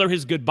tailor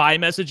his goodbye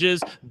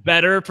messages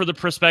better for the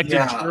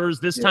prospective jurors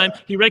this time.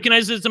 He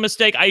recognizes it's a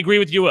mistake. I agree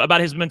with you about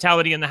his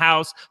mentality in the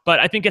house, but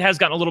I think it has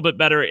gotten a little bit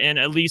better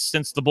at least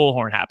since the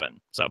bullhorn happened.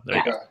 So there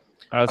you go. All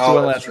right, let's do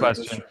one last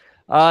question.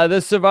 The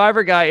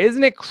Survivor guy,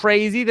 isn't it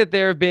crazy that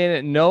there have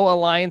been no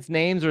alliance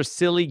names or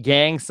silly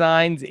gang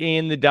signs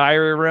in the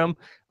diary room?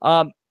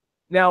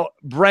 Now,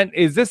 Brent,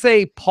 is this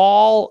a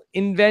Paul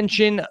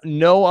invention,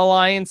 no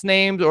alliance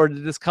names, or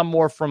did this come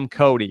more from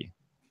Cody?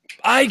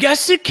 I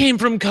guess it came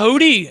from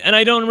Cody, and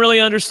I don't really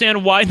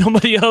understand why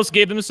nobody else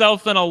gave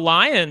himself an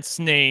alliance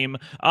name.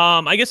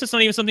 I guess it's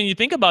not even something you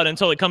think about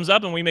until it comes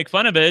up and we make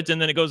fun of it,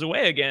 and then it goes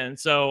away again.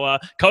 So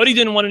Cody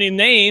didn't want any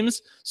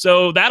names,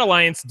 so that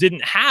alliance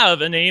didn't have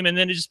a name, and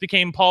then it just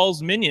became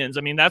Paul's Minions.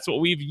 I mean, that's what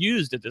we've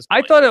used at this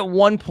point. I thought at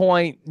one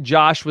point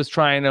Josh was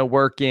trying to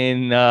work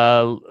in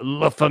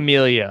La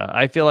Familia.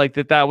 I feel like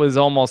that was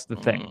almost the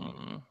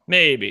thing.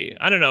 Maybe.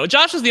 I don't know.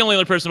 Josh is the only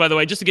other person, by the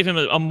way, just to give him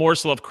a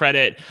morsel of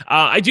credit.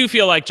 I do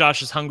feel like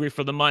Josh is hungry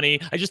for the money.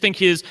 I just think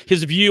his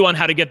view on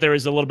how to get there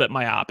is a little bit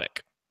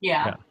myopic.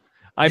 Yeah.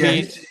 I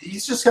mean,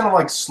 he's just kind of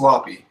like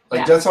sloppy.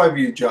 Like that's how I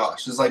view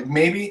Josh. It's like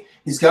maybe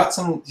he's got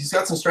some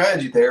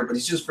strategy there, but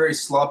he's just very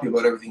sloppy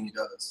about everything he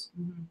does.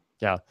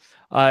 Yeah.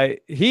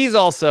 He's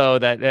also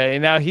that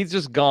now he's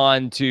just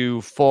gone to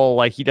full,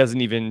 like he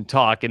doesn't even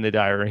talk in the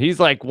diary room.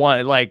 He's like one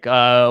of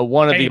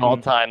the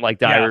all-time like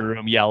diary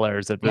room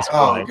yellers at this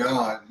point. Oh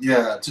God,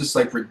 yeah, just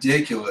like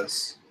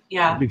ridiculous.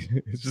 Yeah,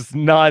 it's just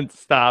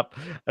nonstop.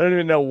 I don't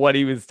even know what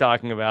he was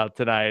talking about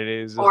tonight.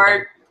 It's just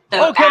or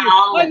okay,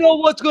 I know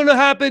what's going to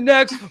happen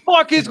next.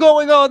 Mark is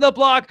going on the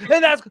block,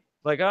 and that's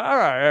like all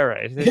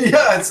right.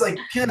 Yeah, it's like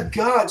good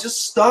God,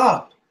 just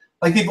stop.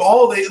 Like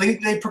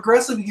they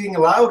progressively getting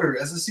louder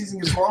as the season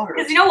gets longer.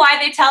 Because you know why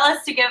they tell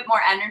us to get more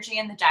energy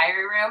in the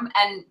diary room,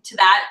 and to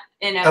that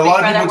in a Big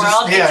lot of Brother people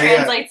world, just- it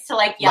translates to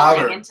like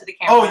yelling Louder. into the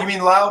camera. Oh, you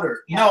mean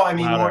louder? Yeah. No, I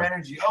mean Louder. more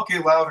energy. Okay,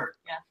 louder.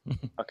 Yeah.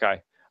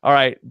 Okay. All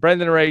right,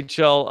 Brendan and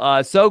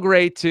Rachel, so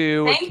great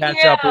to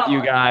catch up with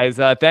you guys.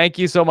 Thank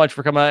you so much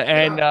for coming on.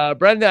 And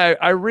Brendan,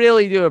 I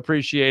really do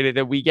appreciate it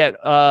that we get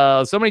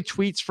so many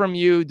tweets from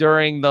you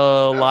during the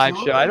live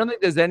show. I don't think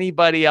there's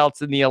anybody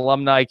else in the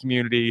alumni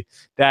community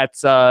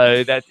that's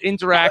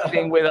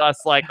interacting with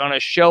us like on a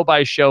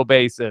show-by-show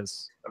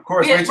basis. Of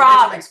course, Because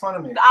Rachel makes fun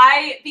of me.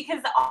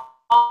 Because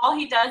all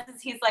he does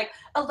is he's like,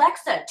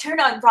 Alexa, turn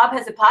on Rob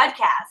Has a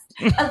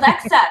Podcast.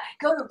 Alexa,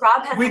 go to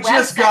Rob Has a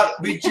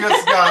Website. We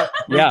just got.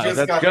 Yeah,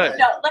 that's good.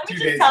 No, let me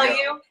just tell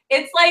you,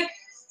 it's like,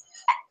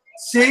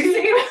 see,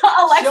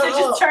 Alexa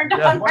just turned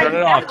on right turn it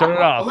now. off. Turn it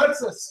off.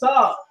 Alexa,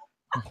 stop.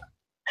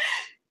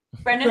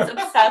 Brendan's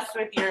obsessed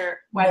with your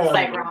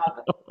website, Rob.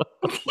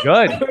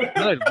 Good.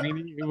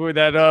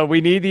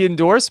 We need the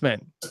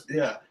endorsement.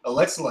 Yeah,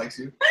 Alexa likes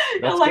you.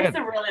 Alexa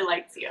good. really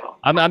likes you.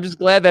 I'm just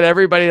glad that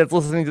everybody that's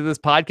listening to this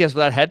podcast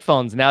without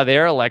headphones, now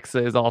their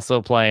Alexa is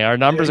also playing. Our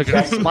numbers are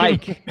going to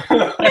spike.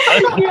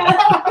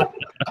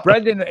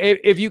 Brendan,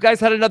 if you guys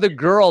had another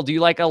girl, do you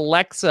like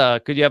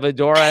Alexa? Could you have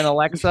Adora and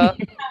Alexa?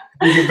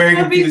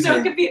 That'd be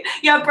so confusing.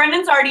 Yeah,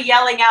 Brendan's already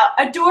yelling out,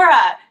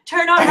 Adora,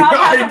 turn on Rob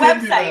Has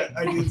a Website.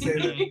 I did say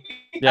that.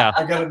 Yeah.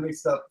 I got it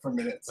mixed up for a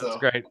minute. So that's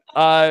great.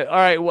 All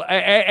right. Well,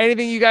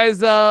 anything you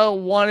guys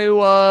want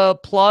to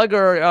plug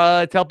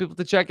or tell people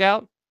to check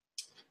out?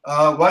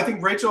 Well, I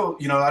think Rachel,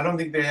 I don't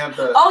think they have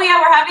the. Oh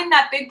yeah, we're having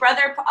that Big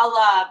Brother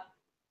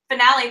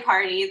finale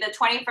party, the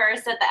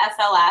 21st at the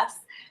SLS.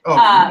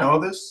 Oh, you know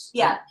this?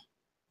 Yeah.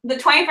 The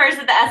 21st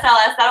at the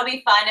SLS. That'll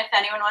be fun if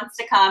anyone wants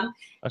to come.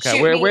 Okay.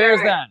 Where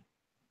is that?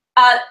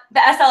 The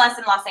SLS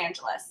in Los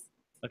Angeles.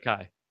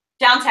 Okay.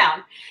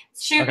 Downtown.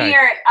 Shoot me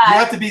your. You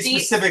have to be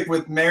specific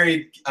with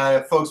married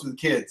folks with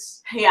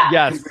kids. Yeah.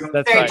 Yes,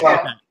 that's Very right. true.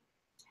 Okay.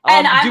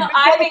 And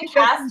I'm in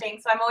casting,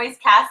 so I'm always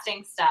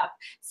casting stuff.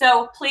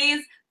 So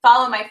please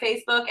follow my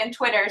Facebook and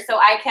Twitter so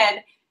I can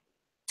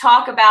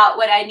talk about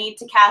what I need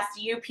to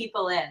cast you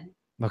people in.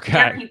 Okay.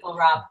 Your people,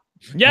 Rob.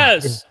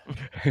 Yes.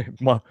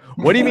 What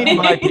do you mean,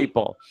 my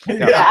people?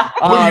 Yeah.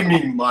 What do you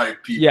mean, my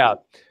people? Yeah.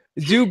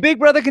 Do Big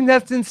Brother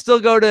contestants still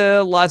go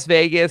to Las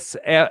Vegas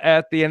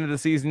at the end of the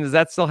season? Does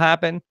that still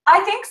happen? I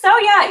think so,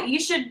 yeah. You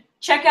should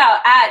check out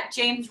at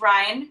James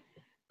Ryan.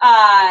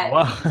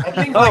 I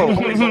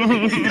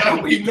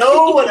think we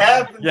know what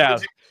happens. Yeah.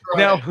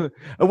 Now,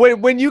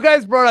 when you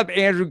guys brought up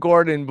Andrew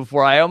Gordon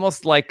before, I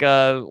almost lost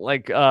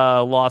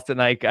it.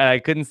 And I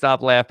couldn't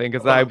stop laughing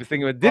because I was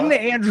thinking, didn't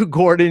Andrew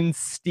Gordon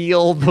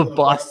steal the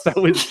bus that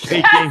was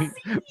taking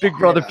Big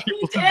Brother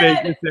people to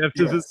Vegas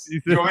after the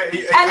season?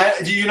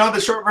 Do you know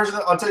the short version?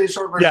 I'll tell you the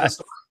short version of the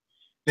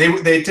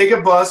story. They take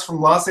a bus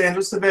from Los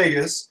Angeles to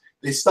Vegas.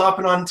 They stop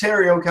in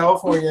Ontario,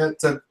 California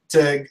to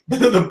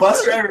the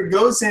bus driver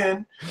goes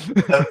in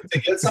to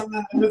get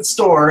something in the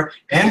store.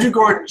 Andrew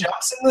Gordon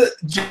jumps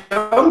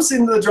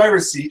into the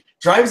driver's seat,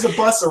 drives the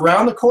bus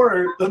around the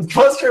corner. The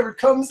bus driver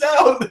comes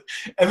out,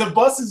 and the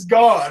bus is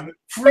gone.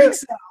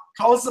 Freaks out,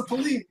 calls the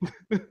police.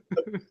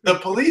 The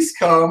police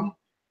come,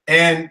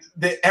 and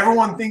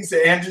everyone thinks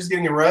that Andrew's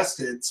getting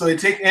arrested. So they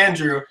take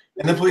Andrew,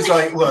 and the police are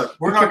like, "Look,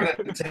 we're not going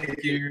to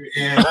take you."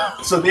 And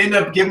so they end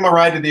up giving him a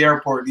ride to the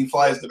airport, and he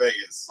flies to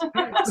Vegas.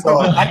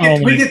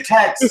 So we get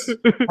texts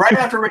right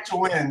after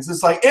Rachel wins.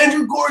 It's like,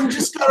 Andrew Gordon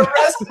just got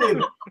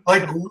arrested.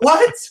 Like,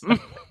 what?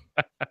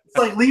 It's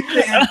like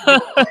leaving Andrew.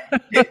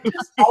 It's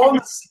just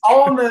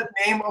all in the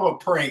name of a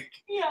prank.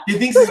 Yeah. He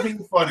thinks he's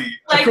being funny.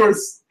 Like, of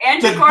course,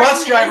 Andrew the Gordon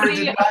bus driver is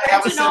the did not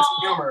have a sense of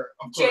original humor.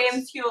 Of course.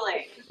 James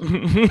Hewlett.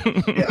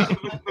 Yeah.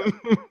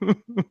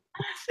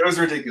 It was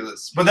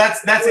ridiculous. But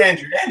that's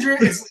Andrew. Andrew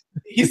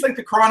he's like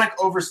the chronic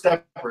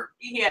overstepper.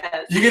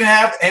 Yes. You can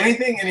have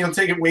anything and he'll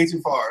take it way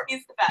too far.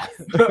 He's the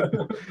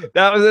best.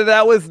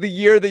 That was the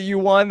year that you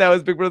won. That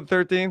was Big Brother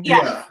 13.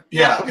 Yeah.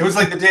 It was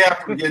like the day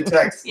after we get a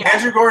text. Yeah.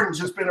 Andrew Gordon's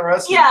just been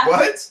arrested. Yeah.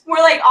 What?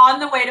 We're like on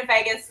the way to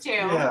Vegas too.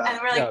 Yeah. And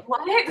we're like,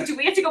 what? Do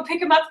we have to go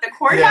pick him up at the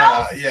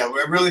courthouse? Yeah.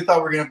 We really thought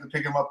we were gonna have to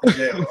pick him up in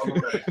jail.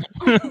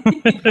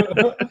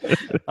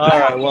 All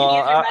right.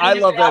 Well, I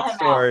love that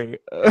story.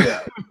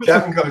 Yeah.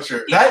 Kevin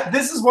Kosher.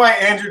 This is why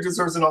Andrew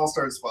deserves an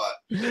all-star spot.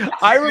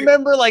 I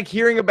remember like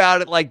hearing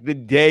about it like the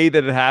day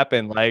that it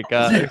happened. Like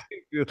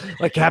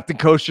Captain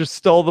Kosher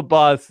stole the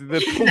bus. The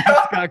police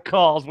got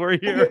calls. We're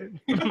here.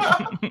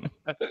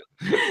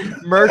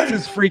 Merch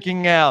is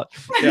freaking out.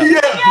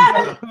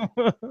 Yeah.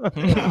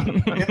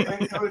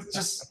 It was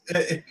just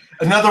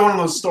another one of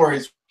those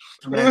stories.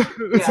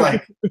 It's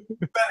like you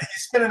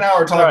spend an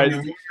hour talking to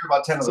him, you hear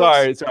about 10 of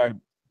those. Sorry.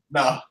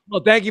 No.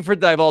 Well, thank you for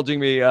divulging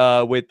me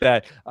with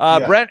that.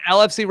 Brent,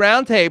 LFC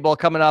Roundtable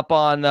coming up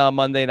on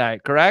Monday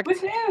night, correct?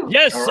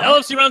 Yes, right.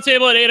 LFC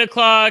Roundtable at 8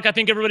 o'clock. I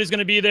think everybody's going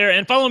to be there.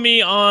 And follow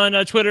me on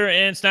Twitter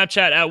and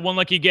Snapchat at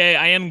OneLuckyGay.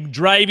 I am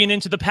driving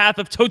into the path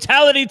of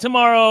totality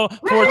tomorrow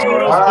for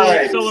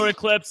tomorrow's solar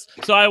eclipse.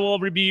 So I will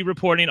be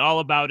reporting all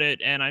about it,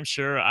 and I'm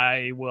sure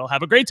I will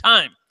have a great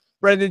time.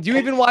 Brendan, do you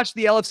even watch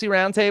the LFC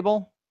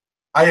Roundtable?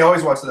 I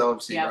always watch the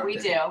LFC. Yeah, we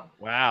do.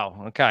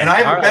 Wow. Okay. And I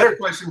have a better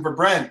question for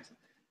Brent.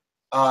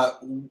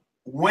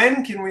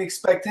 When can we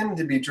expect him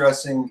to be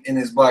dressing in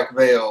his black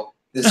veil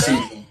this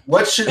season?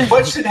 What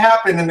should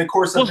happen in the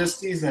course of this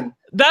season?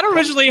 That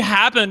originally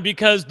happened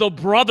because the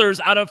brothers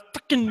out of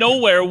freaking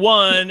nowhere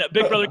won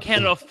Big Brother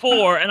Canada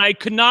 4, and I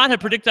could not have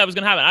predicted that was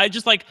going to happen. I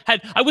just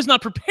I was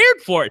not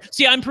prepared for it.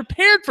 See, I'm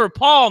prepared for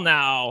Paul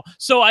now,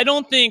 so I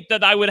don't think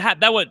that I would have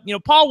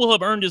Paul will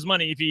have earned his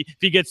money if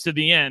he gets to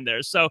the end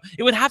there. So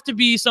it would have to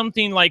be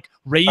something like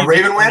Raven. A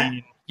Raven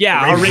win?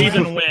 Yeah, a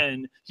Raven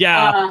win.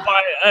 Yeah,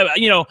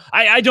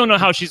 I don't know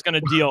how she's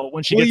gonna deal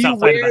when she gets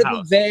outside of the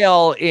house. The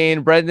veil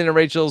in Brendan and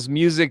Rachel's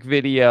music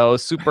video,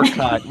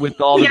 Supercut, with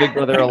all the Big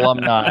Brother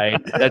alumni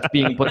that's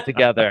being put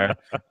together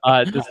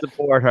to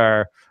support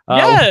her?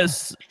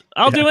 Yes,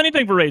 I'll do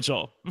anything for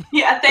Rachel.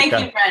 Yeah, thank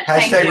you, Brent.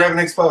 Hashtag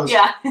Revan Exposed.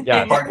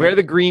 Yeah. Wear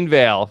the green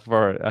veil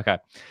for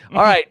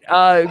All right,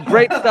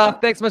 great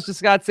stuff. Thanks so much to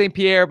Scott St.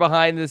 Pierre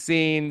behind the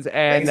scenes,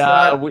 and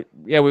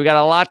we've got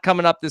a lot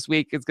coming up this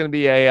week. It's going to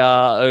be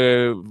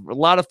a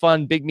lot of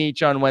fun. Big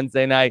Meech on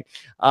Wednesday night,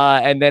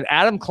 and then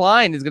Adam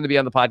Klein is going to be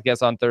on the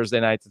podcast on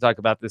Thursday night to talk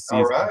about this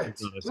season. All right.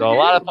 So a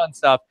lot of fun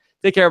stuff.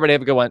 Take care, everybody.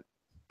 Have a good one.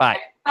 Bye.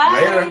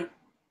 Bye. Later.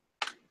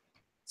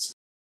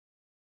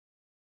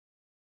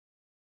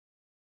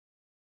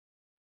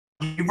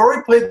 You've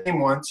already played the game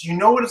once. You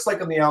know what it's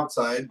like on the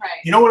outside. Right.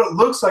 You know what it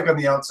looks like on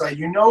the outside.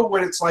 You know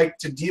what it's like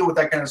to deal with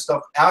that kind of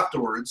stuff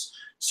afterwards.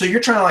 So you're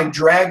trying to like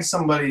drag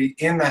somebody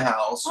in the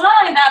house. Well, not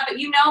only that, but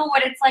you know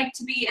what it's like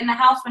to be in the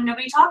house when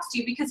nobody talks to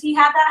you because he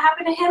had that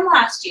happen to him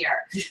last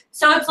year.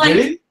 So it's like,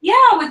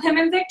 with him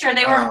and Victor,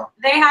 they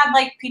had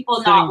like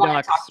people not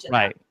want to talk to them.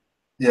 Right.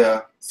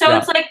 Yeah. So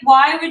it's like,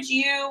 why would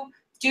you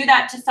do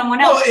that to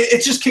someone else? Well,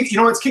 it's just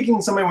it's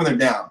kicking somebody when they're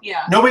down.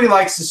 Yeah. Nobody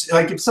likes to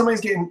if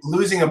somebody's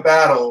losing a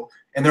battle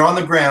and they're on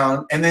the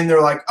ground and then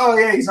they're like, oh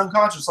yeah, he's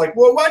unconscious. Like,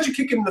 well, why'd you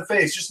kick him in the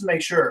face just to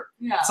make sure?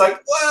 Yeah. It's like,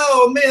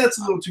 well, man, that's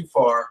a little too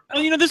far.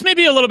 Well, this may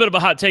be a little bit of a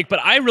hot take, but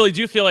I really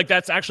do feel like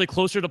that's actually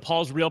closer to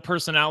Paul's real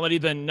personality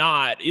than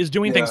not, is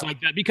doing things like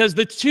that. Because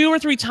the 2 or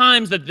 3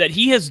 times that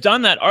he has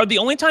done that are the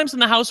only times in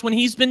the house when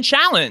he's been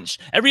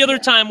challenged. Every other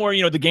time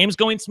where, the game's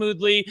going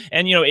smoothly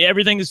and,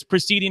 everything is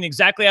proceeding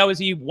exactly how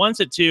he wants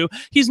it to,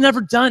 he's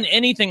never done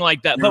anything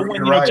like that. But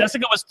when,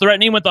 Jessica was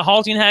threatening with the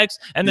halting hex,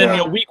 and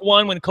then, week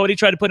 1, when Cody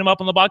tried to put him up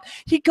on the box,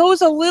 he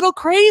goes a little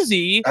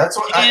crazy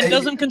and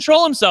doesn't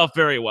control himself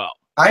very well.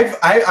 I'm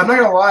not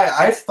gonna lie,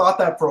 I've thought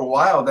that for a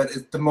while, that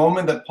at the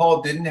moment that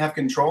Paul didn't have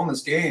control in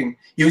this game,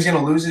 he was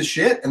gonna lose his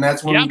shit, and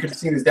that's when you could have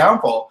seen his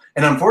downfall.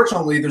 And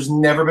unfortunately, there's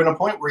never been a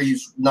point where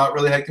he's not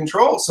really had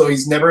control. So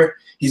he's never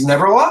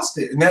lost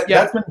it. And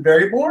that's been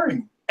very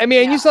boring. I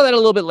mean, you saw that a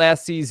little bit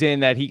last season,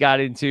 that he got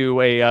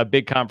into a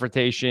big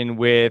confrontation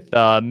with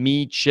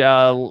Meech,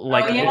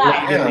 late in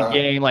the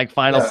game, like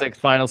final 6,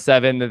 final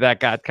 7, that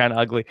got kind of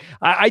ugly.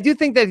 I do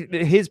think that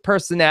his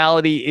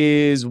personality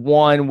is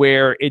one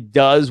where it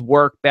does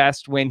work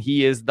best when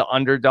he is the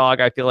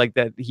underdog. I feel like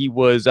that he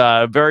was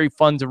very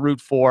fun to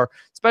root for,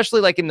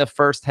 especially like in the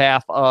first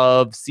half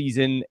of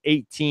season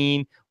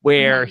 18,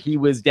 where he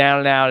was down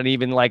and out, and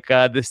even like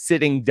the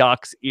sitting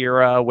ducks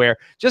era, where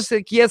just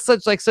like he has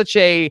such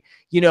a,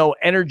 you know,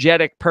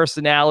 energetic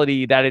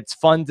personality that it's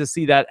fun to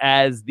see that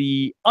as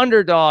the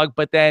underdog.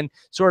 But then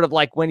sort of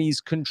like when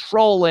he's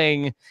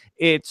controlling,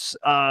 it's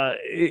a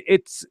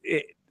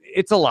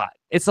lot.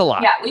 It's a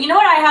lot. Yeah. Well, you know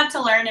what I had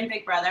to learn in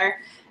Big Brother?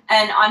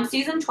 And on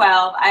season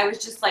 12, I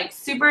was just like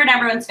super in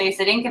everyone's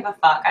face. I didn't give a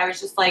fuck. I was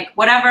just like,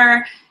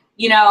 whatever,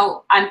 you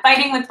know, I'm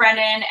fighting with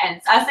Brendan and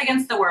it's us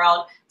against the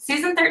world.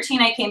 Season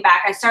 13, I came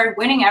back. I started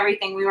winning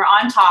everything. We were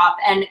on top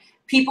and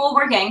people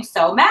were getting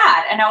so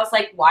mad. And I was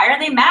like, why are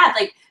they mad?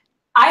 Like,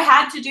 I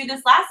had to do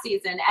this last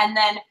season. And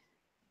then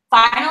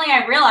finally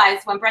I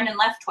realized when Brendan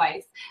left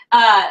twice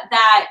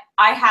that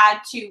I had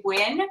to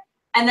win.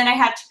 And then I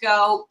had to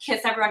go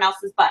kiss everyone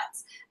else's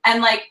butts.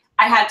 And like,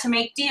 I had to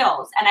make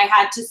deals and I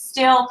had to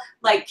still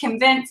like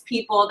convince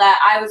people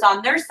that I was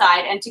on their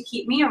side and to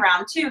keep me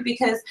around too,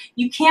 because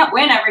you can't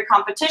win every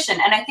competition.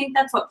 And I think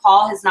that's what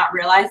Paul has not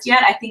realized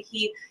yet. I think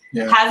he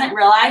hasn't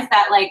realized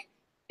that like,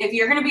 if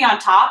you're going to be on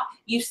top,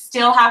 you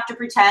still have to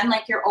pretend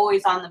like you're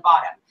always on the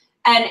bottom.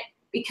 And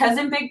because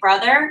in Big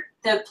Brother,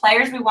 the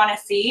players we want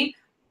to see,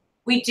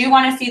 we do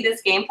want to see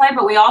this gameplay,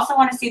 but we also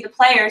want to see the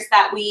players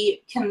that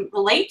we can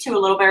relate to a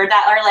little bit, or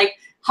that are like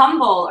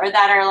humble, or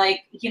that are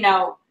like, you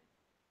know,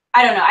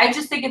 I don't know. I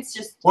just think it's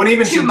just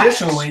even too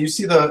traditionally, much. you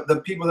see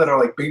the people that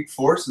are like big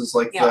forces,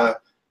 like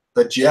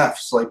the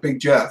Jeffs, like Big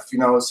Jeff. You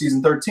know,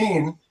 season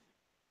 13,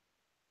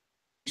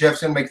 Jeff's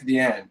gonna make it to the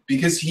end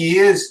because he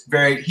was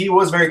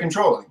very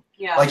controlling.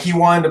 Yeah. Like he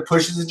wanted to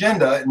push his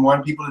agenda and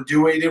wanted people to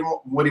do what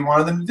he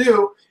wanted them to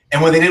do.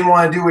 And when they didn't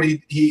want to do what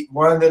he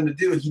wanted them to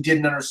do, he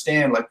didn't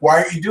understand. Like,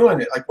 why are you doing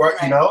it? Like, why,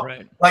 you know?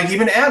 Right. Like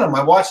even Adam,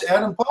 I watched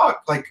Adam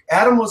talk. Like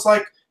Adam was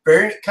like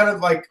very kind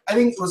of like, I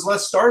think it was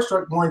less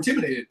starstruck, more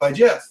intimidated by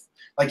Jeff.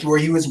 Like where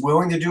he was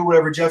willing to do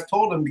whatever Jeff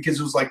told him because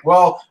it was like,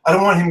 well, I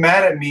don't want him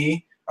mad at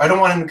me. I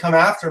don't want him to come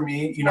after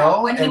me, you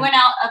know? When he went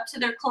out up to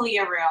their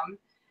Kalia room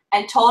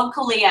and told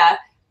Kalia,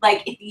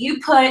 like, if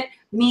you put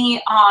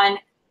me on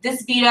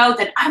this veto,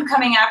 then I'm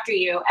coming after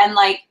you. And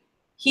like,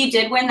 he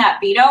did win that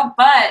veto,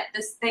 but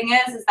this thing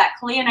is that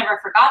Kalia never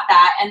forgot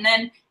that. And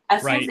then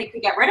as soon as they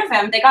could get rid of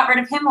him, they got rid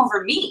of him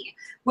over me,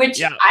 which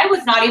I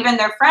was not even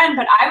their friend,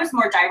 but I was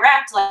more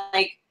direct.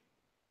 Like,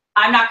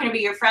 I'm not going to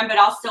be your friend, but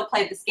I'll still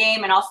play this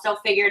game and I'll still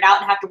figure it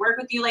out and have to work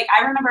with you. Like,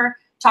 I remember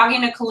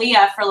talking to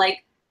Kalia for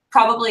like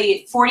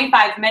probably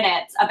 45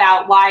 minutes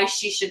about why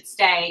she should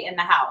stay in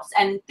the house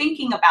and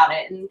thinking about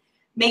it and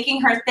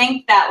making her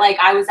think that like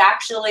I was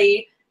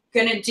actually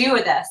going to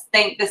do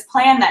this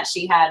plan that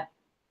she had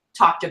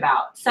talked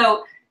about.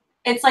 So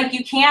it's like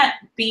you can't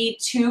be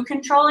too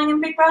controlling in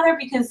Big Brother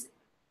because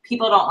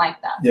people don't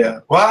like that. Yeah.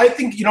 Well, I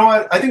think, you know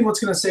what? I think what's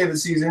going to save the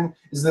season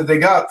is that they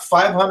got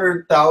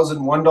 500,000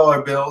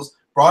 $1 bills,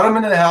 brought them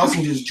into the house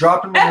and just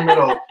dropped them in the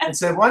middle and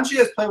said, why don't you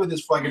guys play with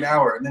this for like an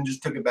hour? And then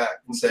just took it back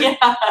and said,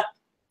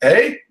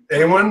 hey,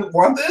 anyone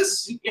want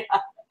this? Yeah.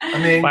 I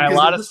mean, buy a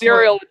lot of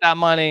cereal with that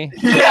money.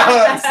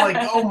 Yeah, it's like,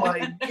 oh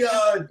my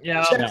god.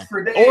 Yeah. Checks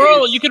for days.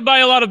 Or you could buy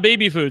a lot of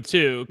baby food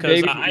too,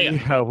 because good.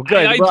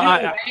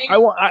 I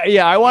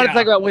want to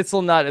talk about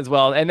Whistle Nut as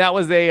well, and that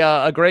was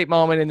a great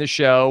moment in the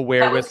show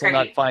where Whistle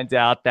Nut finds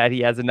out that he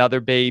has another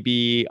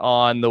baby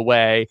on the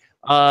way.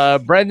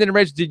 Brendan and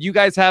Rich, did you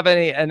guys have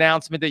any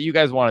announcement that you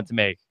guys wanted to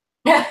make?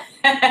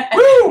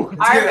 Woo!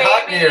 Our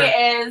baby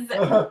is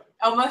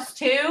almost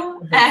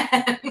 2,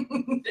 and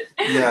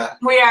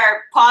we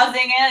are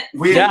pausing it.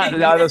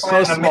 That's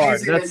so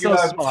smart. That's so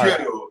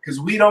smart.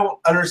 Because we don't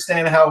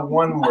understand how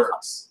 1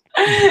 works.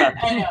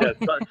 I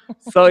know.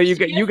 So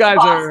you guys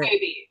are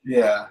baby.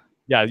 Yeah,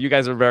 you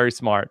guys are very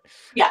smart.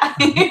 Yeah.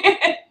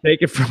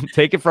 Take it from me.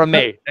 Take it from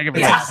me.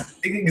 It's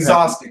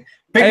exhausting.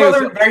 Big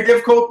Brother, very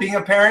difficult. Being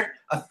a parent,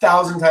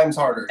 1,000 times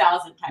harder.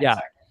 1,000 times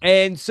harder.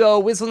 And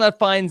so Whistlenut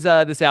finds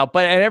this out,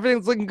 and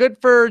everything's looking good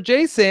for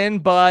Jason,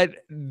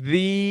 but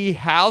the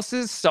house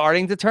is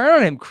starting to turn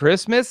on him.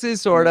 Christmas is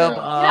sort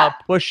of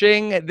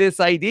pushing this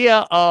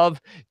idea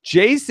of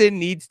Jason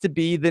needs to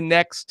be the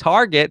next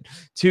target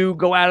to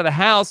go out of the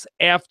house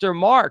after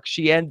Mark.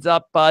 She ends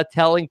up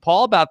telling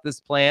Paul about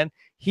this plan.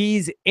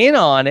 He's in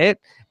on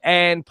it.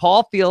 And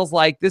Paul feels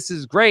like this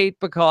is great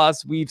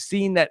because we've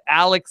seen that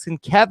Alex and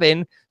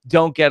Kevin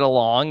don't get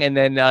along. And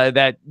then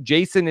that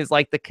Jason is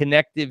like the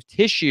connective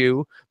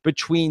tissue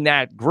between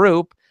that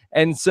group.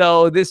 And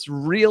so this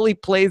really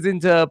plays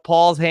into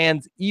Paul's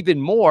hands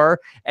even more.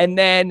 And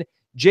then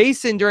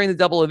Jason, during the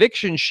double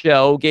eviction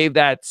show, gave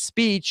that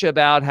speech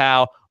about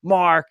how,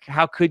 Mark,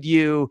 how could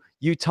you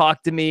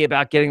talked to me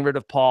about getting rid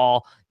of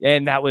Paul,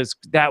 and that was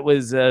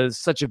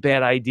such a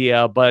bad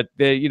idea. But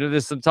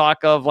there's some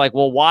talk of like,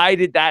 well, why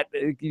did that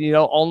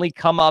only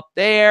come up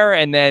there?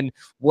 And then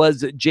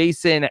was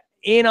Jason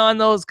in on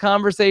those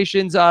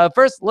conversations?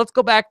 First, let's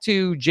go back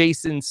to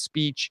Jason's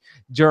speech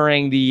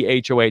during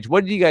the HOH.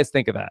 What did you guys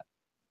think of that?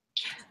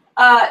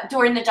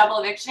 During the double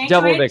eviction.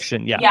 Double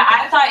eviction, yeah. Yeah,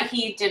 I thought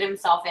he did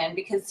himself in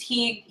because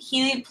he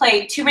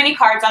played too many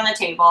cards on the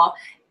table.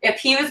 if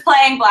he was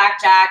playing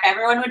blackjack,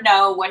 everyone would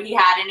know what he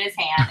had in his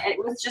hand. It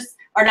was just,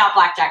 or not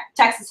blackjack,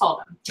 Texas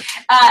Hold'em.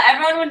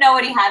 Everyone would know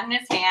what he had in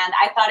his hand.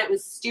 I thought it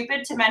was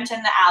stupid to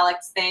mention the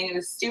Alex thing. It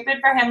was stupid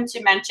for him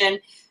to mention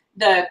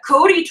the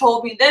Cody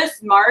told me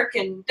this, Mark,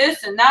 and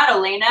this and that,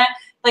 Elena.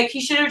 Like,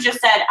 he should have just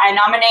said, I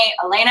nominate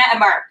Elena and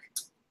Mark.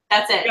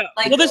 That's it. Yeah.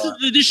 Like, well,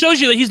 this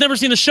shows you that he's never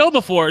seen the show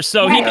before.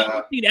 So he's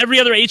seen every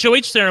other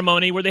HOH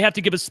ceremony where they have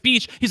to give a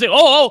speech. He's like,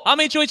 oh, I'm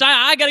HOH.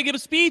 I got to give a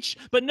speech.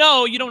 But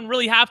no, you don't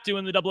really have to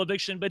in the double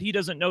eviction. But he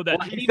doesn't know that.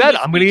 Well, he said,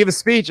 I'm going to give a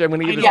speech. I'm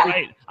going to give a speech.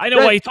 Right. I know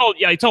why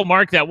he told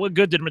Mark that. What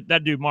good did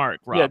that do,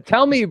 Mark? Rob? Yeah,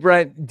 tell me,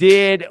 Brent,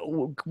 did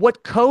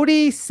what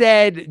Cody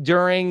said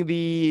during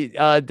the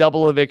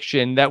double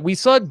eviction that we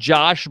saw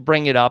Josh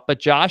bring it up, but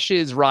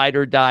Josh's ride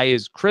or die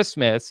is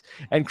Christmas,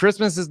 and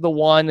Christmas is the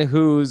one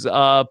who's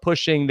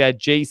pushing that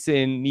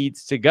Jason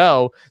needs to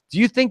go. Do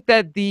you think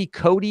that the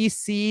Cody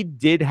seed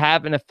did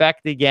have an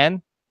effect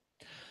again?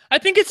 I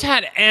think it's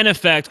had an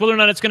effect. Whether or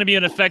not it's going to be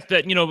an effect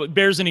that,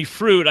 bears any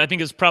fruit, I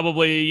think is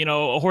probably,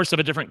 a horse of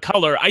a different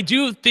color. I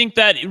do think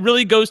that it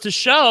really goes to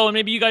show, and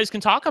maybe you guys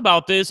can talk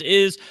about this,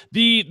 is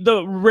the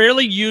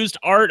rarely used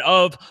art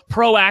of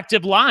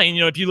proactive lying.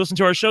 If you listen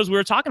to our shows, we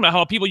were talking about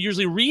how people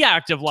usually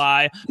reactive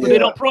lie, but they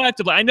don't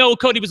proactive lie. I know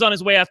Cody was on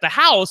his way out the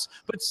house,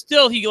 but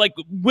still he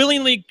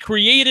willingly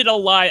created a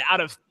lie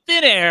out of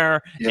thin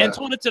air and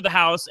told it to the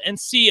house and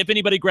see if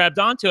anybody grabbed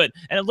onto it.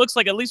 And it looks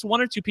like at least one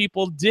or two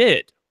people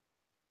did.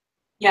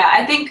 Yeah,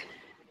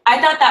 I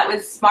thought that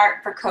was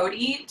smart for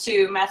Cody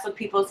to mess with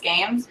people's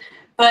games,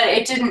 but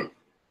it didn't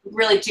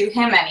really do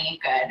him any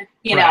good,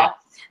 you know.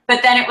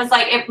 But then it was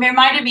like, it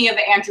reminded me of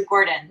Andrew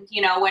Gordon,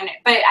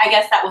 but I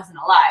guess that wasn't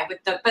a lie.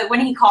 But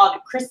when he called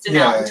Kristen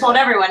out and told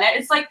everyone,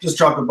 it's like, just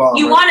drop a bomb.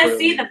 You want to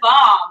see the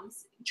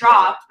bombs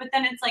dropped, but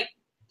then it's like,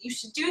 you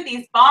should do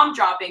these bomb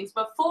droppings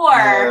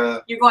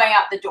before you're going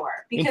out the door.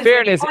 Because in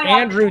fairness,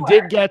 Andrew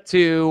did get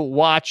to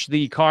watch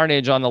the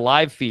carnage on the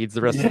live feeds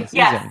the rest of the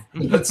season.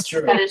 Yes, that's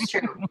true. That is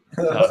true.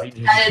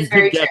 That is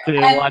very true. true.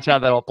 To watch how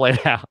that all played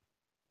out.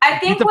 I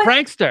think he's a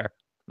prankster.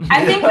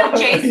 I think with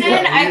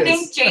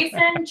Jason,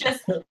 Jason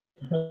just,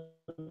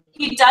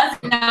 he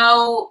doesn't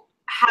know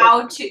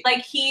how to,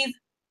 he's,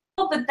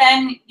 but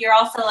then you're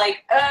also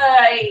like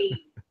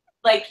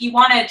you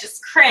want to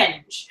just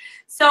cringe.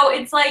 So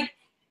it's like,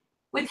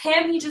 with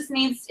him, he just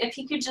needs, if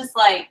he could just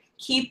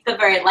keep the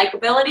very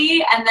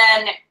likability and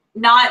then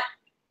not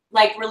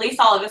release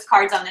all of his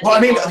cards on the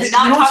table and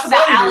not talk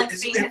about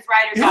Alex being his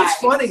ride or die. What's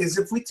funny is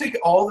if we take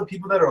all the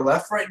people that are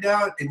left right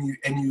now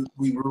and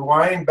we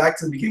rewind back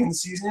to the beginning of the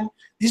season,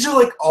 these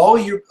are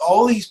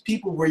all these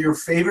people were your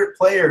favorite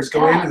players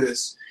going into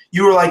this.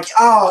 You were like,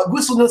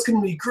 Whistlenut's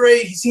going to be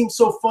great. He seems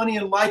so funny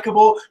and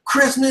likable.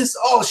 Christmas,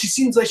 she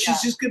seems like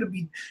she's just going to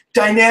be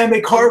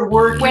dynamic, hard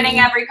work. Winning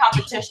every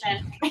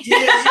competition.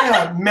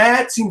 yeah.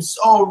 Matt seems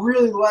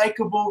really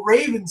likable.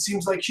 Raven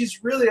seems like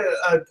she's really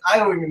I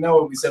don't even know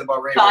what we said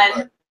about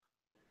Raven.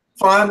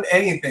 Fun,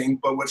 anything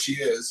but what she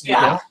is. You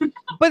know?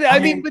 But I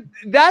mean, but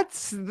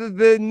that's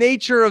the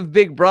nature of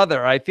Big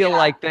Brother. I feel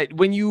like that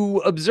when you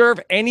observe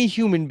any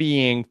human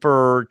being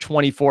for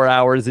 24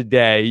 hours a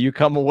day, you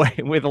come away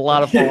with a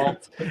lot of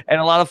faults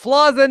and a lot of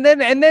flaws, but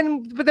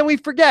then we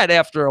forget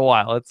after a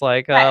while. It's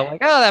like,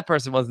 that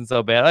person wasn't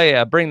so bad. Oh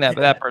yeah, bring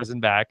that person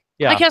back.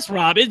 Yeah. I guess,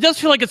 Rob, it does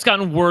feel like it's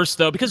gotten worse,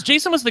 though, because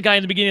Jason was the guy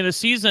in the beginning of the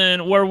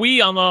season where we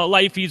on the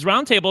Live Feeds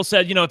Roundtable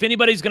said, if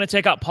anybody's going to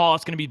take out Paul,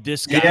 it's going to be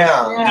this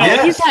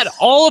guy. He's had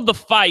all of the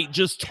fight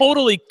just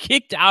totally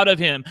kicked out of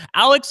him.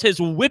 Alex has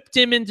whipped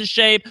him into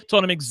shape,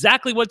 told him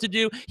exactly what to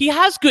do. He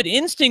has good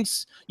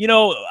instincts,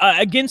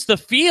 against the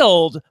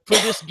field for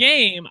this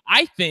game,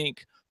 I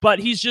think. But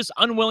he's just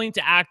unwilling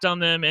to act on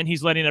them, and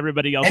he's letting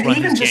everybody else run his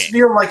game. And even just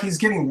feel like he's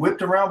getting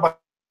whipped around by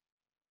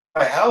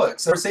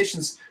Alex.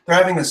 Conversations they're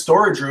having in the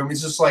storage room.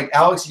 He's just like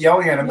Alex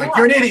yelling at him, like,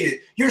 "You're an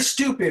idiot. You're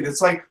stupid."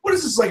 It's like, what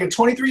is this, like a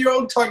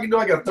 23-year-old talking to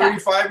like a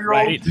 35-year-old?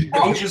 Right.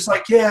 And he's just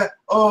like,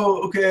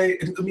 okay.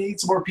 Let me eat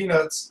some more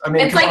peanuts. I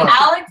mean, it's like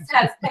Alex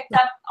has picked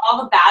up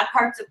all the bad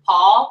parts of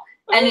Paul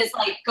and is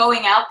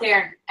going out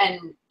there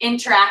and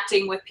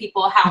interacting with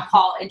people how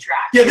Paul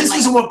interacts. Yeah, this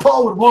isn't what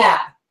Paul would want.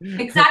 Yeah,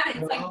 exactly.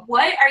 It's like,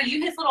 what are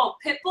you, his little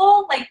pit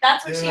bull?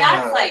 That's what she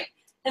acts like.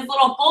 His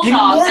little bulldog.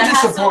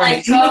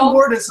 Even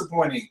more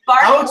disappointing.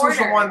 Alex was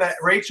the orders. one that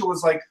Rachel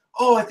was like,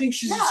 I think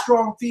she's a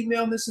strong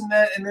female, this and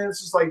that, and then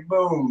it's just like,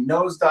 boom,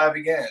 nosedive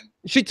again.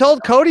 She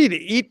told Cody to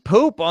eat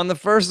poop on the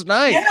first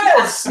night.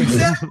 Yes,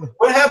 exactly.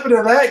 What happened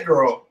to that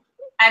girl?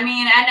 I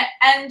mean,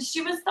 and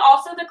she was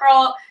also the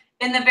girl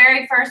in the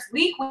very first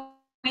week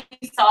we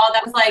saw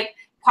that was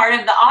part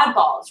of the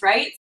oddballs,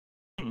 right?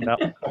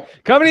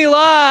 Coming to you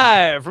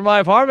live from my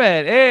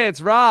apartment, it's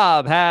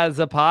Rob Has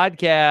a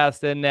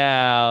Podcast, and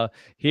now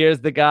here's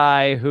the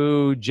guy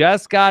who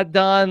just got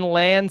done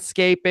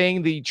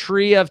landscaping the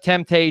Tree of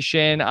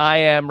Temptation. I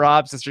am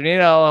Rob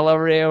Cesternino. Hello,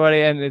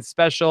 everybody, and it's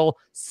special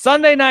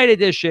Sunday night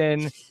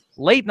edition,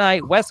 late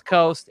night, West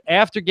Coast,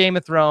 after Game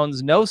of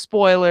Thrones. No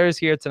spoilers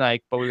here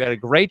tonight, but we've got a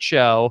great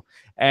show,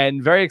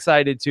 and very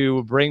excited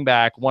to bring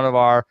back one of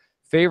our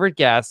favorite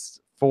guests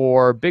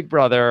for Big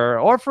Brother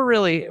or for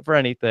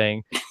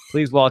anything,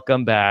 please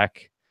welcome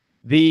back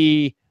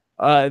the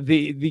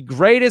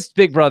greatest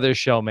Big Brother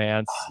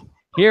showmans.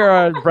 Here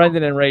are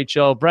Brendan and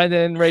Rachel.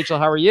 Brendan, Rachel,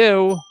 how are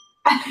you?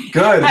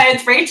 Good. Hi,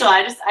 it's Rachel.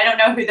 I don't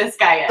know who this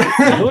guy is.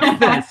 Who is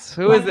this?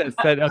 Who is this?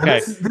 Okay.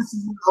 This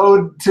is an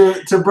ode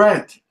to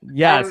Brent.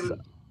 Yes.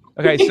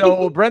 Okay,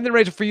 so Brendan and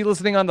Rachel, for you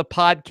listening on the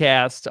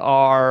podcast,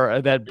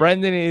 are that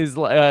Brendan is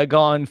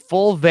gone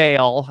full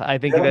veil. I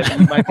think that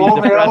he might be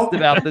depressed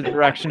about the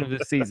direction of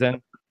this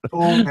season.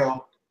 Full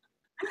veil.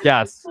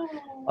 Yes.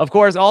 Of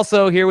course,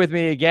 also here with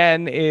me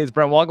again is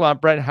Brent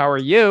Walgamont. Brent, how are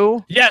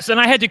you? Yes, and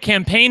I had to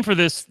campaign for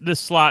this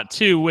slot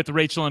too with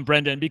Rachel and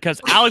Brendan because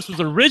Alex was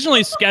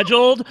originally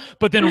scheduled,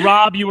 but then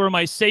Rob, you were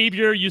my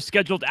savior. You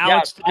scheduled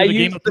Alex to do the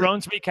Game of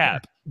Thrones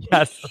recap.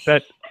 Yes,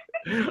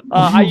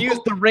 I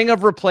used the ring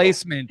of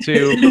replacement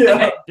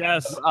to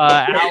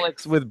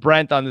Alex with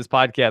Brent on this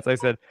podcast. I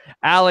said,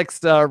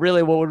 Alex,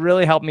 really, what would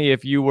really help me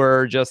if you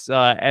were just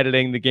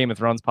editing the Game of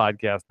Thrones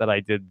podcast that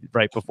I did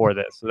right before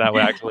this. So that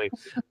would actually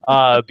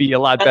be a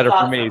lot better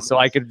for me. So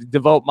I could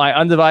devote my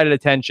undivided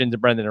attention to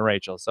Brendan and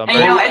Rachel. So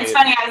it's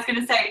funny. I was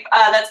going to say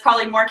that's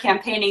probably more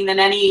campaigning than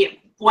any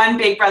one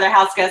Big Brother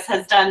house guest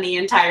has done the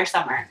entire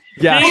summer.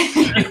 Yes.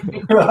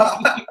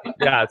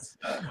 Yes.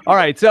 All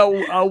right.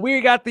 So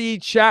we got the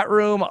chat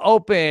room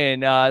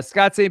open.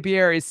 Scott St.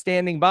 Pierre is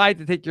standing by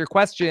to take your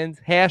questions.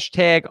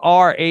 Hashtag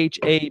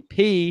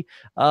RHAP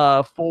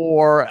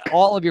for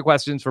all of your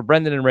questions for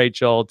Brendan and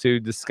Rachel to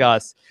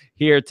discuss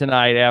here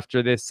tonight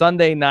after this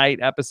Sunday night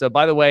episode.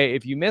 By the way,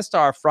 if you missed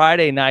our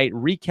Friday night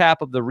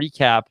recap of the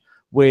recap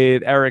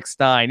with Eric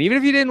Stein, even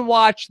if you didn't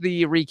watch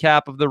the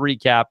recap of the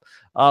recap,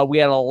 we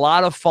had a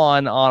lot of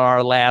fun on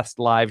our last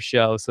live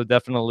show, so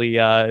definitely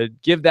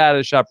give that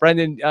a shot.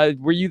 Brendan,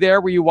 were you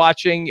there? Were you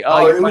watching?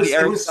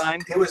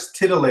 It was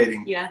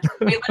titillating. Yeah,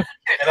 we listened to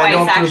it and I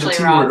twice, don't throw the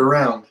T-word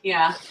around.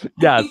 Yeah.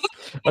 Yes.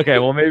 Okay.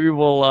 Well, maybe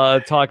we'll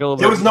talk a little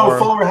bit. There was no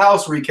Fuller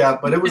House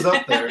recap, but it was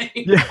up there.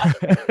 Yeah.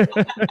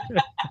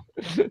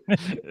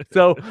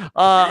 So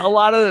a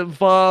lot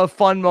of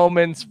fun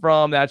moments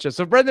from that show.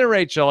 So Brendan and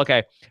Rachel,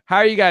 okay, how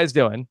are you guys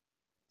doing?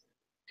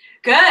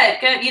 Good.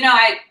 You know,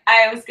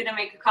 I was going to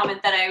make a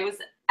comment that I was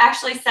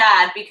actually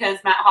sad because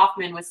Matt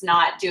Hoffman was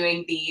not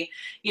doing the,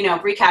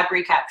 recap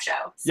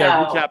show. So.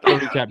 Yeah,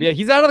 recap. Yeah,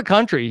 he's out of the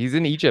country. He's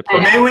in Egypt.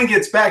 But maybe when he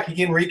gets back, he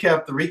can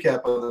recap the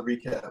recap of the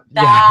recap.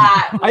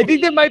 Yeah. I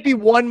think there might be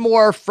one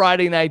more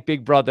Friday night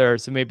Big Brother,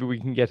 so maybe we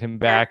can get him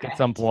back at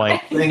some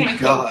point. Thank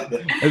God.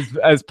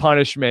 As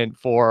punishment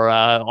for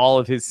all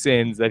of his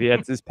sins, that he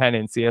has his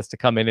penance. He has to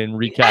come in and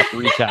recap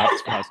recaps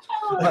for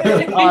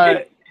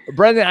us.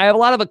 Brendan, I have a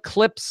lot of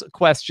Eclipse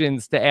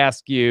questions to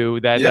ask you.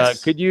 That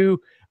could you,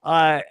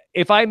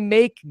 if I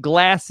make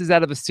glasses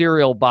out of a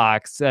cereal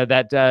box,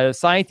 that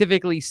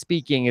scientifically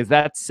speaking, is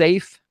that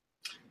safe?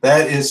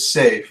 That is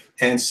safe,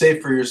 and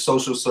safe for your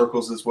social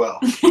circles as well.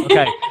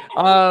 Okay.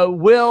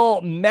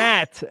 Will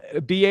Matt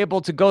be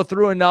able to go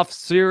through enough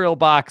cereal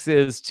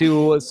boxes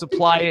to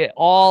supply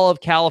all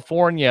of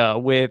California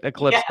with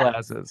Eclipse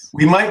glasses?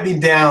 We might be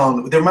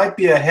down. There might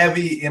be a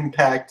heavy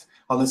impact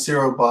on the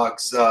cereal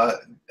box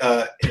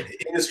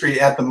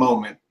industry at the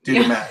moment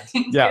due to Matt.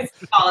 Yeah.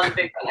 All in the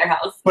Big Brother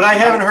house. But I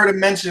haven't heard him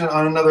mention it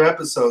on another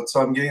episode,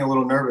 so I'm getting a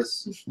little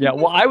nervous. Yeah,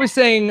 well, I was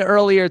saying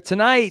earlier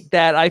tonight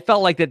that I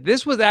felt like that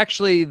this was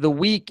actually the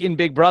week in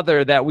Big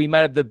Brother that we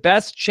might have the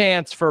best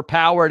chance for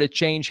power to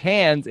change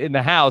hands in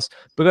the house,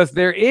 because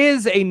there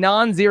is a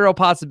non-zero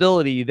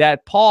possibility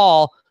that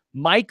Paul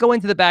might go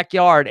into the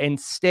backyard and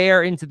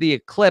stare into the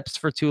eclipse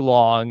for too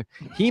long.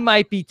 He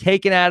might be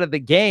taken out of the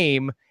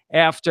game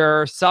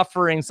after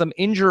suffering some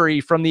injury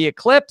from the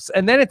eclipse,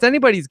 and then it's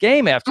anybody's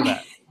game after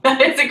that.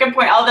 That's a good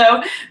point.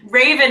 Although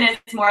Raven is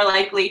more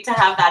likely to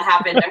have that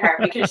happen to her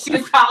because she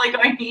was probably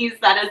going to use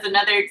that as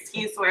another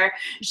excuse where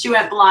she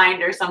went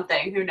blind or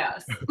something. Who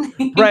knows?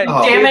 Right.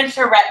 Damaged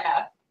her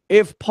retina.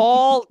 If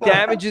Paul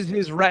damages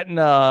his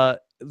retina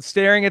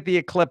staring at the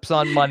eclipse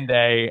on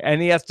Monday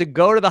and he has to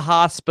go to the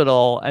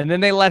hospital and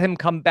then they let him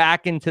come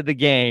back into the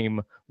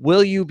game,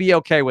 will you be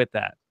okay with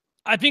that?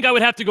 I think I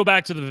would have to go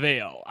back to the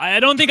veil. I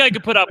don't think I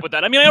could put up with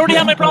that. I mean, I already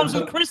have my problems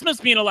with Christmas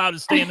being allowed to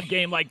stay in the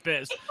game like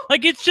this.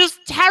 Like, it's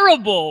just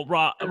terrible,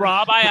 Rob.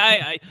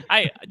 I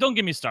don't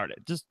get me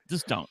started. Just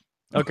don't.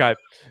 Okay.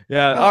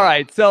 Yeah. All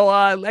right. So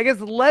I guess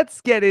let's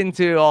get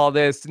into all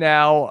this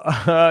now.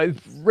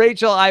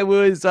 Rachel, I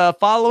was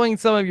following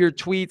some of your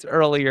tweets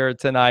earlier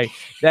tonight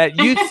that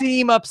you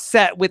seem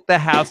upset with the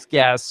house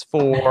guests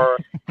for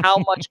how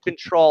much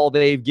control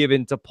they've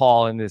given to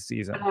Paul in this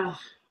season.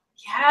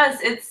 Yes,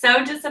 it's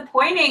so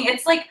disappointing.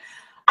 It's like,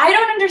 I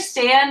don't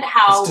understand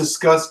how... It's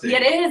disgusting.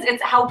 It is.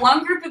 It's how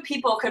one group of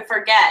people could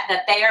forget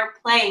that they are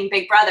playing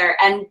Big Brother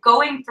and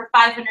going for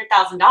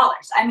 $500,000.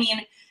 I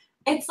mean,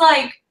 it's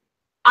like,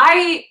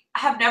 I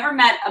have never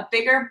met a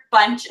bigger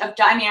bunch of...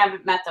 I mean, I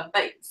haven't met them,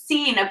 but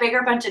seen a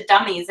bigger bunch of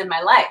dummies in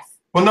my life.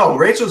 Well, no,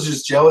 Rachel's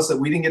just jealous that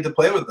we didn't get to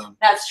play with them.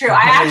 That's true. I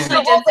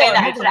actually did say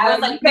that today. I was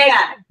like,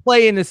 man,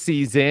 play in a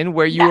season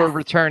where you were Yes.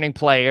 returning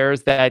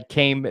players that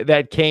came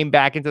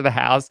back into the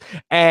house,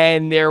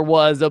 and there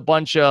was a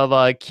bunch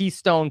of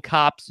Keystone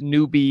Cops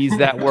newbies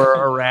that were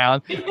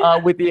around,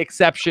 with the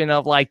exception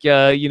of like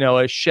a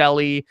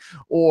Shelly,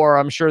 or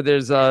I'm sure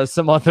there's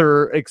some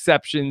other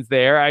exceptions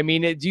there. I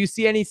mean, do you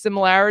see any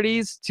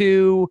similarities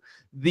to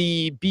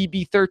the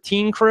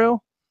BB13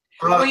 crew?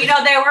 Well,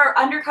 they were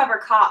undercover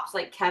cops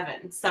like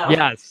Kevin. So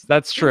Yes,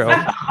 that's true.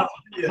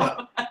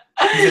 Yeah.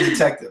 He's a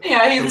detective.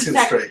 Yeah, he's Let's a get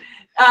detective. straight.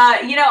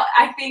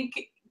 I think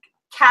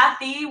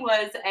Kathy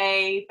was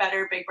a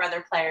better Big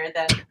Brother player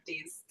than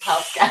these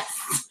house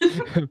guests.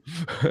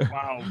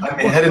 Wow. I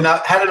mean, had it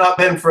not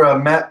been for a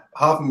Matt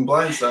Hoffman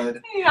blindside.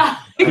 Yeah.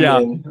 Yeah. I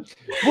mean,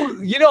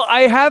 Well,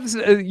 I have,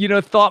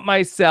 thought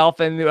myself,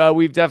 and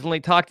we've definitely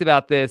talked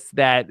about this,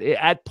 that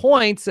at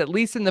points, at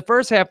least in the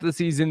first half of the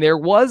season, there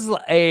was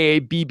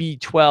a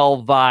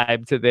BB12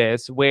 vibe to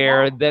this,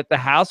 where that the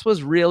house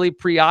was really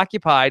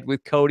preoccupied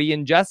with Cody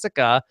and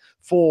Jessica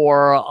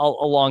for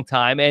a long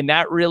time, and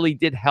that really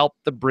did help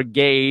the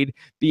brigade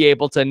be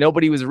able to.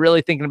 Nobody was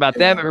really thinking about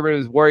them. Everybody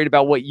was worried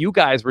about what you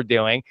guys were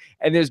doing,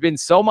 and there's been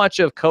so much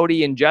of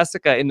Cody and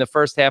Jessica in the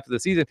first half of the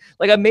season.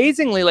 Like,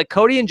 amazingly, like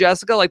Cody and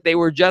Jessica, like they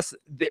were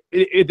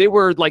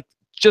like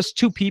just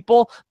two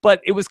people, but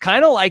it was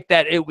kind of like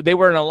that. They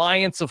were an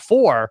alliance of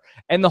four,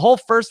 and the whole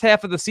first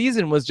half of the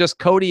season was just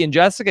Cody and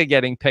Jessica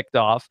getting picked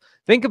off.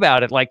 Think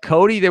about it. Like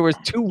Cody, there was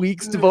 2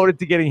 weeks devoted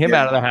to getting him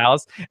out of the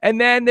house,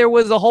 and then there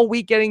was a whole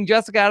week getting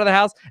Jessica out of the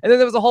house, and then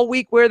there was a whole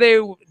week where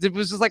it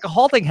was just like a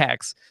halting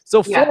hex.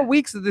 So 4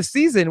 weeks of the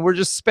season were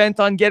just spent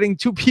on getting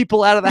 2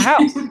 people out of the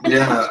house.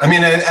 Yeah, I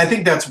mean, I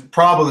think that's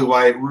probably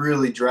why it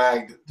really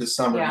dragged this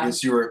summer,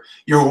 because you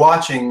were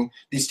watching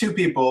these 2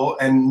 people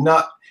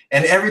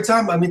and every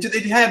time, I mean,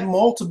 they had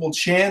multiple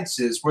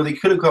chances where they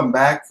could have come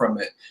back from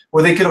it,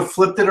 where they could have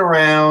flipped it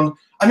around.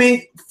 I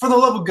mean, for the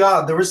love of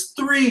God, there was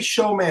 3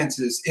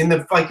 showmances in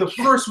the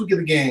first week of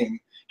the game.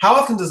 How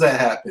often does that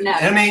happen? No.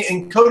 I mean,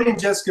 and Cody and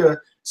Jessica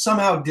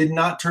somehow did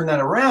not turn that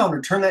around,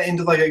 or turn that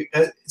into like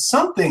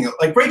something.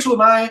 Like Brenchel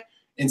and I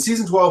in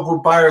season 12 were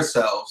by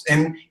ourselves,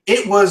 and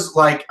it was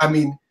like, I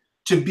mean,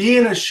 to be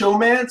in a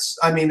showmance,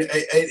 I mean,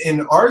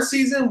 in our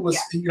season was,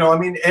 I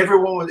mean,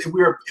 everyone was,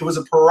 it was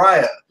a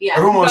pariah. Yeah.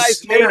 Everyone was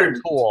scared.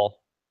 Cool.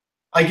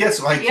 I guess,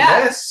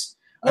 yes.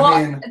 Well,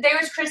 I mean, there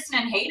was Kristen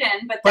and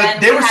Hayden, but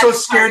they were so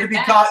scared to be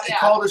called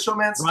a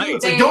showmance too.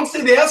 It's like, don't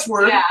say the S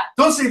word. Yeah.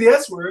 Don't say the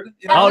S word.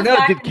 Oh no!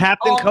 Did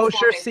Captain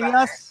Kosher see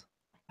us?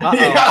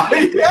 Yeah.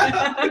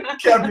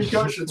 Captain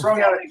Kosher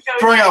throwing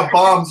out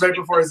bombs right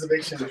before his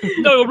eviction.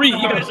 No, Reed,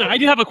 you guys, I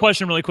do have a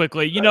question really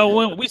quickly.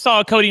 When we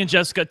saw Cody and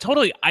Jessica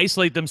totally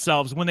isolate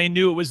themselves when they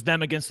knew it was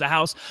them against the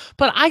house,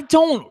 but I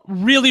don't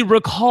really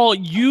recall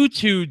you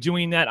two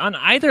doing that on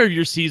either of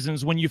your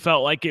seasons when you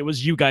felt like it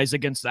was you guys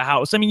against the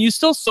house. I mean, you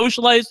still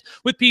socialized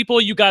with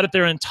people. You got up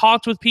there and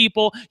talked with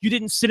people. You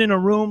didn't sit in a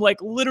room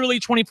like literally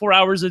 24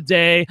 hours a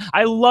day.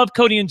 I love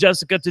Cody and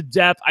Jessica to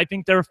death. I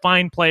think they're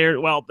fine players.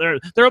 Well,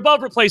 they're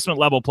above replacement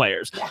level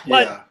players,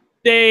 but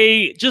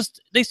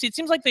it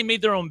seems like they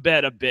made their own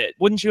bed a bit.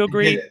 Wouldn't you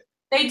agree?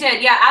 They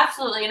did, yeah,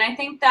 absolutely. And I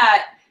think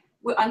that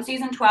on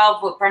season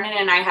 12, what Brendan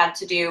and I had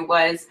to do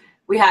was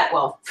we had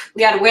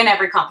to win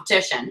every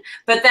competition,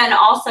 but then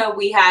also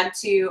we had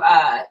to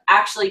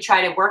actually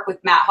try to work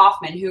with Matt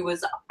Hoffman, who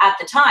was at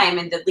the time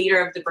and the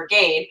leader of the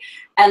brigade,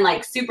 and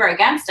like super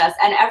against us.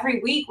 And every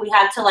week we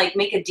had to like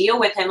make a deal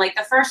with him. Like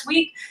the first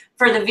week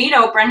for the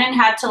veto, Brendan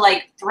had to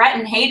like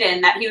threaten Hayden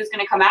that he was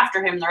going to come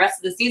after him the rest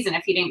of the season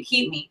if he didn't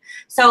keep me.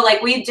 So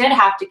like we did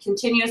have to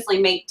continuously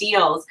make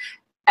deals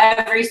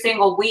every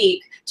single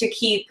week to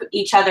keep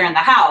each other in the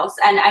house.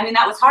 And I mean,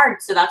 that was hard.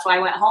 So that's why I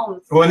went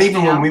home. Well, and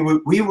even when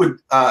we would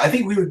I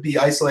think we would be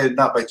isolated,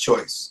 not by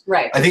choice.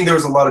 Right. I think there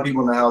was a lot of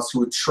people in the house who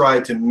would try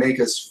to make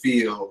us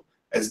feel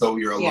as though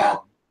we were alone. Yeah.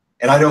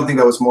 And I don't think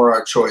that was more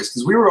our choice,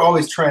 because we were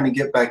always trying to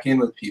get back in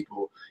with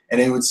people,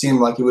 and it would seem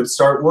like it would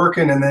start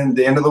working, and then at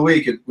the end of the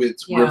week it would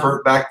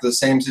revert back to the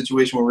same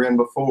situation we were in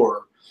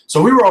before.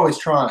 So we were always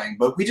trying,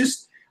 but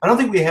I don't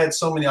think we had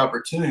so many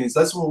opportunities.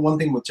 That's one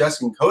thing with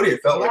Jessica and Cody,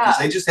 it felt like, because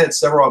they just had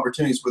several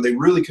opportunities where they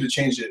really could have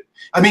changed it.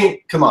 I mean,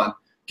 come on,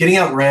 getting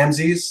out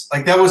Ramses,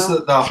 like that was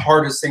the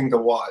hardest thing to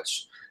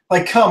watch.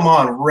 Like, come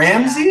on,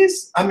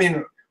 Ramses? I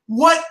mean,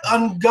 what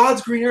on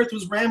God's green earth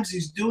was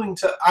Ramses doing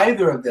to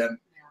either of them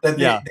that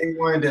they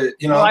wanted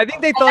to, Well, I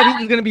think they thought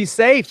he was going to be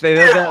safe. They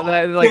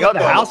like, oh, the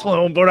house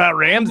won't vote out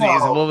Ramses,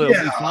 and we'll be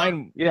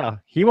fine. Yeah,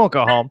 he won't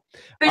go home.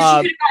 But she could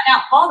have gotten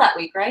out Paul that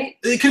week, right?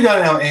 They could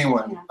have gotten out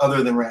anyone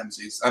other than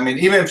Ramses. I mean,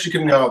 even if she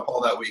couldn't go out Paul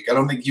that week, I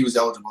don't think he was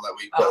eligible that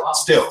week, but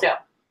still.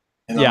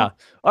 You know? Yeah.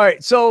 All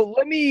right. So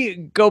let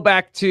me go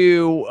back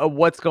to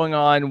what's going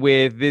on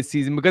with this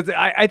season, because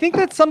I think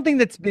that's something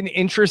that's been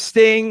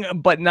interesting,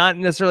 but not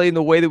necessarily in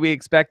the way that we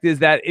expect, is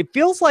that it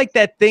feels like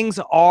that things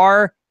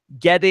are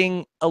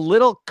getting a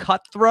little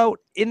cutthroat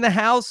in the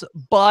house,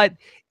 but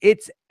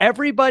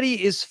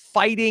everybody is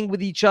fighting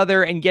with each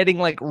other and getting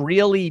like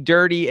really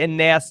dirty and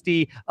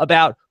nasty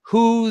about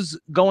who's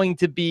going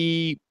to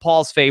be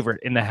Paul's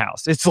favorite in the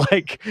house. It's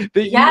like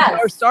you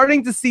are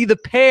starting to see the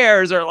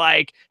pairs are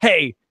like,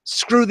 hey,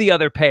 screw the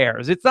other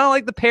pairs. It's not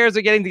like the pairs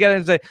are getting together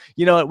and say,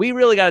 you know what, we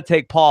really got to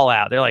take Paul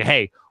out. They're like,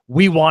 hey,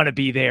 we want to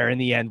be there in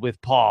the end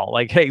with Paul.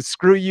 Like, hey,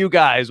 screw you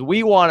guys.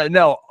 We want to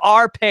know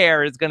our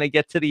pair is going to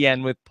get to the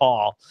end with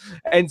Paul.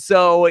 And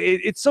so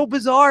it's so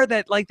bizarre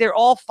that like they're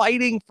all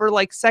fighting for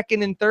like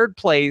second and third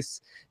place,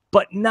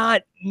 but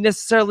not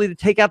necessarily to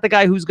take out the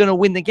guy who's going to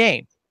win the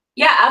game.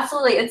 Yeah,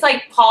 absolutely. It's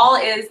like Paul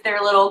is their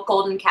little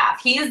golden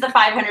calf. He is the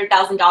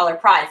 $500,000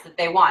 prize that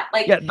they want.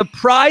 Like, yeah, the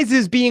prize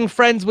is being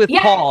friends with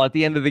Paul at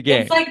the end of the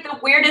game. It's like the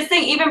weirdest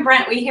thing. Even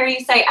Brent, we hear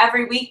you say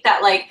every week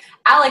that like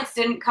Alex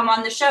didn't come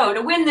on the show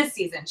to win this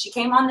season. She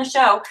came on the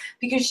show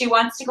because she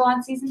wants to go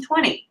on season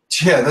 20.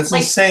 Yeah, that's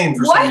like, insane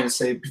for somebody to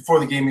say before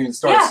the game even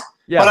starts.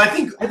 Yeah. But I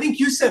think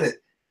you said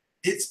it.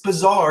 It's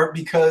bizarre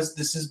because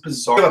this is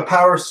bizarre. You have a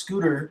power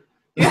scooter.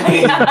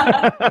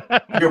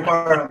 You're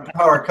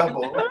power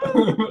couple.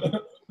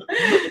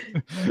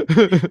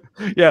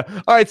 Yeah.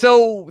 All right.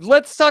 So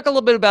let's talk a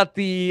little bit about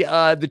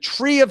the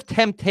Tree of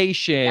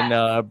Temptation,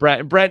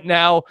 Brent.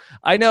 Now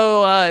I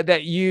know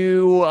that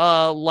you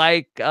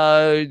like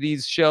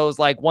these shows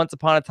like Once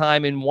Upon a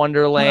Time in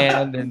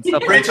Wonderland and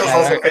stuff like Rachel's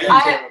also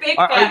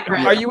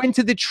are you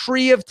into the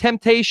Tree of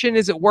Temptation?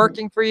 Is it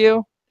working for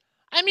you?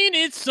 I mean,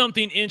 it's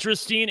something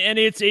interesting, and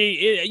it's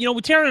you know,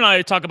 Taryn and I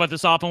talk about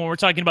this often when we're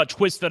talking about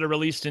twists that are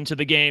released into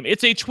the game.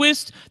 It's a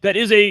twist that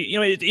is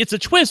it's a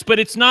twist, but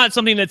it's not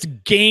something that's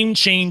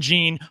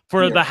game-changing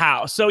for the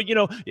house. So, you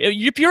know,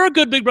 if you're a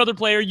good Big Brother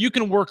player, you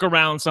can work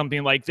around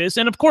something like this.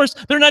 And, of course,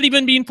 they're not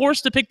even being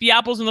forced to pick the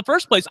apples in the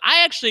first place.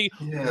 I actually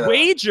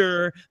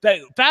wager that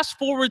fast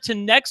forward to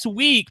next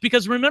week,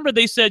 because remember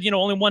they said, you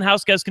know, only one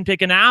house guest can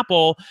pick an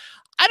apple.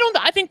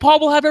 I think Paul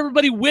will have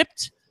everybody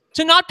whipped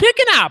to not pick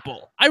an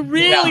apple. I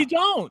really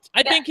don't.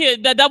 I think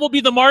that will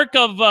be the mark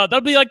of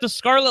that'll be like the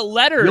scarlet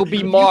letter. You'll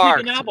be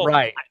marked,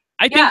 right?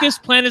 I think this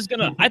plan is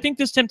gonna. I think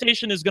this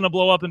temptation is gonna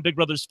blow up in Big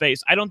Brother's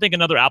face. I don't think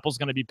another apple's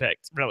gonna be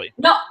picked. Really.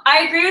 No, I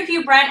agree with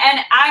you, Brent.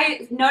 And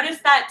I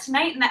noticed that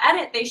tonight in the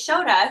edit they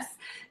showed us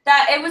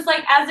that it was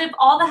like as if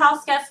all the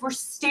house guests were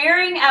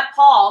staring at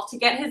Paul to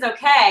get his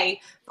okay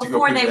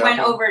before they went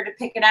over to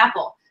pick an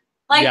apple.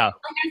 Like, like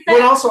I said,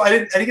 well, also,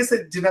 I guess I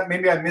did not.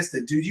 Maybe I missed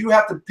it. Do you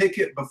have to pick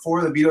it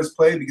before the vetoes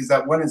play because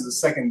that one is the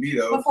second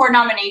veto before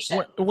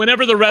nomination?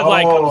 Whenever the red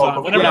light comes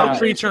on, whenever the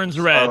tree turns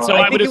red. So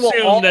I would assume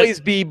it will always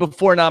be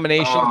before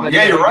nomination.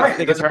 Yeah, you're right.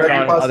 They can turn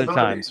on other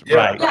times,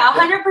 right? Yeah,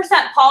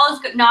 100%. Paul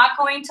is not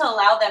going to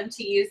allow them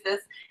to use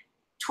this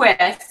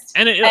twist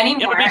and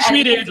it'll be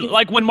treated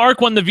like when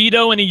Mark won the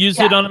veto and he used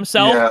it on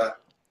himself. Yeah.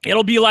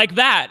 It'll be like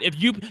that. If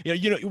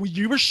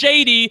you were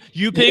shady,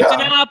 you picked an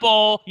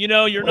apple. You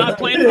know, you're not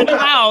playing for the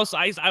house.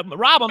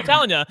 Rob, I'm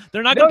telling you,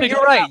 they're not going to pick.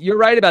 You're right. You're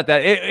right about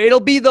that. It'll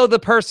be though the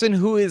person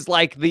who is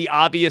like the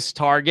obvious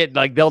target.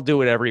 Like they'll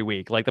do it every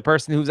week. Like the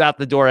person who's out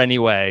the door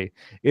anyway,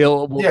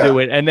 will do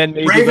it, and then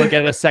maybe they'll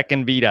get a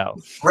second veto.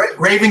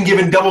 Raven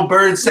giving double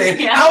birds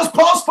saying, "How's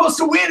Paul supposed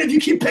to win if you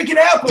keep picking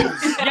apples?"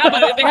 Yeah,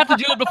 but they have to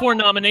do it before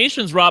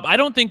nominations, Rob. I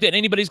don't think that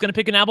anybody's going to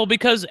pick an apple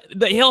because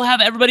he'll have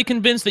everybody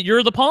convinced that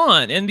you're the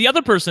pawn and the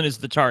other person is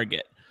the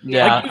target.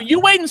 Yeah, like,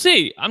 you wait and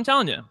see. I'm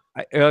telling you.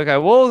 Okay,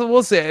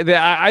 we'll see.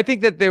 I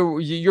think that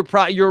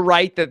you're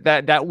right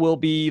that will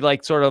be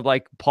like sort of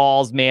like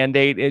Paul's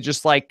mandate. It's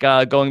just like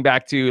going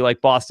back to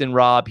like Boston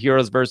Rob,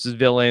 Heroes versus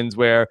Villains,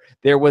 where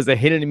there was a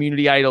hidden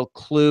immunity idol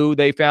clue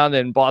they found,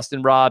 and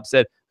Boston Rob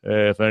said,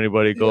 hey, if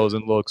anybody goes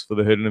and looks for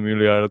the hidden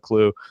immunity idol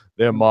clue,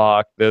 they're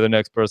mocked. They're the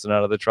next person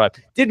out of the tribe.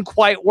 Didn't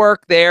quite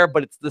work there,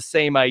 but it's the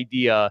same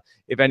idea.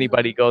 If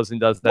anybody goes and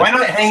does that, why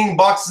not hanging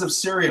boxes of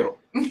cereal?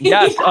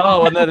 Yes.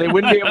 Oh, and then they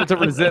wouldn't be able to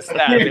resist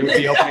that. They would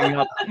be opening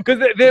up because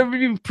there would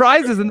be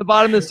prizes in the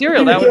bottom of the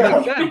cereal. That would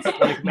make sense.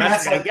 Like,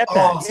 that's like, get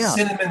that.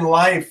 Cinnamon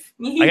life.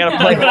 I gotta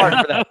play hard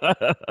for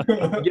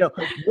that. You know,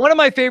 one of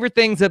my favorite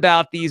things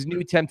about these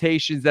new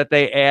temptations that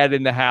they add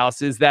in the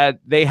house is that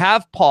they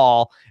have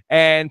Paul.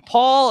 And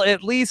Paul,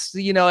 at least,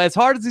 you know, as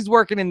hard as he's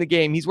working in the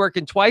game, he's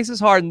working twice as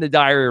hard in the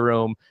diary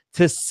room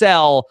to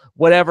sell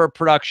whatever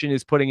production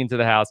is putting into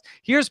the house.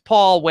 Here's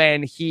Paul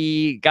when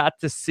he got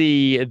to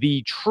see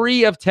the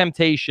Tree of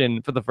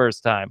Temptation for the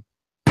first time.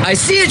 I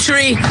see a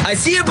tree. I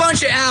see a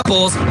bunch of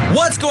apples.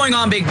 What's going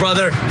on, Big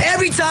Brother?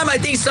 Every time I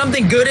think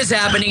something good is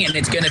happening and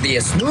it's going to be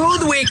a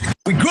smooth week,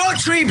 we grow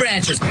tree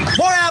branches.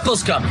 More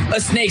apples come. A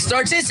snake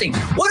starts hissing.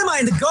 What am I,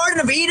 in the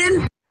Garden of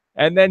Eden?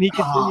 And then he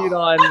continued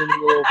on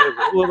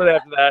a little bit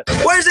after that.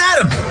 Where's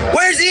Adam?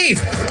 Where's Eve?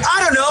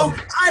 I don't know.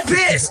 I'm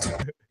pissed.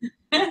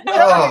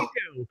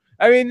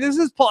 I mean, this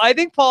is Paul. I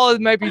think Paul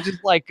might be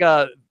just like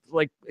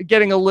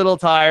getting a little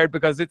tired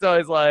because it's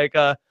always like,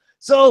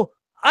 so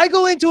I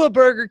go into a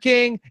Burger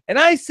King and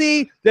I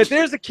see that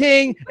there's a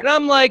king and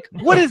I'm like,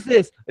 what is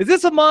this? Is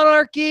this a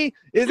monarchy?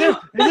 Is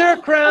there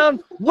a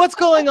crown? What's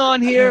going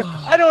on here?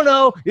 I don't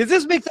know. Is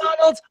this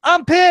McDonald's?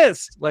 I'm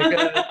pissed. Like,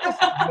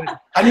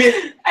 I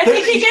mean, I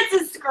think he gets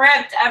a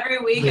script every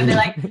week and they're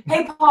like,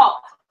 hey,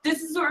 Paul,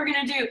 this is what we're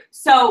going to do.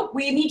 So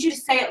we need you to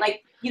say it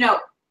like, you know,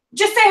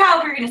 just say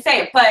however you're going to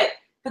say it,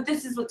 but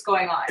this is what's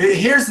going on.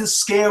 Here's the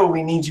scale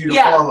we need you to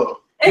follow.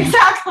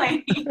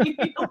 Exactly.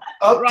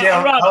 Up,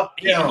 down, Rob, up,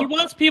 down. He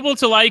wants people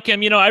to like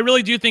him. I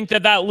really do think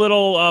that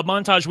little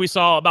montage we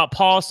saw about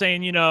Paul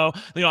saying,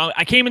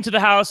 I came into the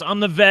house, I'm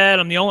the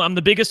vet, I'm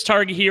the biggest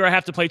target here. I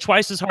have to play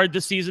twice as hard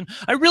this season.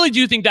 I really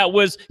do think that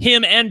was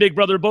him and Big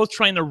Brother both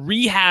trying to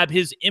rehab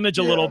his image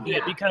a little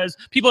bit, because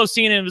people have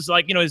seen him as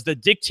as the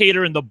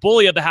dictator and the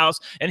bully of the house,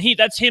 and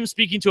that's him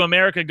speaking to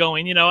America,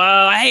 going, hey,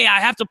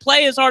 I have to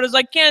play as hard as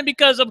I can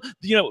because of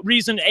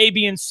reason A,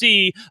 B, and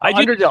C.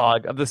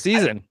 Underdog of the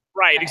season.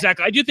 Right,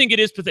 exactly. I do think it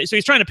is pathetic. So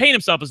he's trying to paint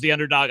himself as the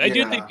underdog. I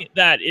do think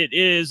that it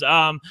is,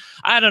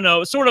 I don't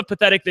know, sort of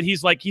pathetic that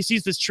he's like, he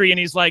sees this tree and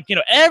he's like,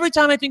 every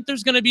time I think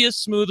there's going to be a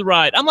smooth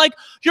ride. I'm like,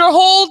 your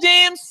whole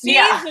damn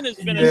season has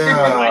been a smooth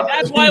ride.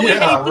 That's why we hate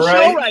the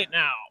show right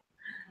now.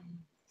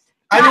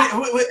 I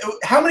mean,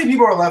 how many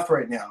people are left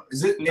right now?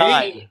 Is it 8?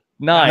 9.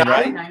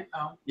 Nine?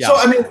 Oh. Yeah. So,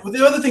 I mean,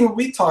 the other thing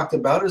we talked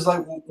about is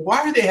like, why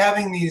are they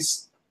having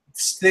these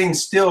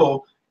things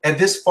still at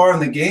this far in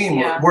the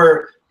game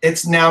where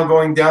it's now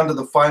going down to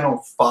the final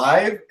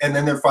 5, and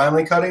then they're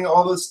finally cutting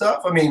all this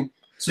stuff? I mean,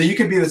 so you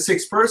could be the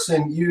 6th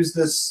person, use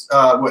this,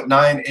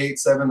 9, 8,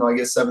 7, well, I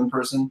guess 7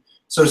 person.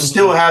 So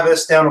still have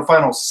this down to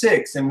final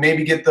 6, and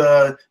maybe get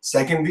the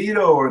second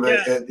veto or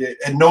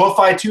and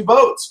nullify 2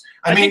 votes.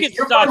 I mean, think it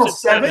your stops final at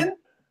 7.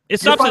 It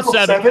stops at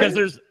 7 because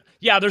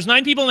there's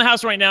 9 people in the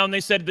house right now, and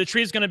they said the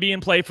tree is going to be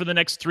in play for the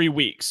next 3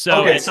 weeks.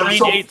 So it's 9,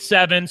 8,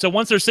 7. So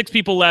once there's 6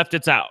 people left,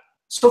 it's out.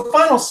 So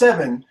final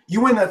 7,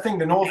 you win that thing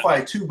to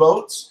nullify 2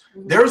 votes.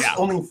 There's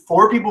only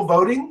 4 people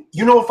voting.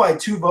 You nullify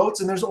 2 votes,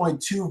 and there's only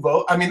 2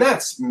 votes. I mean,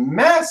 that's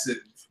massive.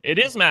 It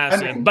is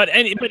massive. I mean, but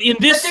in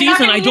this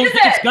season, I don't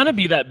think it's going to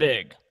be that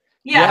big.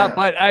 Yeah,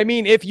 but I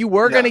mean, if you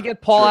were going to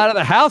get Paul out of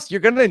the house, you're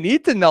going to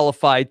need to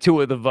nullify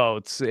 2 of the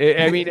votes.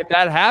 I mean, if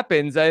that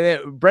happens,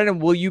 Brennan,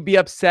 will you be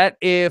upset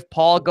if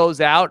Paul goes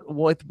out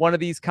with one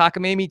of these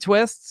cockamamie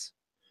twists?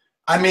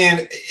 I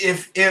mean,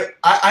 if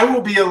I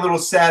will be a little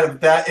sad of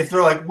that if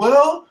they're like,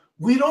 well,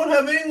 we don't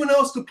have anyone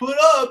else to put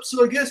up,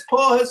 so I guess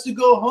Paul has to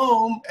go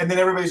home, and then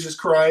everybody's just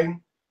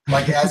crying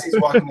like as he's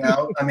walking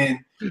out. I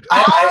mean,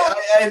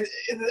 I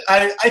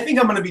think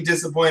I'm going to be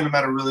disappointed no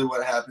matter really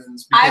what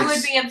happens. I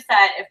would be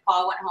upset if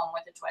Paul went home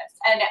with a twist,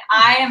 and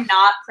I am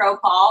not pro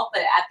Paul,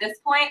 but at this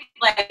point,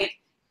 like,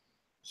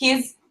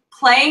 he's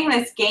playing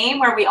this game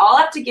where we all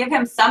have to give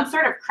him some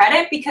sort of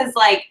credit, because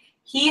like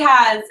he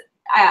has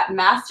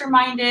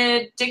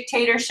masterminded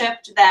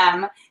dictatorship to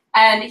them,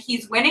 and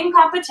he's winning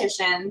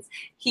competitions.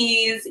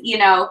 He's,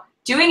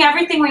 doing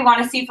everything we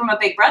want to see from a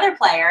Big Brother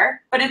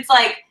player, but it's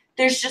like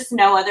there's just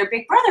no other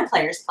Big Brother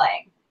players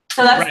playing.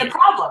 So that's the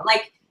problem.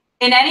 Like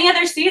in any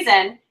other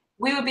season,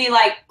 we would be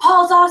like,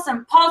 Paul's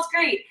awesome, Paul's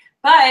great,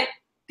 but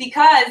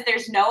because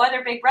there's no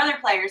other Big Brother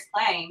players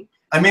playing.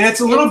 I mean, it's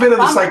a little bit of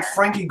this like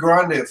Frankie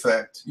Grande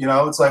effect.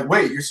 It's like,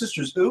 wait, your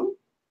sister's who?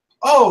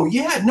 Oh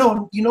yeah,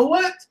 no, you know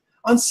what?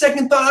 On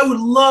second thought, I would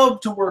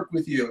love to work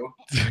with you.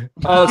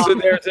 Oh, so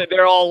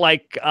they're all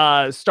like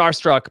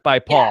starstruck by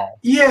Paul.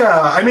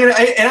 Yeah, I mean,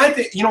 I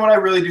think, what I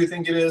really do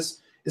think it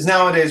is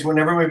nowadays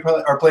whenever we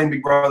are playing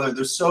Big Brother,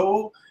 they're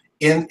so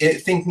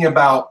thinking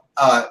about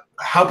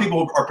how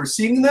people are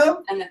perceiving them,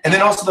 and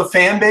then also the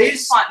fan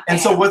base. And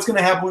so what's going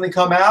to happen when they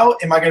come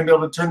out? Am I going to be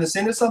able to turn this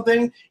into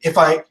something?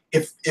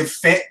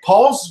 If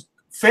Paul's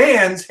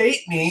fans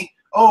hate me,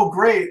 oh,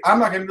 great, I'm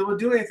not going to be able to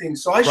do anything.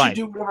 So I should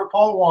do whatever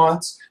Paul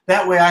wants.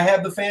 That way I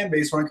have the fan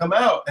base when I come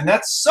out. And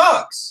that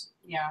sucks.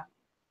 Yeah.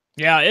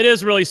 Yeah, it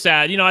is really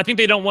sad. I think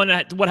they don't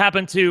want what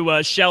happened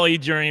to Shelly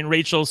during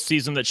Rachel's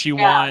season that she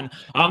won.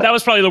 That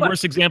was probably the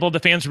worst example of the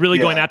fans really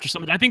going after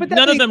somebody. I think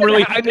none of them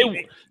really...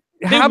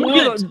 How many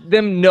of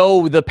them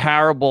know the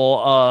parable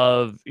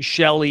of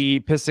Shelly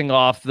pissing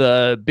off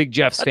the Big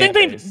Jeff's fan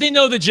base? They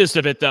know the gist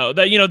of it, though.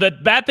 That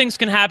that bad things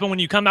can happen when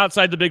you come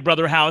outside the Big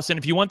Brother house, and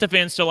if you want the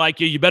fans to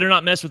like you, you better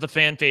not mess with the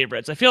fan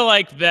favorites. I feel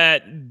like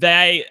I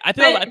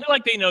feel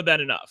like they know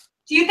that enough.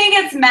 Do you think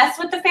it's mess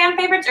with the fan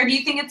favorites, or do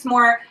you think it's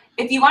more,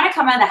 if you want to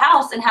come out of the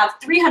house and have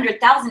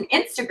 300,000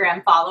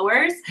 Instagram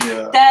followers,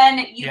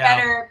 then you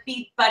better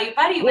be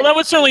buddy-buddy with Well, that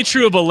was certainly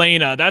true of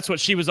Elena. That's what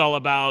she was all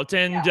about,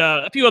 and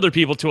a few other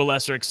people to a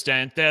lesser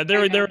extent.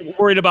 They're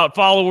worried about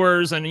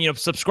followers and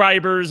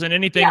subscribers and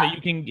anything that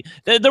you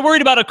can. They're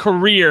worried about a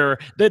career.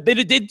 They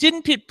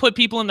didn't put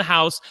people in the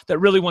house that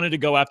really wanted to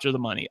go after the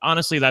money.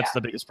 Honestly, that's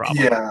the biggest problem.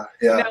 Yeah.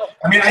 Now,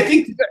 I mean, I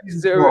think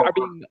are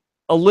being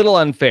a little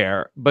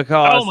unfair,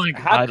 because oh my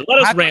God, let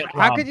us rant.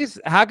 How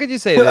could you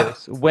say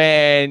this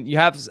when you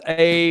have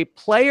a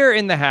player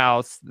in the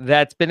house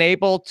that's been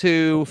able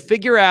to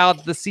figure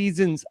out the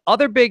season's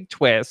other big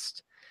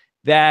twist,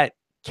 that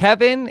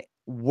Kevin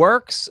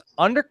works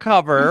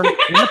undercover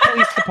in the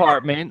police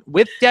department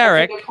with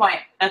Derek? That's a good point.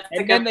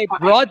 And then they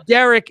brought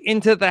Derek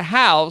into the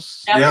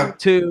house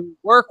to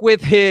work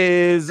with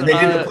his and they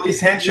did the police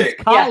handshake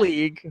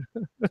colleague.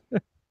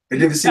 They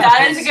did the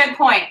that is a good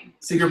point.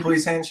 Secret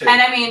police handshake. And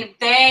I mean,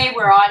 they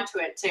were onto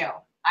it too.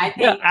 I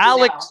think Yeah,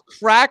 Alex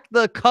cracked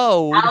the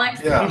code.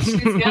 Alex, Yeah.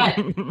 she's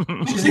good.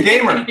 She's a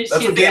gamer. That's She's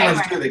what a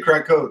gamers gamer. do. They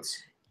crack codes.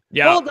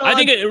 Yeah, Hold on. I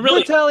think it really.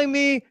 You're telling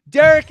me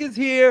Derek is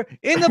here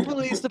in the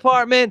police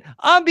department.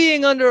 I'm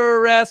being under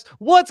arrest.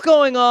 What's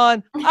going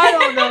on? I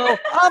don't know.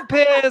 I'm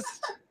pissed.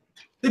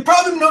 They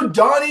probably know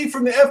Donnie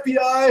from the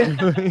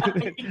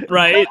FBI.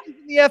 Right.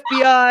 The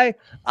FBI.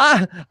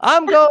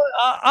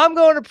 I'm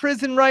going to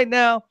prison right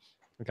now.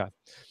 Okay.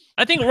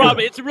 I think, Rob,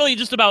 it's really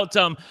just about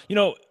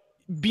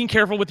being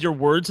careful with your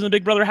words in the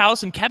Big Brother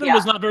house. And Kevin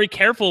was not very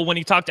careful when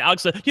he talked to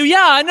Alex.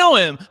 Yeah, I know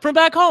him from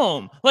back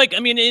home. Like, I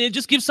mean, it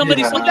just gives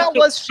somebody something that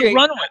was to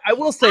run with. I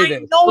will say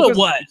this. No, it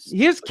was.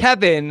 Here's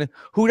Kevin,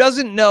 who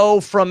doesn't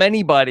know from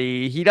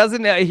anybody. He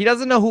doesn't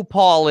know who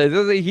Paul is.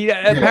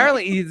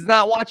 Apparently he's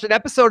not watched an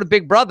episode of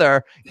Big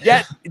Brother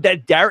yet.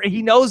 That Derek,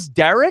 he knows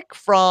Derek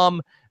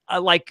from.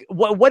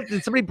 What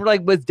did somebody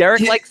was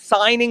Derek like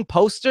signing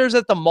posters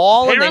at the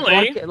mall? Apparently.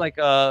 And they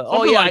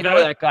I know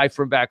that guy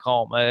from back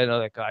home. I know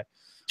that guy.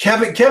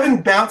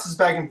 Kevin bounces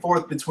back and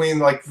forth between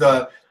like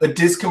the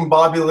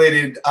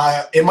discombobulated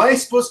am I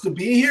supposed to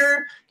be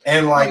here?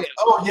 And like,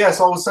 oh yes,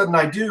 all of a sudden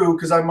I do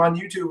because I'm on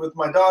YouTube with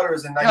my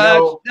daughters and I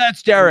know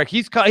that's Derek.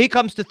 He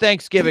comes to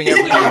Thanksgiving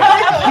every year.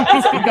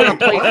 I'm gonna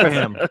play for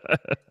him.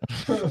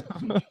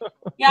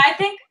 Yeah,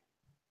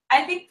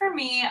 I think for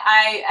me,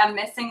 I am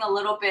missing a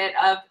little bit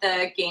of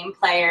the game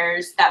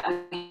players that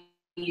we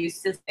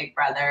used to Big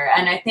Brother,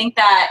 and I think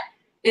that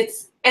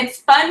it's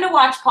fun to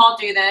watch Paul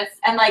do this.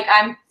 And like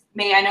I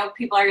know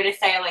people are gonna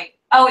say like,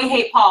 oh, we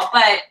hate Paul,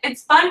 but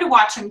it's fun to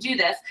watch him do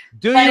this.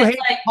 Do but you hate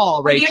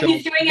Paul, Rachel?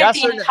 He's doing it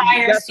the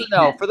entire season.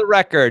 No, for the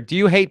record, do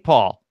you hate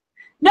Paul?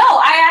 No,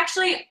 I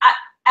actually,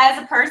 as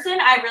a person,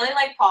 I really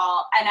like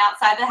Paul and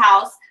outside the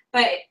house,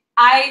 but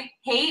I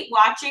hate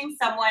watching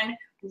someone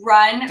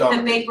run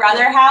the Big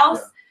Brother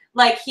house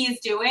like he's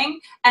doing,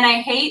 and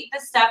I hate the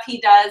stuff he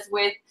does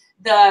with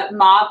the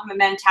mob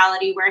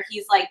mentality where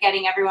he's like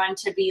getting everyone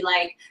to be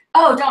like,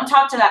 oh, don't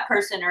talk to that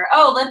person, or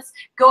oh, let's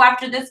go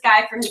after this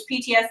guy for his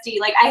PTSD.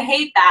 Like, I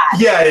hate that.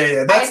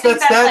 Yeah. That's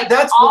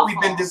awful. what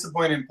we've been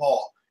disappointed in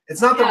Paul.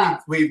 It's not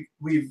that we've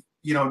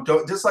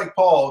don't dislike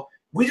Paul.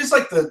 We just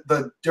like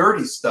the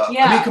dirty stuff.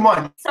 Yeah. I mean, come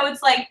on. So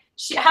it's like,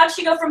 how did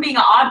she go from being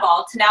an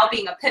oddball to now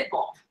being a pit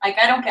bull? Like,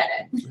 I don't get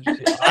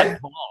it.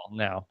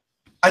 now.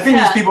 I think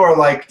these people are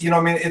like,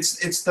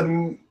 it's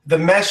the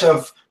mesh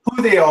of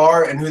who they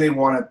are and who they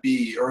want to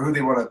be or who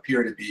they want to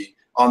appear to be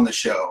on the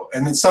show.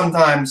 And then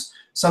sometimes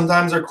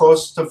they're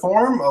close to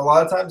form. A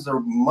lot of times they're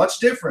much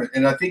different.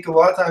 And I think a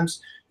lot of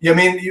times,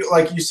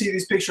 you see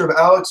this picture of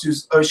Alex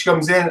she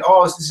comes in,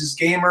 oh, this is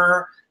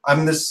gamer.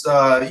 I'm this,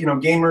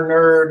 gamer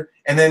nerd.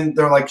 And then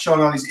they're like showing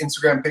all these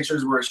Instagram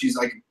pictures where she's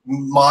like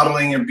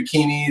modeling in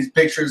bikinis,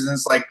 pictures. And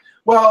it's like,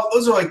 well,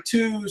 those are like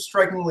two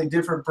strikingly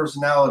different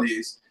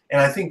personalities. And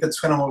I think that's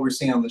kind of what we're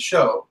seeing on the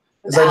show.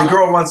 It's like the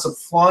girl wants to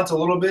flaunt a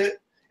little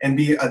bit and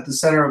be at the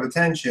center of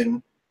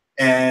attention.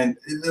 And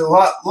it's a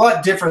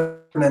lot different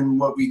than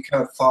what we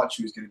kind of thought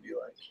she was going to be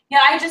like.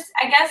 Yeah, I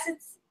guess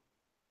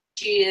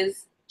she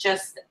is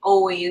just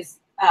always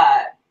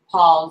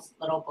Paul's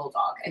little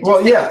bulldog.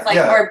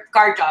 Or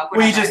guard dog.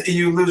 Well,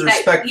 you lose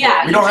respect.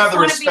 Yeah, we don't have the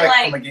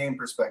respect from a game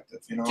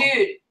perspective,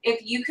 Dude, if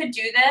you could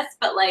do this,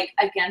 but like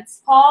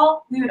against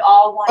Paul, we would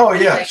all want to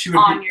be like, she would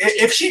on your team.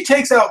 If she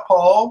takes out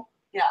Paul.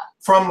 Yeah.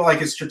 From like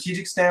a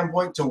strategic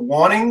standpoint to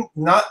wanting,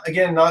 not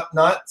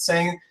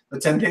saying the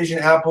temptation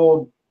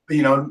apple,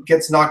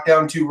 gets knocked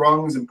down 2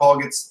 rungs and Paul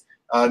gets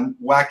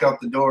whacked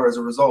out the door as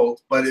a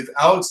result. But if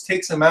Alex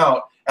takes him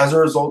out as a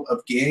result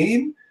of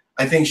game,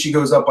 I think she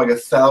goes up like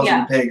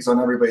 1,000 pegs on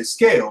everybody's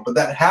scale. But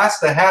that has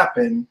to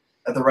happen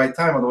at the right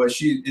time, otherwise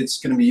it's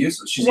going to be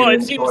useless. She's going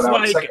to go out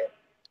in a second.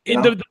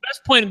 The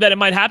best point that it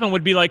might happen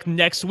would be like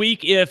next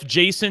week if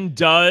Jason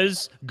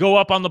does go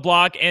up on the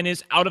block and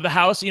is out of the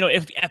house.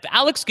 If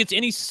Alex gets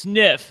any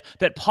sniff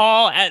that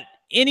Paul at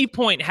any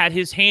point had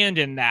his hand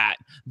in that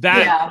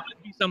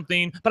could be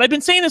something. But I've been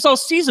saying this all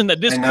season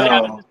that this could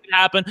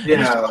happen. Yeah.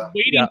 And just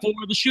waiting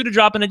for the shoe to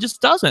drop, and it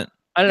just doesn't.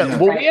 I don't know.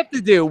 What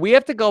we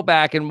have to go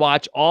back and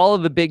watch all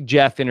of the Big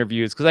Jeff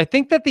interviews, because I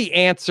think that the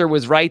answer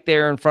was right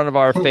there in front of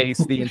our face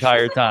the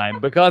entire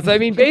time. Because, I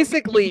mean,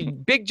 basically,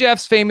 Big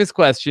Jeff's famous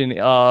question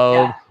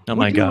of,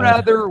 would you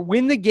rather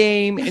win the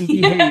game and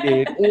be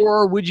hated,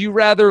 or would you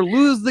rather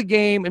lose the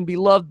game and be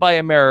loved by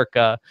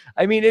America?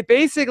 I mean, it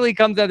basically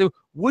comes down to,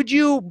 would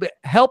you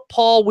help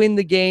Paul win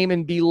the game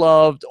and be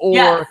loved,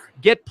 or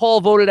get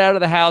Paul voted out of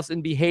the house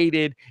and be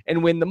hated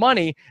and win the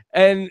money?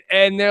 And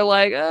they're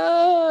like,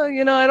 I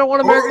don't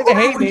want America to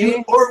hate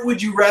me. Or would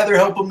you rather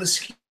help a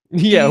mosquito?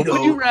 Yeah,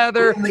 would you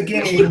rather win the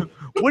game?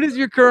 What is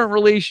your current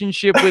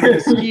relationship with a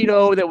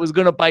mosquito that was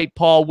going to bite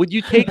Paul? Would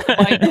you take the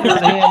bite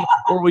from him,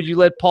 or would you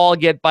let Paul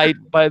get bite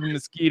by the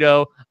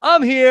mosquito?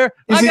 I'm here.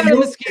 I got a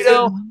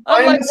mosquito.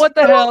 I'm like, what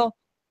the hell?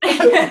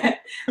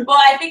 Well,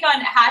 I think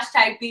on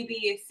hashtag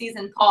BB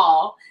season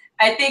Paul,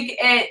 I think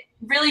it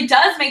really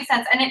does make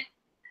sense. And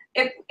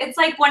it's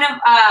like one of,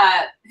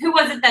 who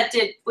was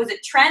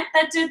it Trent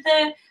that did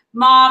the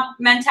mob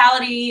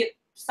mentality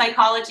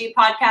psychology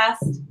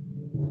podcast?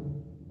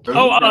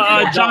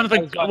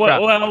 Jonathan.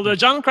 Well,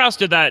 John Krause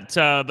did that.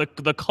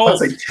 The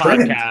cult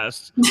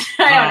podcast.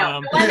 I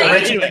don't know.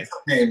 Anyway.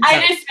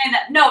 I just made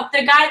that. No, the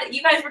guy that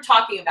you guys were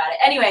talking about it.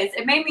 Anyways,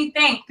 it made me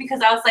think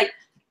because I was like,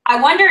 I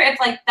wonder if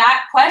like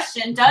that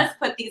question does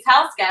put these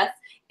house guests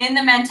in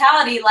the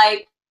mentality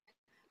like,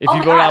 if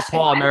you vote out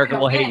Paul, America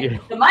will hate you.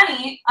 The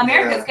money,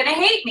 America's gonna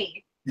hate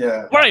me.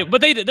 Yeah. Right,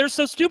 but they're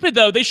so stupid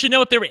though. They should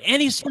know if they were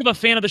any sort of a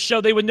fan of the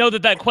show, they would know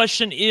that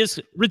question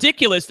is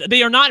ridiculous.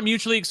 They are not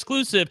mutually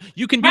exclusive.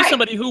 You can be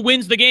somebody who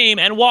wins the game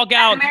and walk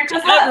out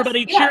to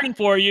everybody cheering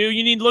for you.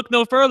 You need to look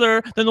no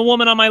further than the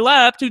woman on my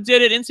left who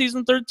did it in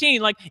season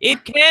 13. Like,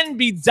 it can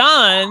be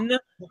done,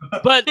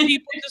 but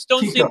people just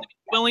don't seem to be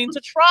willing to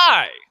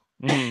try.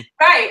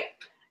 Right.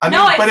 I mean,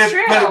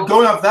 but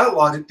going off that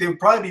logic, they would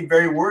probably be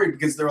very worried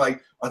because they're like,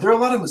 are there a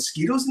lot of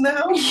mosquitoes in the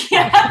house?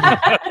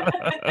 Yeah.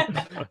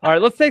 All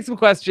right, let's take some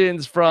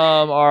questions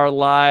from our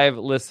live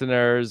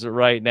listeners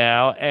right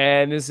now.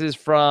 And this is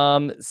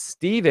from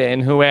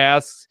Steven, who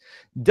asks,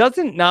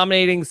 doesn't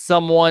nominating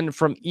someone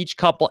from each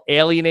couple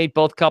alienate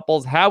both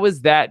couples? How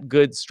is that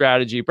good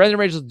strategy? Brendan and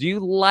Rachel, do you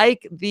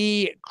like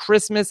the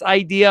Christmas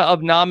idea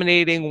of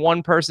nominating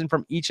one person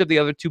from each of the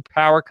other two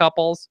power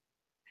couples?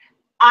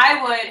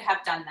 I would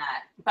have done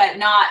that, but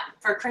not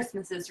for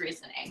Christmas's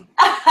reasoning.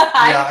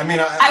 Yeah, I mean,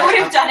 I would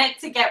have done it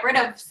to get rid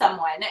of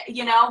someone,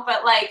 you know.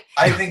 But like,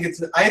 I think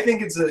it's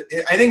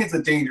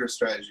a dangerous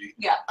strategy.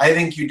 Yeah. I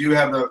think you do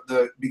have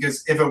the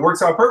because if it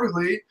works out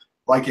perfectly,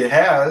 like it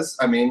has,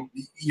 I mean,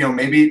 you know,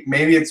 maybe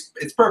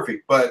it's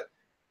perfect, but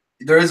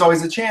there is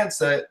always a chance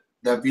that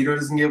veto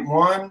doesn't get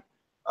won.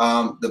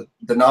 The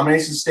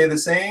nominations stay the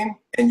same,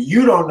 and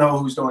you don't know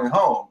who's going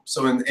home.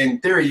 So in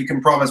theory, you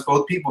can promise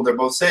both people they're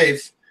both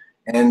safe.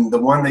 And the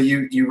one that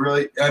you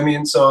really, I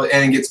mean,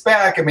 and it gets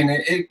back, I mean,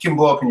 it can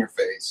blow up in your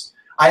face.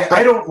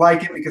 I don't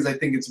like it because I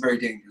think it's very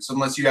dangerous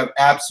unless you have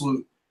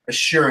absolute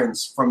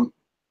assurance from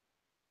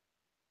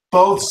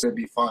both. It's going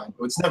to be fine,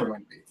 but it's never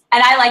going to be.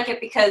 And I like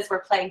it because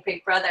we're playing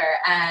Big Brother,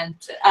 and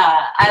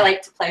I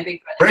like to play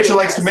Big Brother. Rachel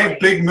likes to make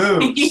big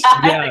moves.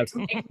 Yes.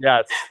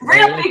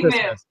 Real big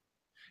moves.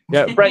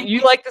 Yeah, Brent,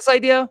 you like this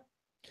idea?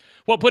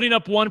 Well, putting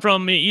up one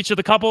from each of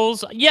the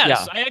couples?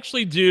 Yes, I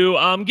actually do.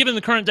 Given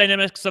the current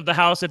dynamics of the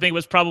house, I think it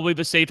was probably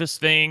the safest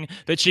thing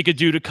that she could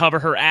do to cover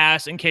her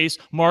ass in case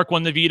Mark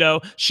won the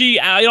veto.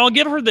 I'll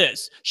give her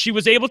this. She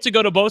was able to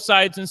go to both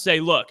sides and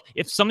say, look,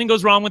 if something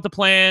goes wrong with the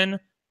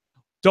plan,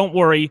 don't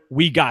worry,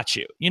 we got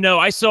you. You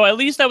know, so at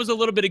least that was a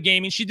little bit of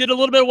gaming. She did a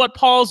little bit of what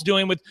Paul's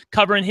doing with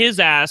covering his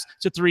ass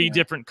to three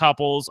different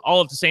couples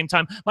all at the same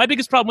time. My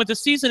biggest problem with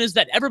this season is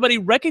that everybody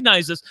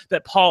recognizes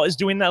that Paul is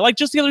doing that. Like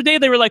just the other day,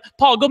 they were like,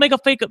 Paul, go make a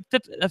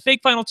fake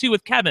final two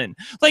with Kevin.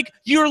 Like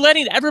you're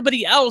letting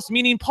everybody else,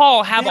 meaning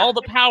Paul, have all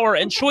the power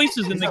and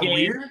choices in the game.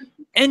 Weird?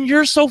 And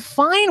you're so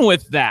fine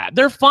with that.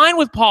 They're fine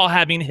with Paul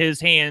having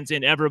his hands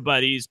in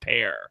everybody's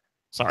pair.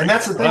 Sorry. And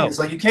that's the thing. It's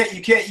like you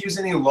can't use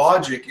any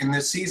logic in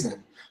this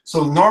season.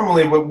 So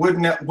normally what would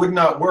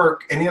not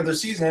work any other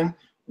season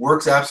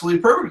works absolutely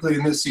perfectly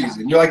in this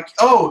season. You're like,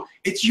 oh,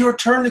 it's your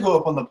turn to go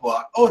up on the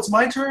block. Oh, it's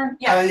my turn?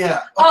 Yeah.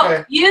 Yeah. Okay.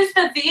 Oh, use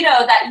the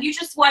veto that you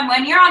just won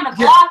when you're on the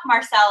block,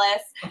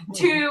 Marcellus,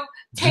 to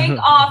take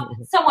off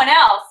someone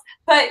else.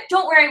 But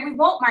don't worry, we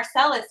won't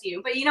Marcellus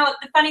you. But you know what?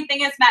 The funny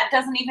thing is, Matt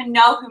doesn't even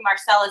know who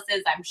Marcellus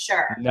is, I'm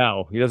sure.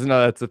 No, he doesn't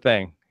know that's a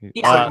thing.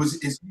 Yeah.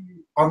 Is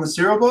he on the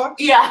cereal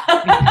box? Yeah.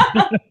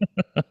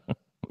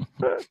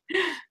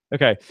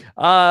 Okay.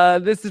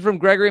 This is from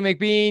Gregory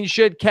McBean.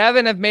 Should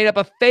Kevin have made up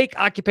a fake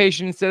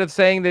occupation instead of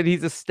saying that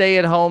he's a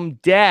stay-at-home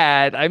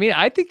dad? I mean,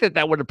 I think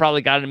that would have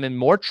probably gotten him in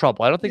more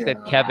trouble. I don't think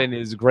that Kevin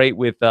is great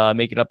with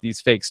making up these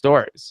fake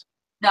stories.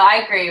 No,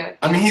 I agree with you.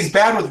 I mean, he's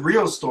bad with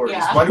real stories.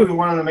 Yeah. Why do we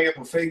want him to make up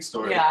a fake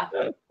story? Yeah.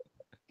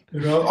 You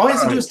know, all he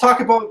has to do is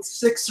talk about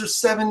 6 or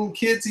 7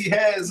 kids he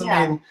has.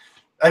 I mean,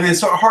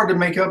 it's so hard to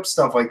make up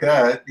stuff like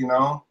that, you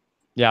know?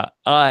 Yeah.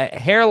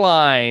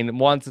 Hairline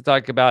wants to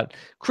talk about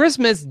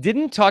Christmas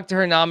didn't talk to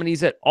her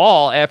nominees at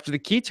all after the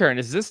key turn.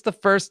 Is this the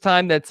first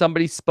time that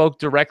somebody spoke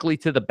directly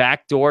to the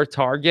backdoor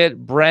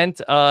target? Brent,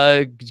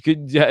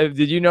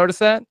 did you notice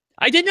that?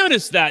 I did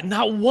notice that.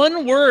 Not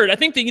one word. I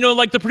think that, you know,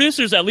 like the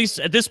producers, at least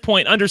at this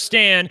point,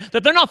 understand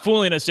that they're not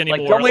fooling us anymore.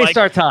 Like, don't waste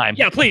our time.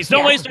 Yeah, please,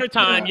 don't waste our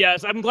time.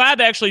 Yes, I'm glad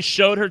they actually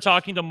showed her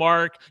talking to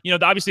Mark. You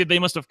know, obviously they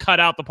must have cut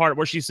out the part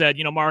where she said,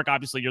 you know, Mark,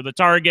 obviously you're the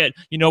target.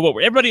 You know what?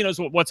 Everybody knows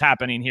what's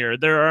happening here.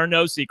 There are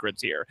no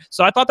secrets here.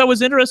 So I thought that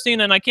was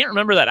interesting, and I can't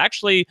remember that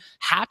actually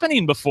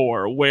happening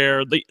before,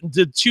 where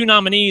the two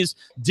nominees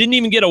didn't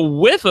even get a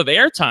whiff of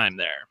airtime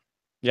there.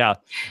 Yeah,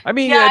 I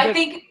mean, I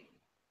think.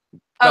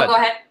 Oh, go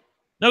ahead.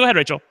 No, go ahead,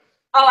 Rachel.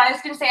 Oh, I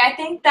was going to say, I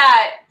think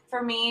that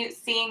for me,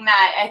 seeing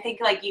that, I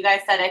think like you guys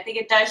said, I think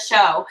it does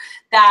show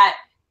that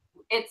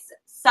it's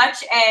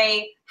such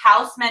a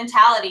house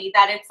mentality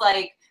that it's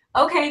like,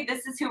 okay,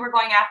 this is who we're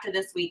going after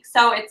this week.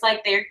 So it's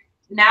like they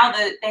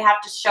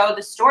have to show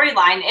the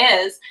storyline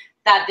is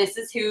that this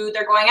is who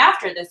they're going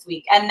after this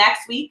week. And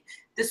next week,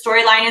 the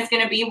storyline is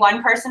going to be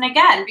one person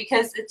again,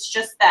 because it's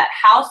just that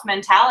house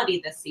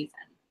mentality this season.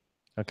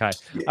 Okay.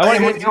 You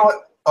know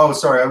what? Oh,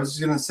 sorry. I was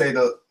just going to say,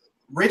 though,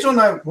 Rachel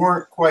and I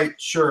weren't quite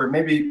sure.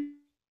 Maybe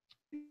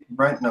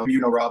Brent, no, you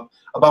know, Rob,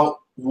 about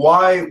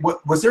why.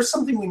 What was there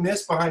something we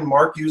missed behind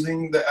Mark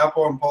using the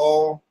apple on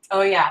Paul?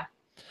 Oh yeah.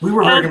 We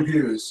were very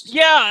confused.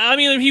 Yeah, I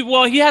mean,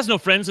 he has no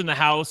friends in the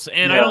house,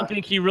 and I don't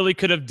think he really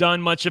could have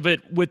done much of it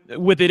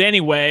with it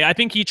anyway. I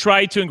think he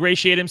tried to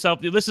ingratiate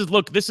himself. This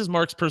is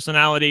Mark's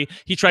personality.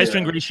 He tries to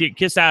ingratiate,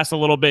 kiss ass a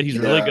little bit. He's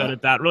really good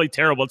at that. Really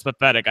terrible. It's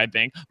pathetic, I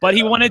think. But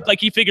he wanted, like,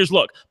 he figures,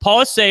 look,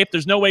 Paul is safe.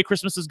 There's no way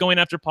Christmas is going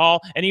after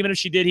Paul, and even if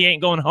she did, he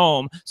ain't going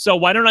home. So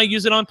why don't I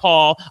use it on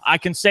Paul? I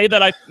can say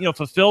that I,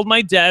 fulfilled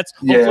my debts.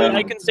 Hopefully,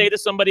 I can say to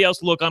somebody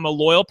else, look, I'm a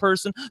loyal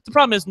person. The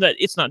problem is that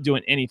it's not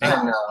doing anything.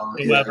 I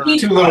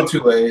know. Too little,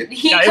 too late.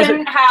 He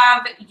couldn't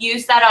have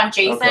used that on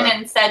Jason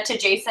and said to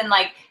Jason,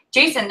 like,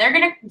 Jason, they're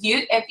going to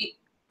use, if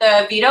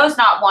the veto is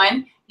not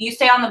won, you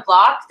stay on the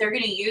block, they're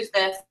going to use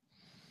this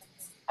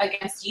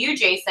against you,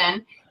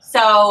 Jason.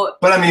 So.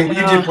 But I mean,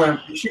 you did point,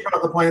 she brought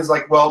up the point is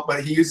like, well,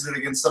 but he uses it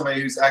against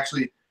somebody who's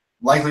actually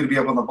likely to be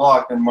up on the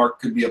block, then Mark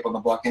could be up on the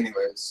block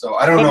anyways. So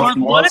I don't know Mark if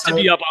he wanted to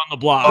be up on the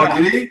block.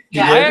 Oh, did he?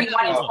 Yeah, he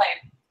wanted to play.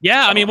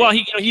 Yeah, I mean, well,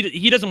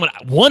 he doesn't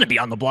want to be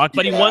on the block,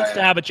 but he wants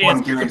to have a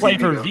chance to play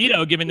for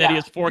veto, given that he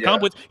has 4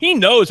 conflicts. He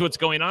knows what's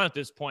going on at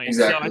this point.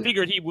 Exactly. So I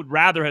figured he would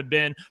rather have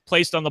been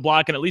placed on the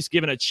block and at least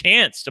given a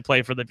chance to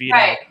play for the veto.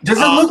 Right. Does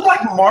it look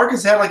like Mark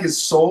has had like his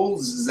soul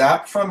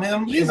zapped from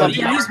him? He's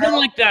been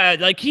like that.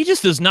 Like, he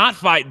just does not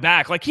fight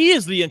back. Like, he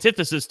is the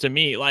antithesis to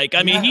me. Like,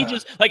 I mean, he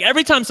just, like,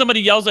 every time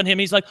somebody yells at him,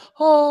 he's like,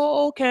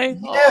 oh, okay.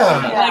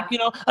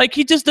 Like,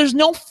 he just, there's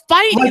no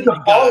fight. Like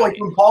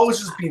when Paul was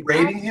just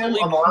berating him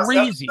on the last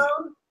episode.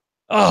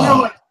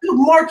 Like, dude,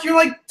 Mark, you're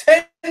like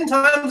 10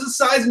 times the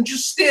size and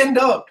just stand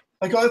up.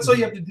 Like, that's all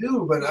you have to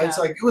do. But it's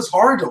like, it was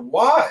hard to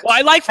watch. Well,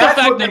 I like the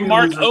fact that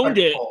Mark owned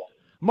it.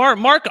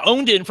 Mark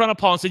owned it in front of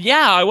Paul and said,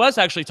 yeah, I was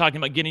actually talking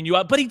about getting you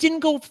out, but he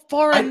didn't go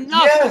far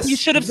enough. He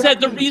should have said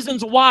the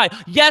reasons why.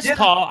 Yes,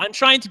 Paul, I'm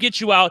trying to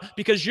get you out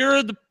because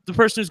you're the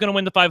person who's going to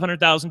win the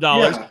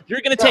 $500,000.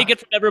 You're going to take it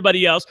from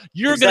everybody else.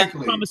 You're going to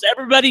promise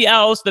everybody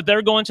else that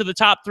they're going to the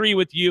top 3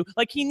 with you.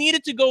 Like, he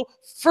needed to go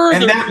further.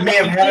 And that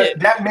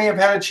may have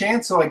had a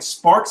chance to like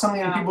spark something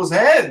in people's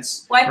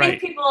heads. Well, I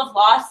think people have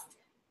lost.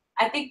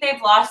 I think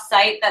they've lost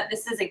sight that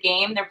this is a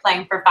game. They're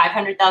playing for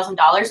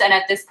 $500,000. And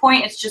at this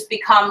point, it's just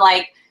become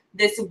like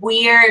this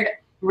weird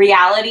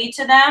reality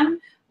to them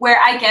where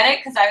I get it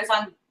because I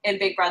was in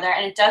Big Brother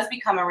and it does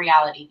become a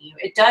reality to you.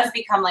 It does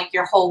become like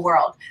your whole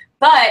world.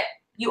 But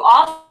you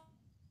also,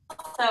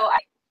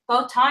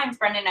 both times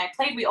Brendan and I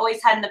played, we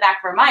always had in the back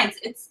of our minds,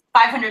 it's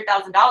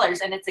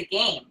 $500,000 and it's a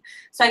game.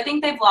 So I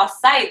think they've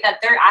lost sight that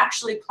they're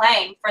actually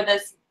playing for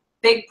this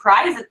big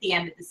prize at the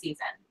end of the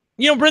season.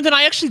 Brendan,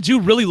 I actually do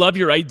really love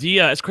your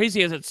idea, as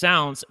crazy as it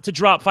sounds, to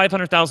drop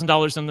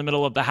 $500,000 in the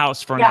middle of the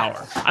house for an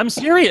hour. I'm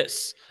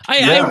serious.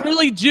 I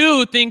really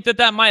do think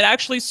that might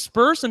actually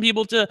spur some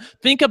people to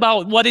think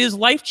about what is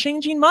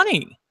life-changing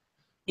money.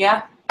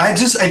 Yeah. I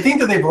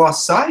think that they've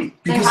lost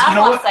sight because you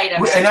know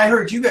what? And I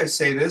heard you guys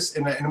say this,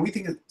 and we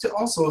think it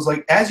also is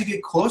like as you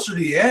get closer to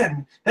the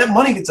end, that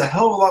money gets a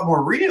hell of a lot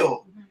more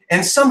real,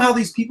 and somehow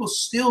these people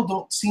still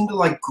don't seem to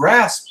like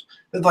grasp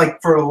that.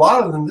 Like for a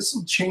lot of them, this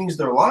will change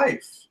their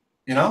life.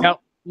 Now,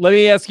 let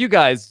me ask you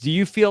guys: do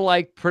you feel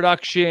like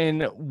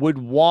production would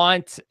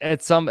want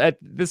at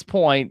this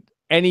point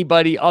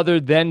anybody other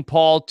than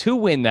Paul to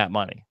win that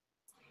money?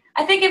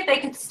 I think if they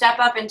could step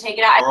up and take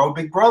it out. Or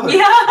Big Brother.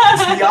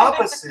 It's the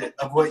opposite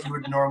of what you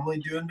would normally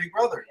do in Big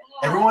Brother.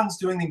 Everyone's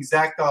doing the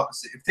exact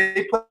opposite. If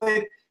they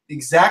played the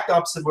exact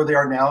opposite of where they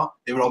are now,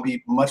 they would all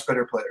be much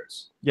better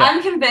players.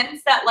 I'm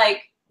convinced that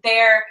like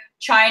they're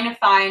trying to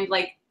find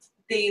like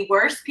the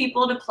worst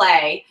people to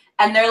play,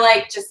 and they're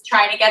like just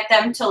trying to get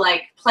them to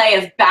like play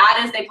as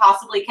bad as they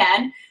possibly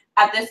can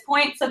at this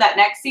point, so that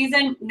next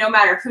season, no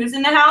matter who's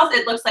in the house,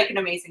 it looks like an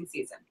amazing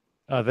season.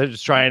 They're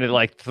just trying to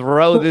like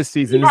throw this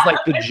season. It's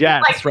like the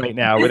Jets right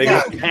now, where they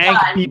just tank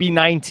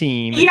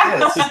BB19.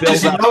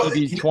 Just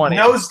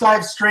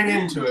nosedive straight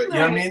into it. You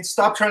know what I mean?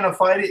 Stop trying to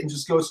fight it and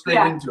just go straight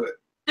into it.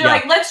 They're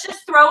like, let's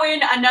just throw in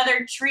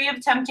another tree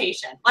of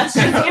temptation. Let's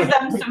just give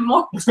them some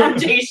more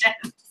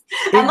temptations.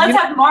 And let's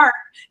have Mark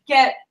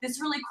get this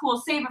really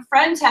cool save a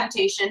friend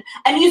temptation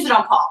and use it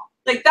on Paul.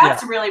 Like,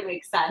 that's really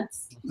makes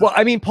sense. Well,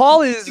 I mean,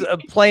 Paul is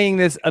playing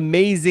this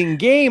amazing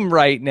game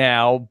right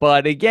now,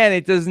 but again,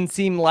 it doesn't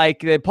seem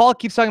like Paul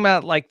keeps talking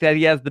about like that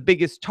he has the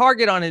biggest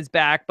target on his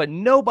back, but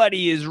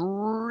nobody is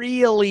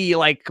really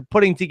like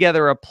putting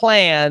together a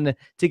plan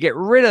to get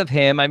rid of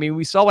him. I mean,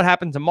 we saw what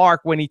happened to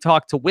Mark when he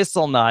talked to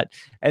Whistlenut,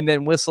 and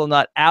then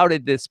Whistlenut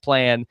outed this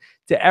plan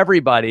to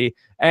everybody.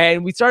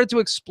 And we started to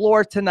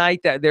explore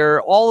tonight that there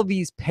are all of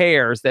these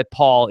pairs that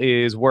Paul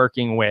is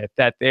working with,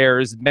 that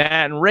there's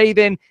Matt and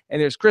Raven,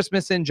 and there's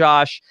Christmas and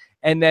Josh,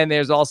 and then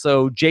there's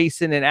also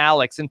Jason and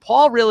Alex. And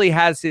Paul really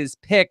has his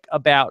pick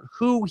about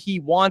who he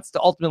wants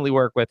to ultimately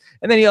work with.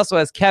 And then he also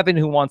has Kevin,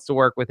 who wants to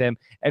work with him,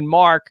 and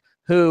Mark,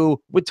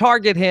 who would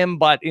target him,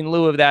 but in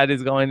lieu of that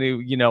is going to,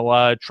 you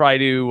know, try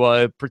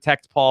to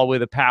protect Paul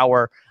with a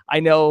power. I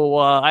know,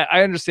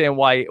 I understand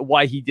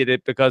why he did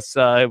it, because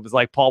it was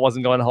like Paul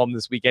wasn't going home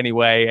this week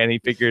anyway, and he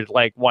figured,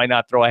 like, why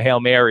not throw a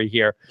Hail Mary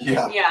here?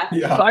 Yeah.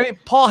 So, I mean,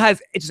 Paul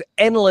has just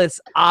endless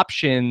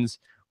options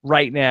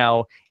right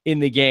now in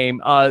the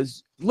game.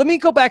 Let me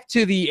go back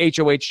to the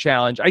HOH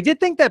challenge. I did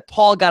think that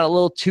Paul got a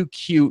little too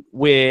cute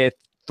with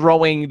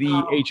throwing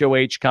the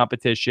HOH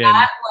competition.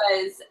 That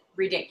was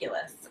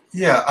ridiculous.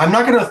 Yeah, I'm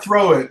not going to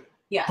throw it,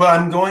 Yeah. but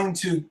I'm going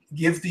to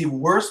give the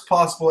worst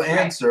possible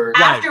answer.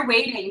 After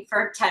waiting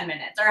for 10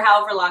 minutes or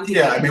however long.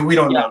 Yeah, I mean, we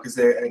don't know because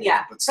they.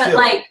 Yeah, but still. but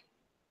like,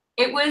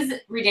 it was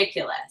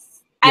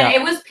ridiculous, and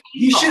it was painful.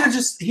 He should have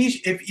just.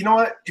 If you know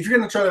what, if you're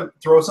going to try to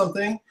throw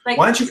something, like,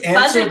 why don't you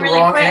answer the really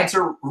wrong quick.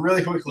 answer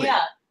really quickly?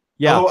 Yeah.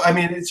 Yeah. Although, I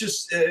mean, it's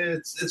just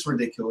it's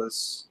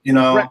ridiculous, you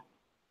know.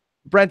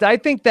 Brent, I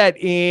think that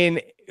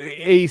in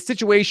a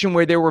situation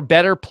where there were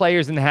better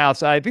players in the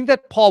house, I think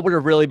that Paul would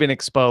have really been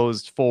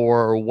exposed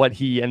for what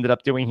he ended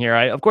up doing here.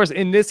 Of course,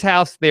 in this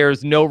house,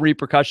 there's no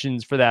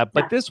repercussions for that,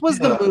 but this was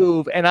the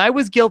move, and I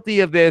was guilty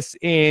of this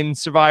in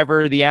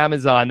Survivor the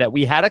Amazon, that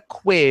we had a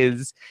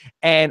quiz,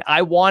 and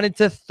I wanted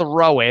to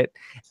throw it,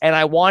 and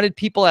I wanted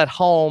people at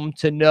home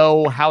to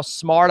know how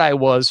smart I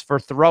was for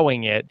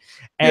throwing it,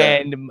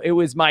 and it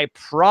was my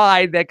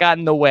pride that got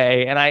in the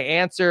way, and I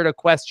answered a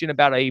question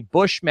about a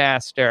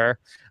Bushmaster,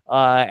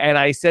 and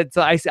I said,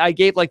 so I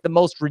gave like the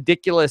most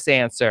ridiculous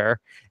answer,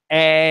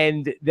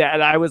 and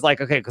that I was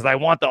like, okay, because I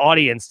want the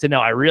audience to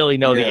know I really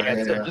know the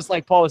answer. Just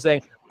like Paul was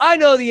saying, I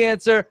know the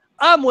answer.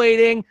 I'm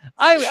waiting.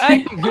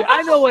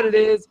 I know what it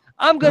is.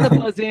 I'm gonna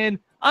buzz in.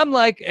 I'm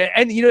like,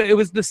 and you know, it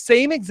was the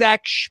same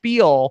exact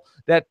spiel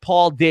that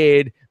Paul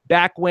did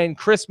back when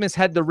Christmas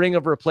had the ring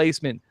of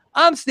replacement.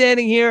 I'm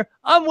standing here.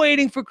 I'm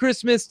waiting for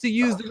Christmas to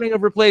use the ring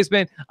of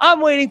replacement. I'm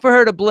waiting for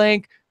her to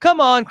blink. Come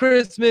on,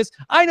 Christmas.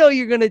 I know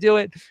you're going to do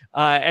it.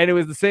 And it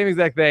was the same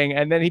exact thing.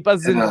 And then he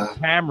buzzes in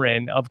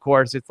Cameron. Of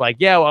course, it's like,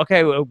 yeah, well,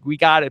 okay, we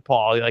got it,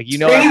 Paul. Like, you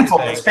know,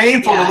 it's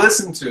painful to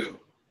listen to.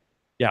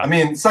 Yeah. I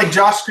mean, it's like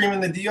Josh screaming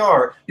the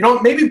DR. You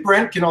know, maybe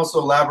Brent can also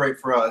elaborate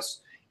for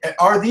us.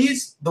 Are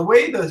these, the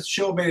way the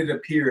show made it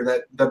appear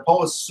that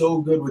Paul is so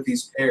good with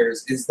these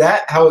pairs, is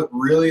that how it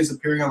really is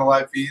appearing on the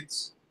live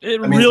feeds? It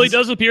really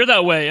does appear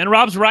that way. And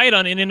Rob's right.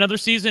 In another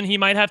season, he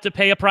might have to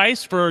pay a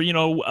price for, you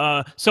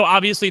know, so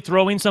obviously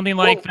throwing something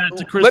like that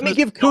to Christmas. Let me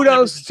give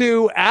kudos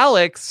to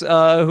Alex,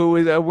 who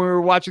was, we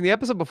were watching the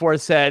episode before,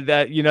 said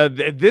that, you know,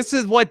 this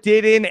is what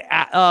did in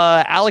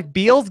Alec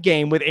Beal's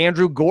game with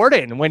Andrew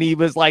Gordon when he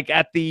was like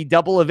at the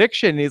double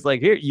eviction. He's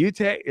like, here, you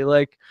take,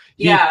 like,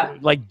 he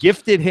like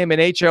gifted him an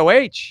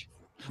HOH.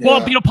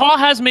 Well, you know, Paul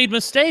has made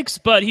mistakes,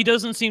 but he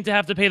doesn't seem to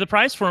have to pay the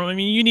price for them. I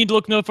mean, you need to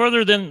look no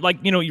further than, like,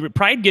 you know, your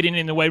pride getting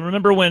in the way.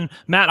 Remember when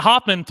Matt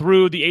Hoffman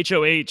threw the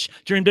HOH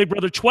during Big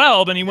Brother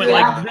 12, and he went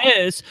like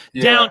this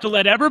down to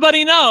let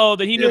everybody know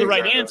that he knew the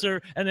right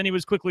answer, and then he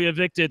was quickly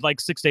evicted like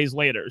 6 days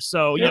later.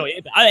 So, you know,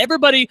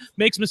 everybody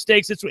makes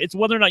mistakes. It's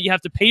whether or not you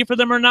have to pay for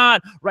them or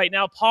not. Right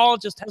now, Paul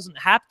just doesn't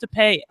have to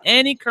pay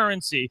any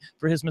currency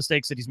for his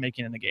mistakes that he's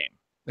making in the game.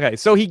 Okay,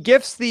 so he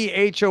gifts the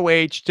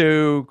HOH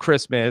to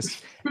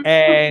Christmas,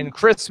 and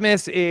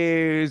Christmas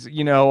is,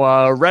 you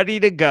know, ready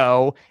to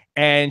go.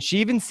 And she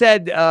even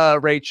said,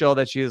 Rachel,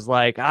 that she was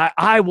like,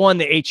 I won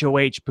the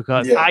HOH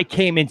because I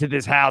came into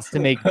this house to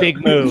make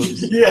big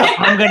moves.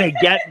 I'm going to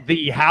get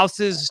the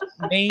house's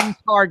main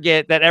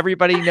target that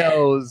everybody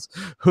knows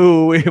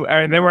who,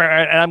 and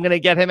I'm going to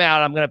get him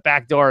out. I'm going to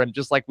backdoor him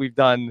just like we've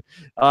done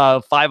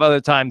 5 other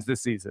times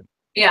this season.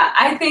 Yeah,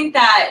 I think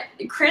that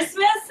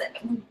Christmas,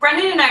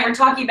 Brendan and I were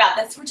talking about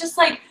this. We're just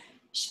like,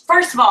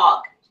 first of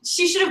all,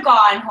 she should have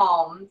gone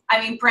home.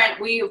 I mean,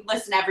 Brent, we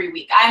listen every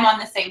week. I'm on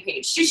the same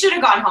page. She should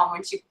have gone home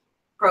when she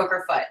broke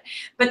her foot.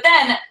 But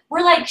then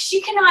we're like,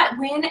 she cannot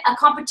win a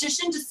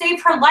competition to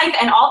save her life.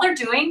 And all they're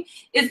doing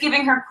is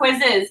giving her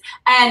quizzes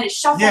and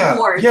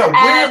shuffleboards.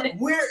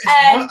 Where is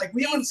one? Like,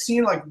 we haven't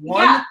seen like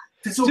one.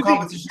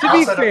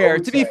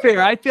 To be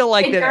fair, I feel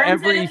like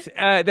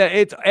that that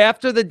it's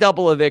after the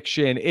double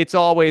eviction, it's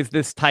always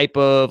this type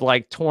of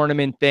like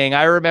tournament thing.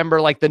 I remember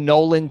like the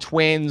Nolan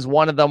twins,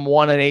 one of them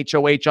won an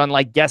HOH on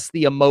like guess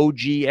the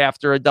emoji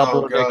after a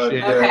double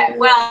eviction. Okay,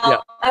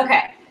 well,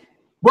 okay.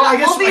 Well, I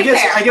guess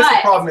the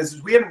problem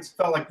is we haven't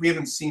felt like we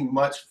haven't seen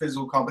much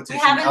physical competition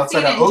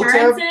outside of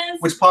OTEV,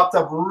 which popped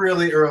up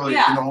really early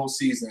in the whole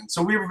season.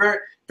 So we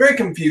were very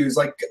confused.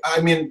 Like,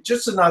 I mean,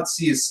 just to not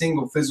see a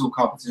single physical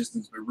competition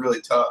has been really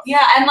tough.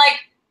 Yeah, and like,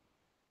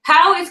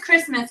 how is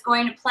Christmas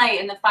going to play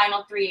in the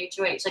final 3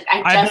 HOH? Like,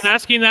 I've been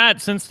asking that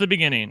since the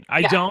beginning.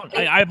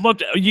 I've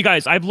looked, you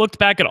guys, I've looked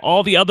back at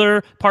all the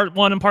other part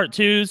 1 and part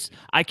 2s.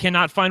 I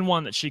cannot find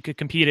one that she could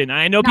compete in. And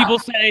I know people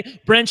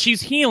say, Brent,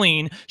 she's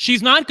healing.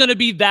 She's not going to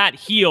be that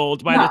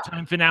healed by the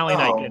time finale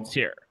night gets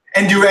here.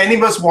 And do any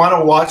of us want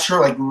to watch her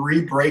like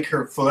re-break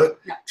her foot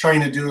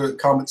trying to do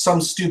some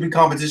stupid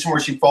competition where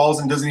she falls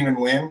and doesn't even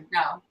win?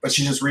 No. But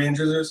she just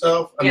re-injures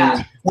herself? I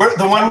mean,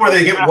 the one where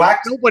they get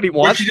whacked? Nobody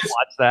wants to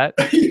watch that.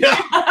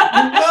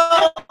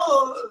 No.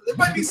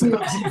 might be some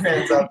UFC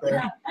fans out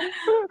there.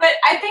 But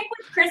I think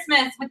with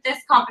Christmas, with this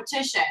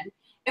competition,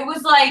 it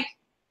was like,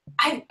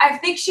 I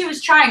think she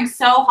was trying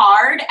so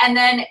hard, and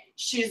then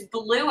she just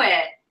blew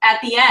it at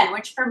the end,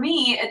 which for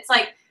me, it's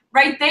like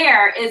right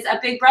there is a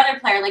Big Brother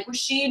player. Like,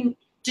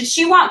 did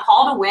she want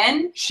Paul to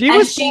win? She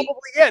was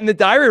probably in the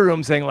diary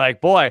room saying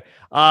like, boy,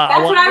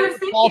 I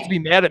want Paul to be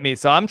mad at me,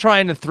 so I'm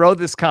trying to throw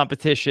this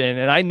competition,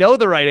 and I know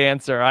the right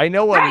answer. I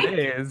know what it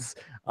is.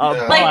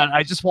 But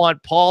I just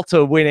want Paul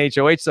to win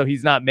HOH so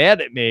he's not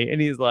mad at me. And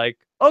he's like,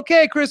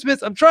 okay,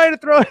 Christmas, I'm trying to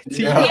throw it to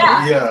you.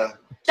 Yeah.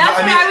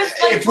 That's what I was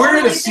like. If we're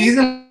in a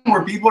season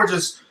where people are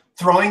just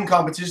throwing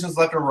competitions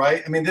left and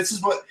right, I mean, this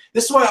is what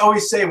I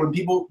always say when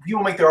people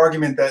make their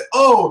argument that,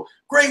 oh,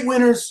 great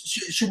winners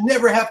should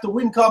never have to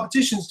win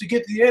competitions to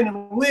get to the end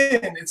and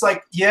win. It's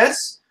like,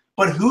 yes,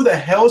 but who the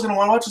hell is going to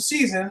want to watch a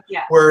season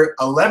where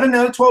 11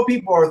 out of 12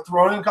 people are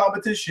throwing a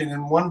competition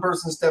and one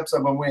person steps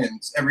up and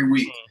wins every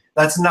week?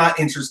 That's not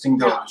interesting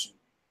television.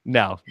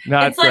 No,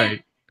 not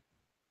great.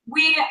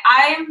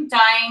 I'm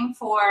dying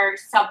for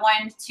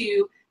someone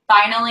to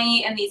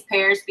finally in these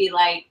pairs be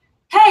like,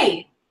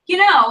 hey,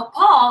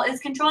 Paul is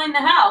controlling the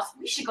house.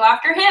 We should go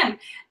after him.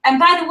 And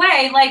by the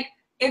way, like,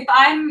 if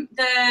I'm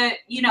the,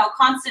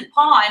 constant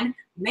pawn,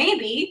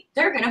 maybe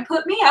they're going to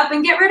put me up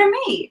and get rid of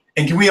me.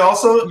 And can we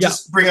also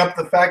just bring up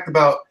the fact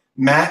about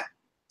Matt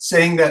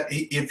saying that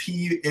if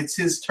it's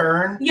his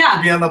turn to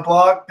be on the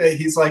block, that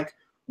he's like,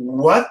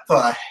 what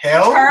the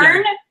hell?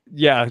 Turn?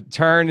 Yeah,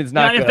 turn is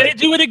not good. If they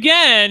do it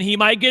again, he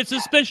might get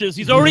suspicious.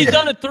 He's already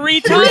done it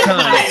 3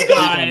 times,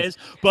 guys.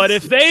 But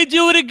if they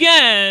do it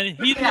again,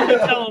 he's going to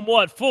tell them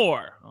what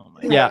for. Oh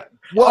my God.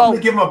 Well, I'm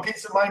gonna give him a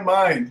piece of my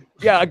mind.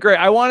 Yeah, great.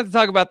 I wanted to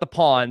talk about the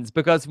pawns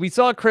because we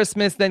saw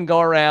Christmas then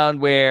go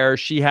around where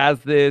she has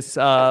this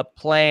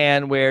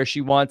plan where she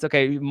wants,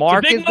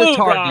 Mark is the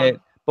target,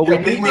 but we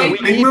big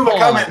move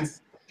coming.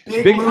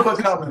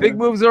 Big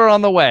moves are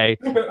on the way.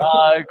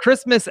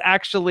 Christmas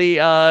actually,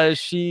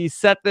 she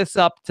set this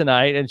up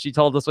tonight and she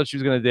told us what she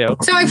was going to do.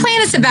 So my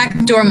plan is to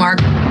backdoor Mark,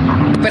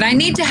 but I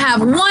need to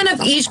have one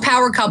of each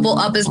power couple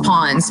up as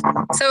pawns.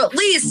 So at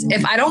least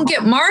if I don't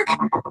get Mark,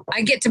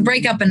 I get to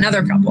break up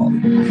another couple.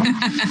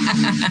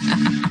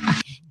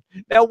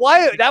 Now,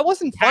 why? That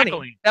wasn't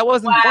funny. That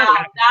wasn't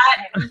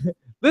funny.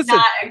 Listen,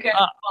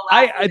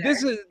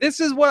 this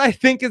is what I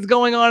think is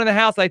going on in the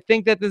house. I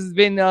think that this has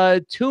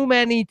been too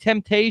many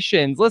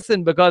temptations.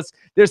 Listen, because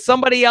there's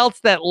somebody else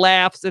that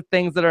laughs at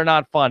things that are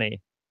not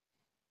funny.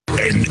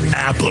 An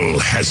apple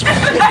has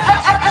fallen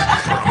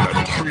from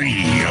the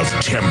tree of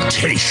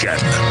temptation.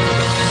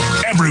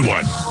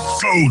 Everyone,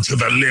 go to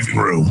the living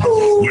room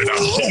where the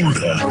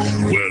holder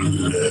will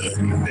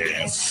learn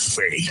their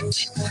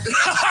fate.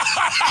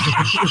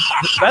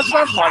 That's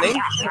not funny.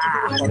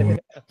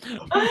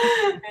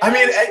 I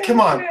mean, come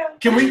on.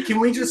 Can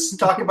we just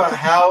talk about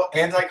how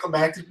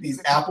anticlimactic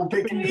these apple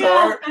pickings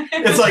are?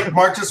 It's like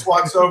Mark just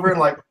walks over and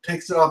like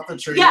picks it off the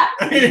tree. Yeah.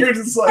 You're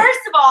just like, first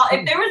of all,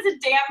 if there was a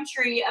damn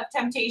tree of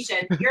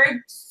temptation, you're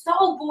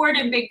so bored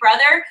in Big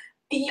Brother.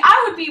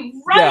 I would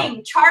be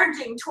running,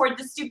 charging toward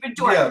the stupid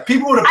door. Yeah,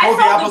 people would have pulled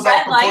the apples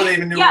off before they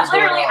even knew what was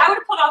going on. I would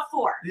have pulled off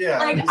 4. Yeah.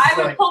 Like, I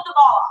would have pulled them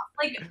all off.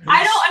 Like,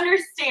 I don't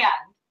understand.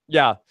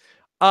 Yeah.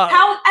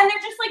 How, and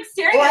they're just like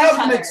staring at each other.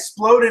 Have him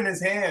explode in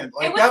his hand.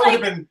 Like, that would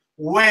have been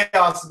way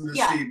awesome to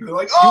see. They're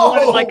like,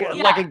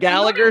 like a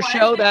Gallagher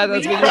show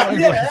that's going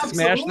to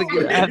smash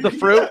the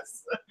fruit.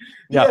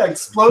 Yeah,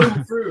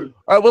 exploding fruit.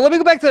 All right, well, let me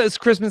go back to this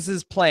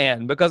Christmas's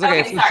plan because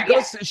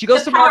she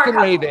goes to Mark and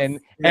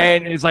Raven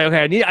and it's like,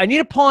 okay, I need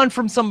a pawn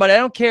from somebody. I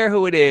don't care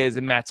who it is.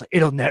 And Matt's like,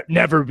 it'll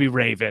never be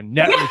Raven.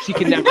 She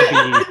can never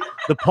be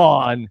the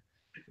pawn.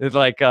 It's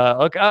like,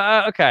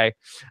 okay.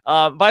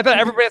 But I thought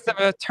everybody has to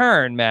have a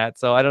turn, Matt.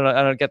 So I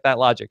don't get that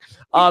logic.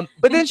 But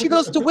then she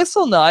goes to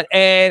Whistlenut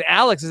and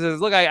Alex says,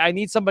 look, I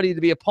need somebody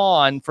to be a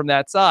pawn from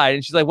that side.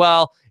 And she's like,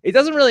 well, it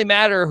doesn't really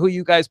matter who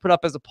you guys put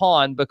up as a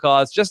pawn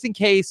because just in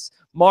case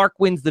Mark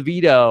wins the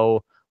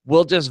veto,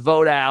 we'll just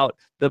vote out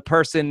the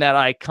person that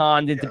I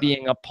conned into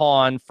being a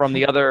pawn from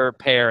the other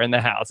pair in the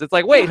house. It's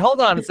like, wait,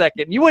 hold on a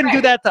second. You wouldn't do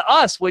that to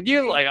us, would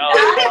you? Like, And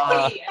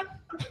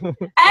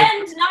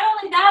not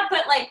only that,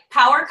 but like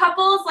power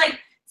couples, like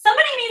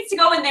somebody needs to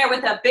go in there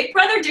with a Big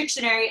Brother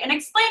dictionary and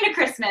explain to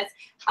Christmas,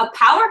 a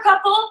power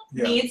couple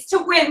needs to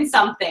win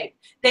something.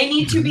 They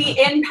need to be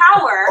in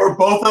power. Or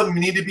both of them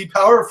need to be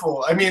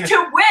powerful. I mean,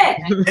 to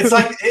win. It's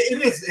like,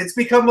 it is. It's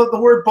become the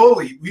word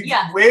bully. We've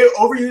way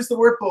overused the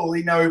word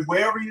bully. Now we've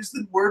way overused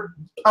the word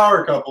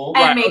power couple.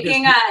 And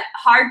making a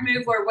hard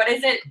move or what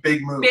is it?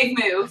 Big move. Big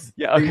moves.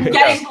 Yeah. Okay.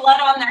 Getting blood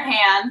on their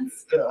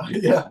hands.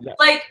 Yeah.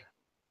 Like,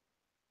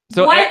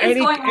 so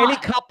any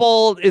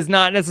couple is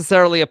not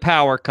necessarily a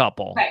power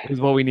couple, is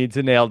what we need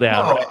to nail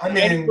down. No, I mean,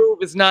 any move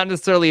is not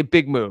necessarily a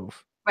big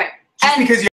move. Right. Just because